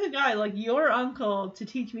 well, it took a guy like your uncle to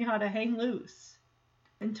teach me how to hang loose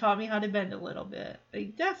and taught me how to bend a little bit.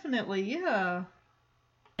 Like, definitely, yeah.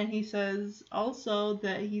 And he says also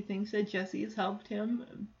that he thinks that Jesse has helped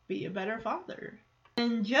him be a better father.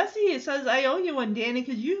 And Jesse says, I owe you one, Danny,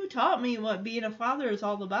 because you taught me what being a father is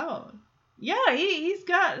all about. Yeah, he's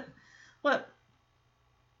got,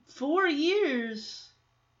 4 years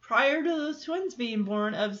prior to those twins being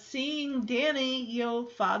born of seeing Danny,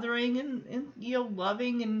 fathering and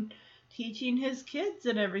loving and teaching his kids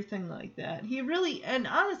and everything like that. He really, and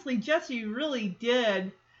honestly, Jesse really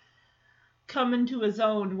did come into his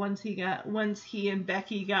own once he and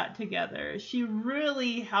Becky got together. She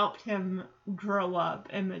really helped him grow up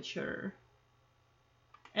and mature.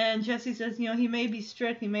 And Jesse says, he may be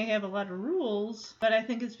strict, he may have a lot of rules, but I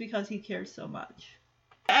think it's because he cares so much.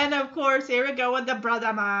 And of course, here we go with the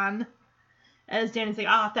brother man. As Danny's like,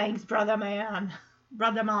 oh, thanks, brother man.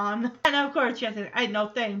 Brother man. And of course, Jesse, I no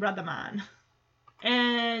thing, brother man.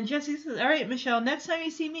 And Jesse says, all right, Michelle, next time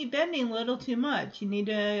you see me bending a little too much, you need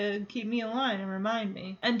to keep me in line and remind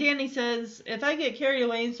me. And Danny says, if I get carried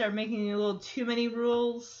away and start making a little too many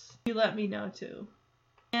rules, you let me know too.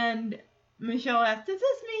 And Michelle asks, does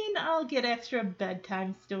this mean I'll get extra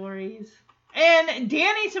bedtime stories? And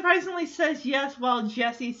Danny surprisingly says yes, while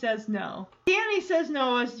Jesse says no. Danny says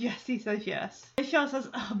no as Jesse says yes. Michelle says,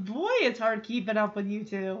 oh boy, it's hard keeping up with you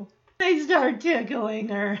two. They start tickling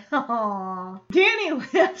her. Aww. Danny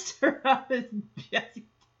lifts her up as Jesse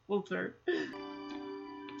pulls her.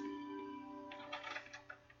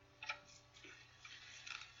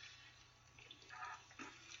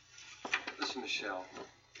 Listen, Michelle,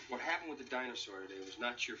 what happened with the dinosaur today was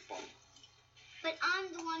not your fault. But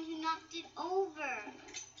I'm the one who knocked it over.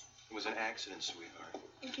 It was an accident, sweetheart.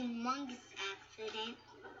 A humongous accident.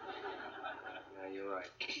 Yeah, you're right.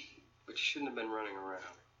 But you shouldn't have been running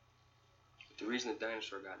around. But the reason the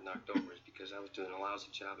dinosaur got knocked over is because I was doing a lousy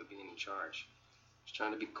job of being in charge. I was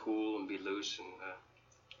trying to be cool and be loose and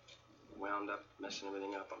wound up messing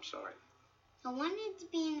everything up. I'm sorry. I wanted to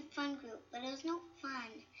be in a fun group, but it was no fun.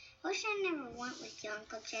 I wish I never went with you,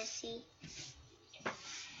 Uncle Jesse.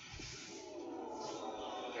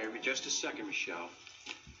 Okay, just a second, Michelle.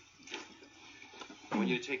 I want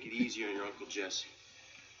you to take it easy on your Uncle Jesse.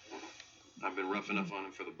 I've been rough enough on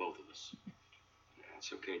him for the both of us. Yeah,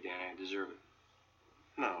 it's okay, Danny. I deserve it.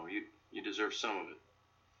 No, you deserve some of it.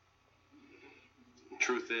 The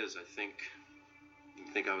truth is, I think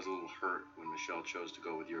I was a little hurt when Michelle chose to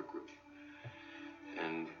go with your group.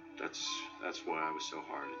 And that's why I was so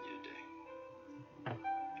hard on you today.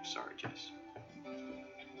 I'm sorry, Jess.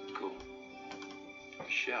 Cool.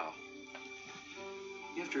 Michelle,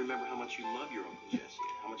 you have to remember how much you love your Uncle Jesse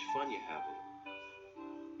and how much fun you have with him.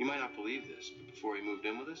 You might not believe this, but before he moved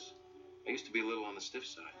in with us, I used to be a little on the stiff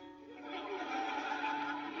side.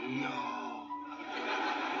 No.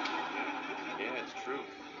 Yeah, it's true.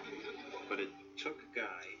 But it took a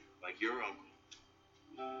guy like your uncle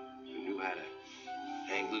who knew how to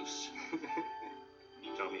hang loose. He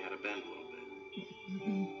taught me how to bend a little bit.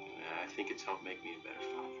 And I think it's helped make me a better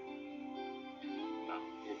father. Well,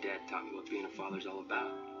 your dad taught me what being a father's all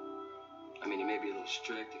about. I mean, he may be a little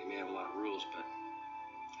strict and he may have a lot of rules, but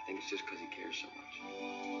I think it's just because he cares so much.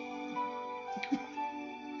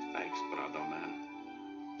 Thanks, brother man.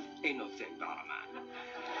 Ain't no thing, brother man.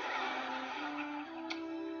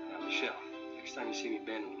 Now, Michelle, next time you see me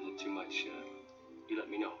bending a little too much, you let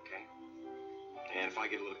me know, okay? And if I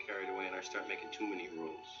get a little carried away and I start making too many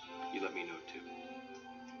rules, you let me know too.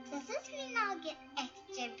 Does this mean I'll get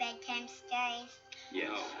extra bedtime stories? Yes.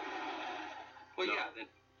 No. Well, No. yeah, then.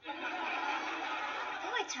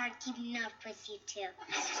 Oh, it's hard keeping up with you two.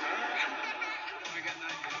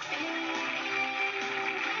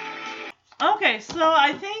 Okay, so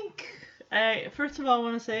I think, first of all, I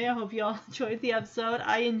want to say I hope you all enjoyed the episode.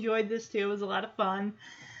 I enjoyed this too. It was a lot of fun.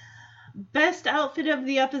 Best outfit of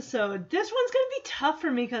the episode. This one's going to be tough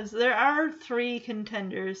for me because there are 3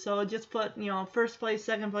 contenders. So I'll just put, first place,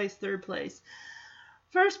 second place, third place.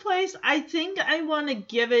 First place, I think I want to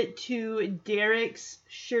give it to Derek's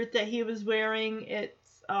shirt that he was wearing.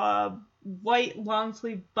 It's a white long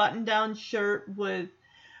sleeve button down shirt with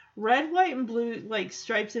red, white, and blue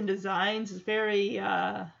stripes and designs. It's very,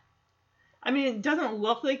 it doesn't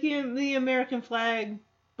look like the American flag,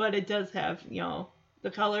 but it does have,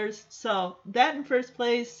 the colors. So that in first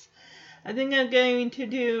place. I think I'm going to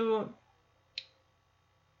do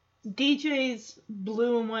DJ's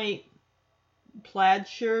blue and white plaid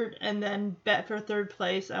shirt, and then for third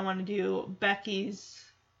place I want to do Becky's.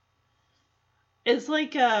 It's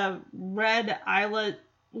like a red eyelet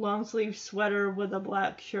long sleeve sweater with a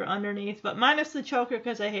black shirt underneath, but minus the choker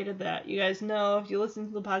because I hated that. You guys know, if you listen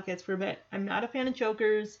to the podcast for a bit, I'm not a fan of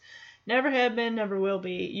chokers. Never have been, never will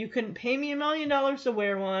be. You couldn't pay me $1 million to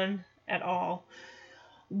wear one at all.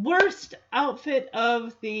 Worst outfit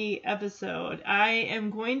of the episode. I am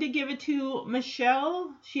going to give it to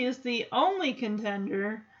Michelle. She is the only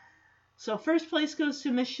contender. So first place goes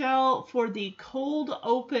to Michelle for the cold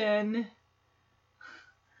open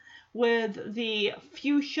with the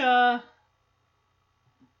fuchsia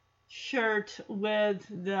shirt with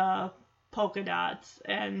the polka dots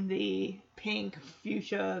and the pink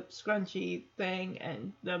fuchsia scrunchy thing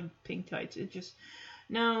and the pink tights. It just,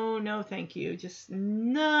 no, thank you. Just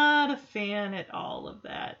not a fan at all of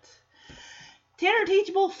that. Tanner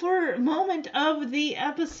Teachable for moment of the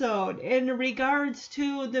episode in regards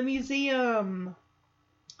to the museum.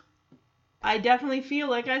 I definitely feel,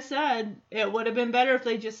 like I said, it would have been better if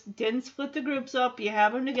they just didn't split the groups up. You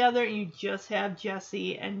have them together and you just have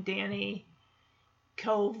Jesse and Danny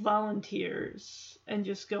co-volunteers and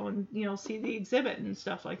just go and, see the exhibit and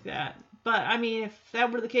stuff like that. But, if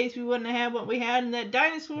that were the case, we wouldn't have had what we had in that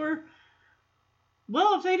dinosaur.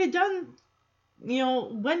 Well, if they'd have done,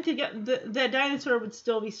 went to get, that dinosaur would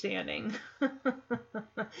still be standing.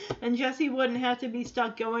 And Jesse wouldn't have to be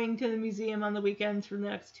stuck going to the museum on the weekends for the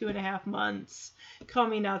next 2.5 months,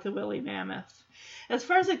 combing out the woolly mammoth. As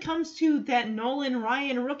far as it comes to that Nolan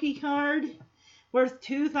Ryan rookie card, worth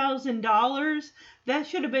 $2,000, that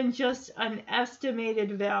should have been just an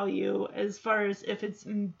estimated value as far as if it's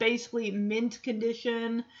basically mint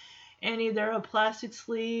condition and either a plastic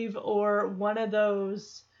sleeve or one of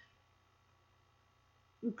those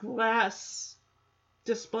glass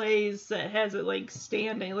displays that has it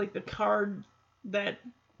standing, like the card that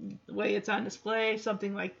way it's on display,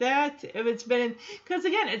 something like that. If it's been, because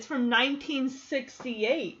again, it's from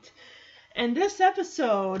 1968 and this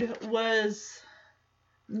episode was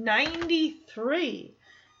 93.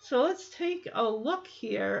 So let's take a look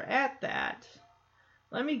here at that.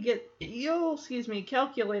 Let me get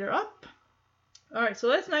calculator up. All right, so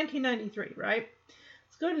that's 1993, right?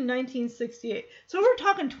 Let's go to 1968. So we're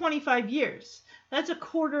talking 25 years. That's a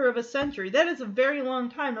quarter of a century. That is a very long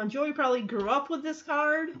time. Now, Joey probably grew up with this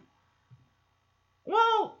card.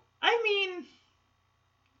 Well, I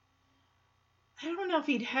don't know if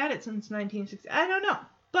he'd had it since 1960. I don't know.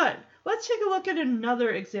 But let's take a look at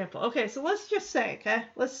another example. Okay, so let's just say,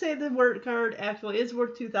 let's say the word card actually is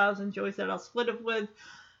worth $2,000. Joey said I'll split it with,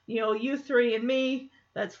 you 3 and me.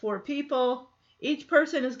 That's 4 people. Each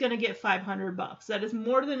person is going to get $500. That is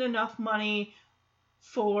more than enough money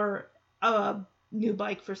for a new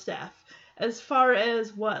bike for Steph. As far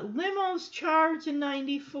as what limos charge in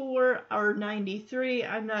 94 or 93,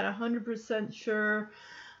 I'm not 100% sure.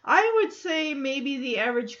 I would say maybe the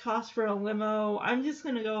average cost for a limo, I'm just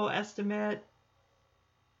going to go estimate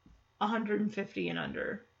 $150 and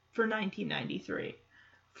under for 1993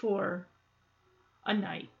 for a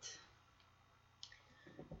night.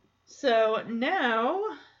 So now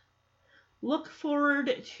look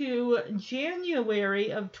forward to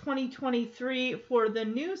January of 2023 for the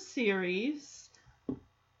new series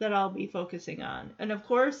that I'll be focusing on. And of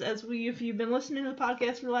course, if you've been listening to the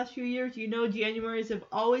podcast for the last few years, Januaries have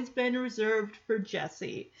always been reserved for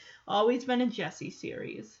Jesse. Always been a Jesse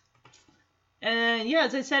series. And yeah,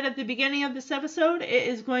 as I said at the beginning of this episode, it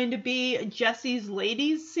is going to be Jesse's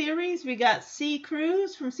Ladies series. We got C.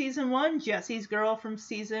 Cruz from season 1, Jesse's Girl from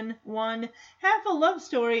season 1, Half a Love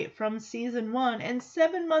Story from season 1, and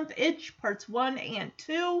 7 Month Itch parts 1 and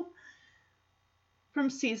 2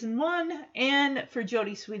 from season 1. And for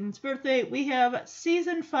Jodie Sweetin's birthday, we have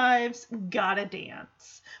season 5's Gotta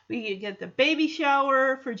Dance. We get the baby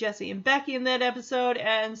shower for Jesse and Becky in that episode,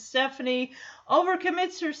 and Stephanie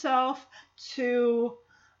overcommits herself to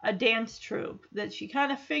a dance troupe that she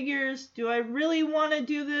kind of figures, do I really want to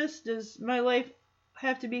do this? Does my life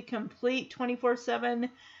have to be complete 24/7,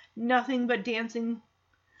 nothing but dancing?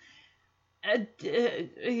 I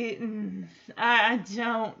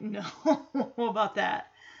don't know about that.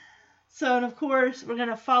 So, and of course, we're going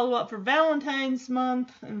to follow up for Valentine's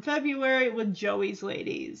month in February with Joey's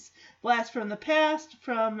Ladies. Blast from the Past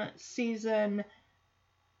from season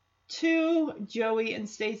 2, Joey and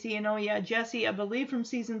Stacy, and oh yeah, Jesse, I believe, from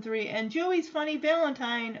season 3, and Joey's Funny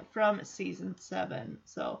Valentine from season 7.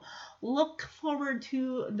 So look forward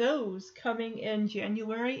to those coming in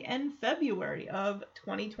January and February of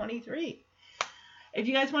 2023. If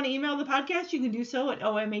you guys want to email the podcast, you can do so at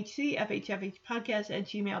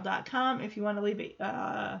omhcfhfhpodcast@gmail.com. If you want to leave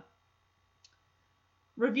a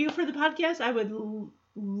review for the podcast, I would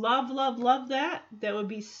love that. That would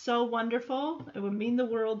be so wonderful. It would mean the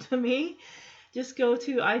world to me. Just go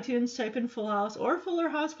to iTunes, type in Full House or Fuller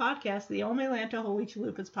House Podcast. The Ome Lanta Holy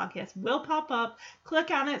Chalupas podcast will pop up.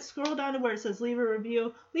 Click on it, scroll down to where it says leave a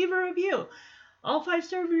review. Leave a review. All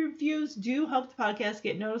 5-star reviews do help the podcast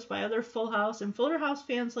get noticed by other Full House and Fuller House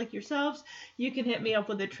fans like yourselves. You can hit me up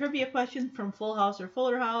with a trivia question from Full House or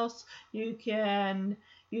Fuller House. You can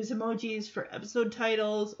use emojis for episode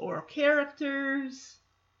titles or characters.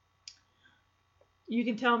 You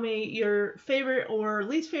can tell me your favorite or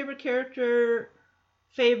least favorite character,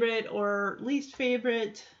 favorite or least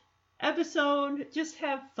favorite episode. Just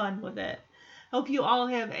have fun with it. Hope you all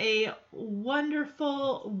have a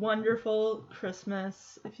wonderful, wonderful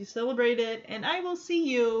Christmas if you celebrate it. And I will see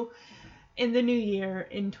you in the new year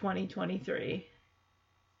in 2023.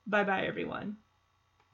 Bye-bye, everyone.